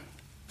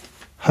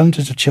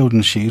 Hundreds of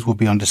children's shoes will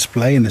be on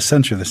display in the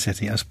centre of the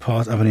city as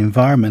part of an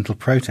environmental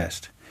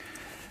protest.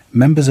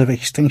 Members of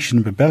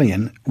Extinction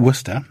Rebellion,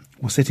 Worcester,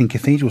 will sit in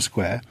Cathedral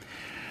Square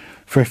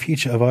for a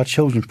Future of Our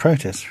Children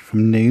protest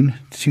from noon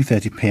to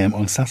 2:30 p.m.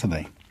 on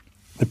Saturday.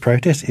 The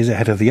protest is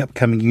ahead of the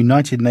upcoming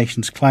United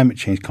Nations Climate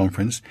Change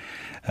Conference,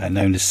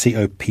 known as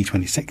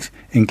COP26,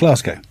 in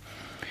Glasgow.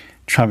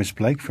 Travis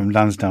Blake from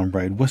Lansdowne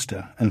Road,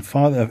 Worcester, and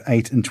father of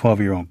 8 and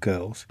 12-year-old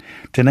girls,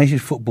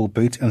 donated football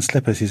boots and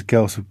slippers his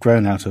girls have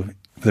grown out of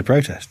for the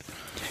protest.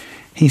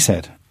 He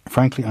said,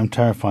 "Frankly, I'm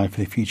terrified for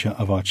the future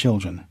of our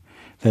children.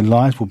 Their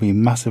lives will be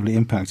massively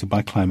impacted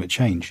by climate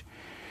change.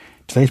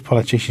 Today's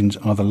politicians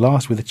are the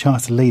last with a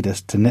chance to lead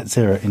us to net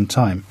zero in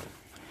time.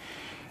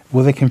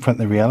 Will they confront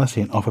the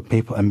reality and offer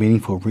people a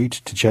meaningful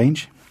route to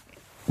change?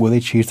 Will they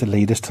choose to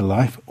lead us to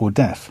life or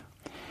death?"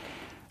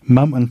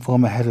 Mum and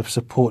former head of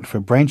support for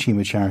brain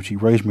tumour charity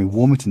Rosemary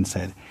Warmington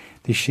said,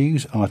 "The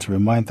shoes are to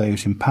remind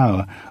those in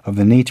power of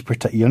the need to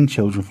protect young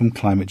children from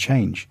climate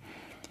change.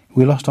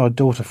 We lost our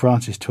daughter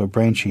Frances to a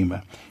brain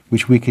tumour,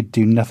 which we could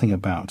do nothing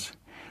about.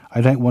 I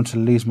don't want to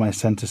lose my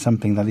son to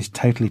something that is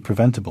totally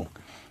preventable.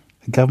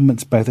 The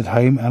governments both at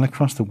home and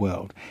across the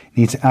world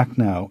need to act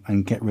now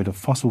and get rid of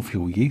fossil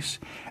fuel use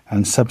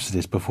and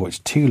subsidies before it's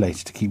too late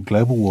to keep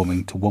global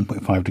warming to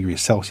 1.5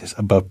 degrees Celsius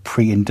above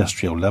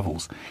pre-industrial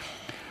levels.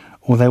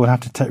 Or they will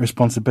have to take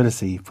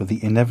responsibility for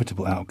the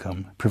inevitable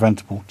outcome,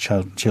 preventable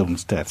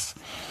children's deaths."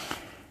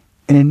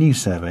 In a new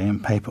survey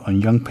and paper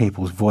on young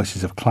people's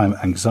voices of climate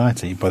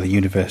anxiety by the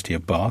University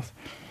of Bath,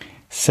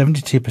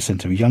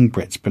 72% of young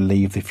Brits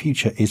believe the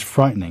future is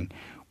frightening,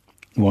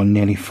 while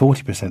nearly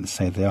 40%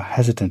 say they are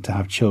hesitant to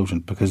have children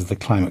because of the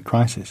climate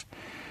crisis.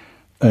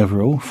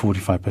 Overall,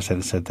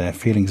 45% said their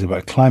feelings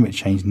about climate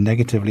change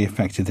negatively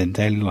affected their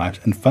daily lives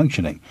and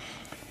functioning.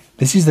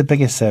 This is the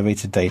biggest survey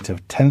to date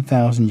of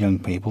 10,000 young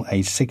people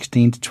aged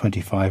 16 to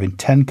 25 in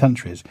 10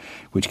 countries,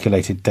 which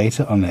collated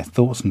data on their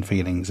thoughts and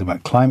feelings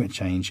about climate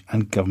change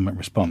and government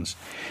response.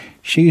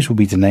 Shoes will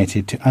be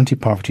donated to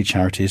anti-poverty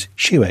charities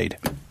ShoeAid.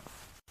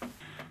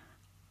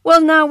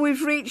 Well, now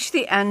we've reached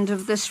the end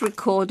of this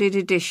recorded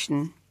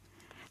edition.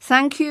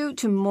 Thank you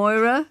to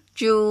Moira,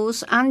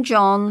 Jules and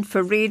John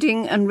for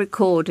reading and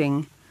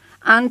recording,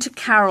 and to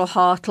Carol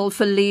Hartle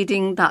for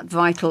leading that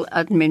vital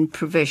admin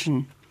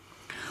provision.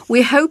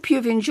 We hope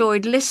you've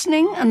enjoyed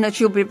listening and that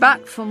you'll be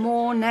back for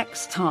more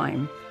next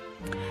time.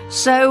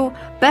 So,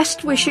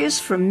 best wishes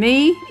from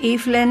me,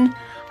 Evelyn,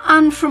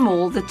 and from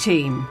all the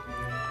team.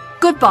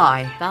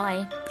 Goodbye.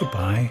 Bye.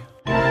 Goodbye.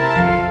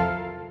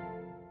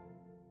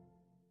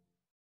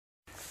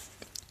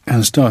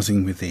 And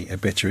starting with the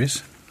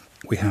obituaries,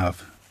 we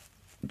have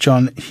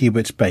John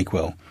Hubert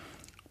Bakewell,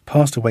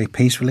 passed away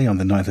peacefully on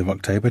the 9th of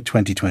October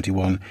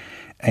 2021,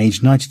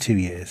 aged 92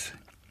 years.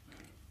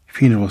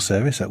 Funeral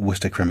service at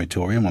Worcester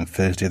Crematorium on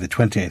Thursday the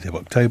 28th of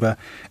October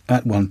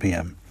at 1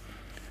 p.m.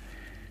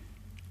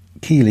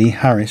 Keely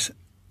Harris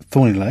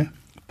Thornilow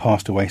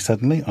passed away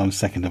suddenly on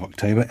 2nd of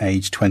October,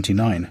 aged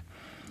 29.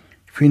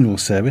 Funeral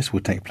service will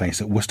take place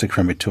at Worcester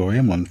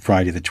Crematorium on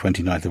Friday the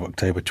 29th of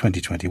October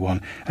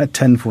 2021 at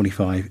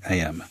 10:45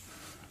 a.m.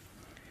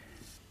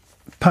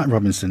 Pat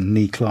Robinson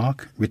Nee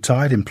Clark,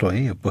 retired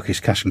employee of Bookish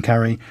Cash and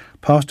Carry,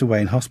 passed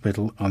away in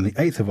hospital on the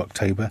 8th of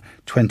October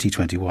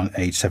 2021,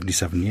 aged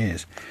 77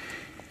 years.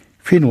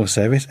 Funeral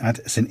service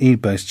at St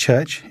Edburgh's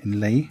Church in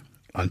Lee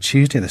on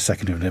Tuesday the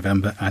 2nd of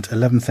November at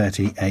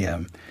 11:30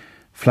 a.m.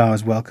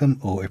 Flowers welcome,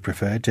 or if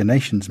preferred,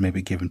 donations may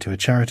be given to a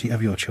charity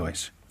of your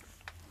choice.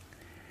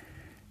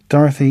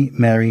 Dorothy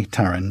Mary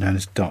Tarrant, known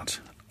as Dot,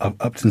 of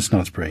Upton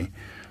Snodsbury,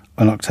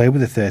 on October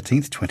the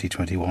 13th,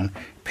 2021,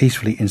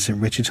 peacefully in St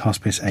Richard's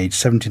Hospice, aged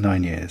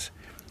 79 years.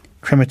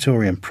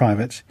 Crematorium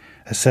private.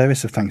 A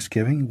service of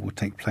Thanksgiving will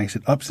take place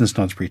at Upton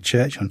Snodsbury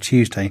Church on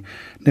Tuesday,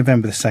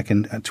 November the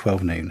 2nd at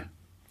 12 noon.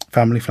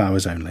 Family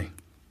flowers only.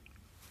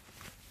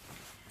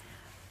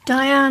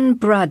 Diane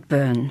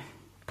Bradburn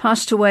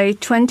passed away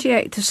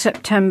 28th of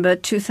September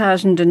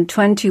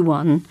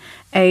 2021,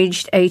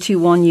 aged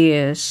 81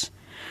 years.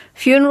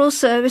 Funeral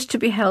service to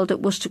be held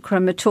at Worcester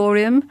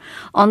Crematorium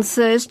on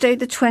Thursday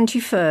the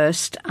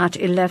 21st at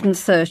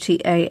 11:30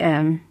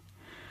 a.m.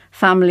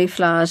 Family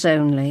flowers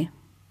only.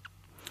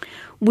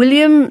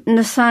 William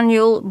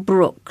Nathaniel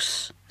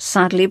Brooks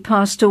sadly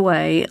passed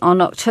away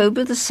on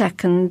October the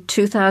 2nd,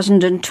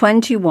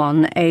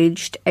 2021,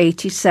 aged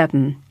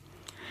 87.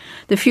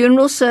 The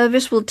funeral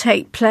service will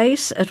take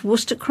place at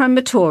Worcester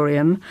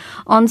Crematorium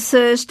on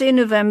Thursday,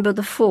 November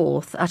the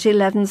 4th at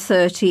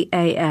 11:30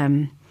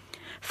 a.m.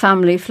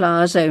 Family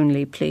flowers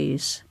only,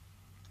 please.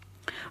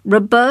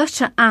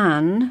 Roberta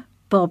Ann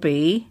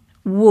Bobby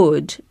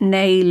Wood,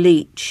 née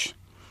Leach,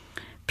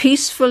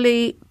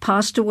 peacefully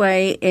passed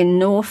away in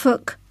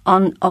Norfolk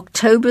on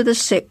October the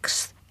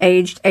 6th,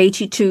 aged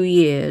 82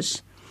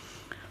 years.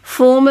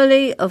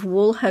 Formerly of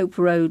Woolhope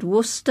Road,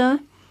 Worcester.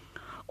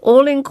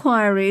 All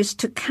inquiries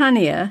to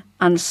Canier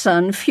and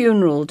Son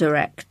Funeral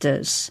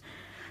Directors.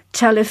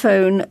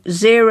 Telephone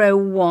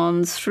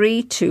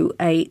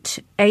 01328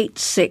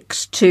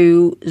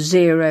 862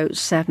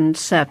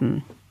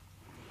 077.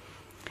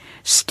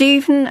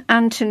 Stephen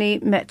Anthony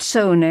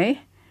Mezzone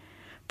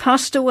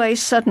passed away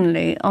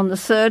suddenly on the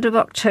 3rd of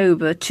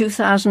October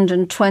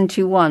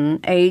 2021,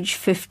 age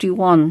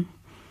 51.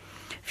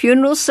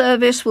 Funeral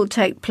service will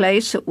take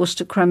place at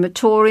Worcester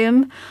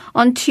Crematorium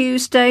on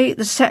Tuesday,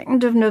 the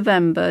 2nd of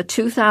November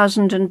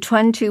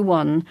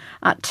 2021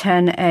 at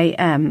 10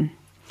 a.m.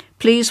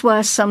 Please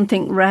wear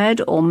something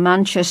red or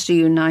Manchester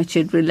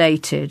United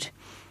related.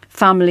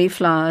 Family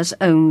flowers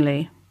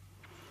only.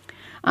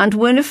 And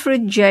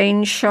Winifred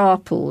Jane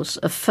Sharples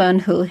of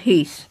Fernhill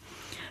Heath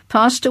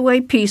passed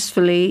away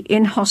peacefully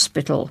in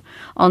hospital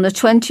on the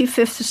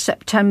 25th of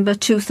September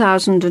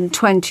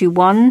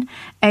 2021,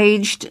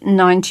 aged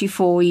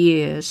 94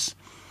 years.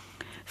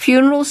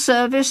 Funeral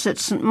service at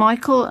St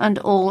Michael and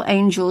All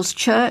Angels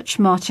Church,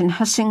 Martin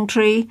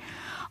Hussingtree,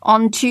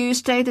 on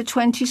Tuesday the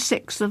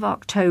 26th of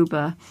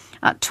October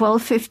at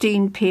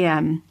 12:15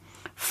 p.m,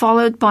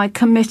 followed by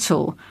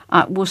committal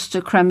at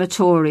Worcester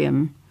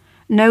Crematorium.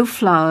 No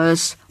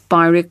flowers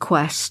by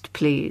request,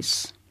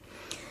 please.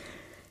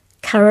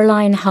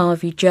 Caroline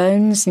Harvey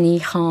Jones,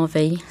 née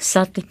Harvey,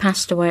 sadly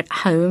passed away at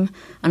home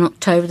on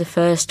October the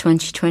 1st,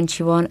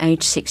 2021,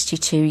 aged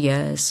 62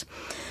 years.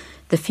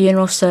 The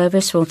funeral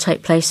service will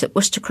take place at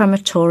Worcester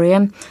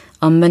Crematorium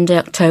on Monday,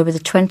 October the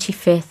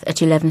 25th at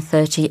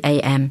 11:30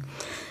 a.m.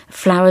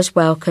 Flowers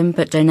welcome,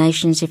 but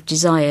donations if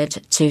desired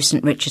to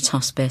St Richard's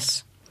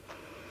Hospice.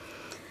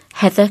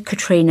 Heather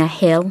Katrina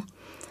Hill,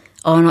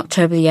 on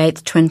October the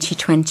 8th,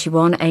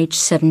 2021, aged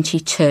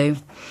 72.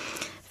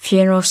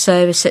 Funeral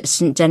service at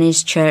St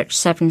Dennis Church,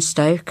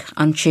 Sevenstoke,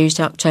 on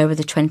Tuesday, October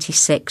the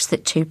 26th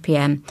at 2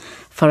 p.m,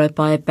 followed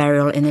by a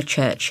burial in the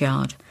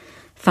churchyard.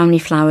 Family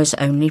flowers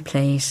only,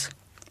 please.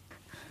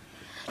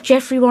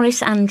 Geoffrey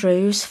Wallace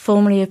Andrews,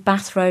 formerly of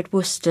Bath Road,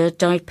 Worcester,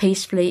 died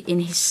peacefully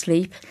in his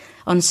sleep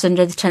on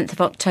Sunday the 10th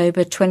of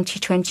October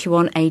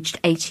 2021, aged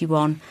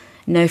 81.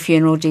 No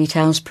funeral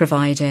details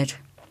provided.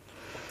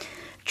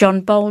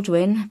 John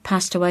Baldwin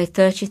passed away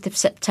 30th of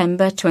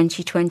September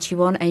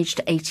 2021,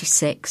 aged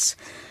 86.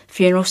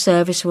 Funeral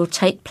service will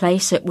take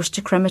place at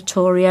Worcester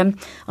Crematorium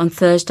on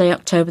Thursday,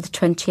 October the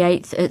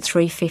 28th at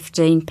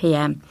 3:15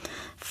 p.m.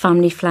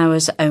 Family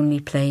flowers only,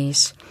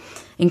 please.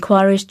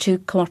 Inquiries to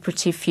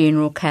Cooperative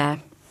Funeral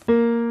Care.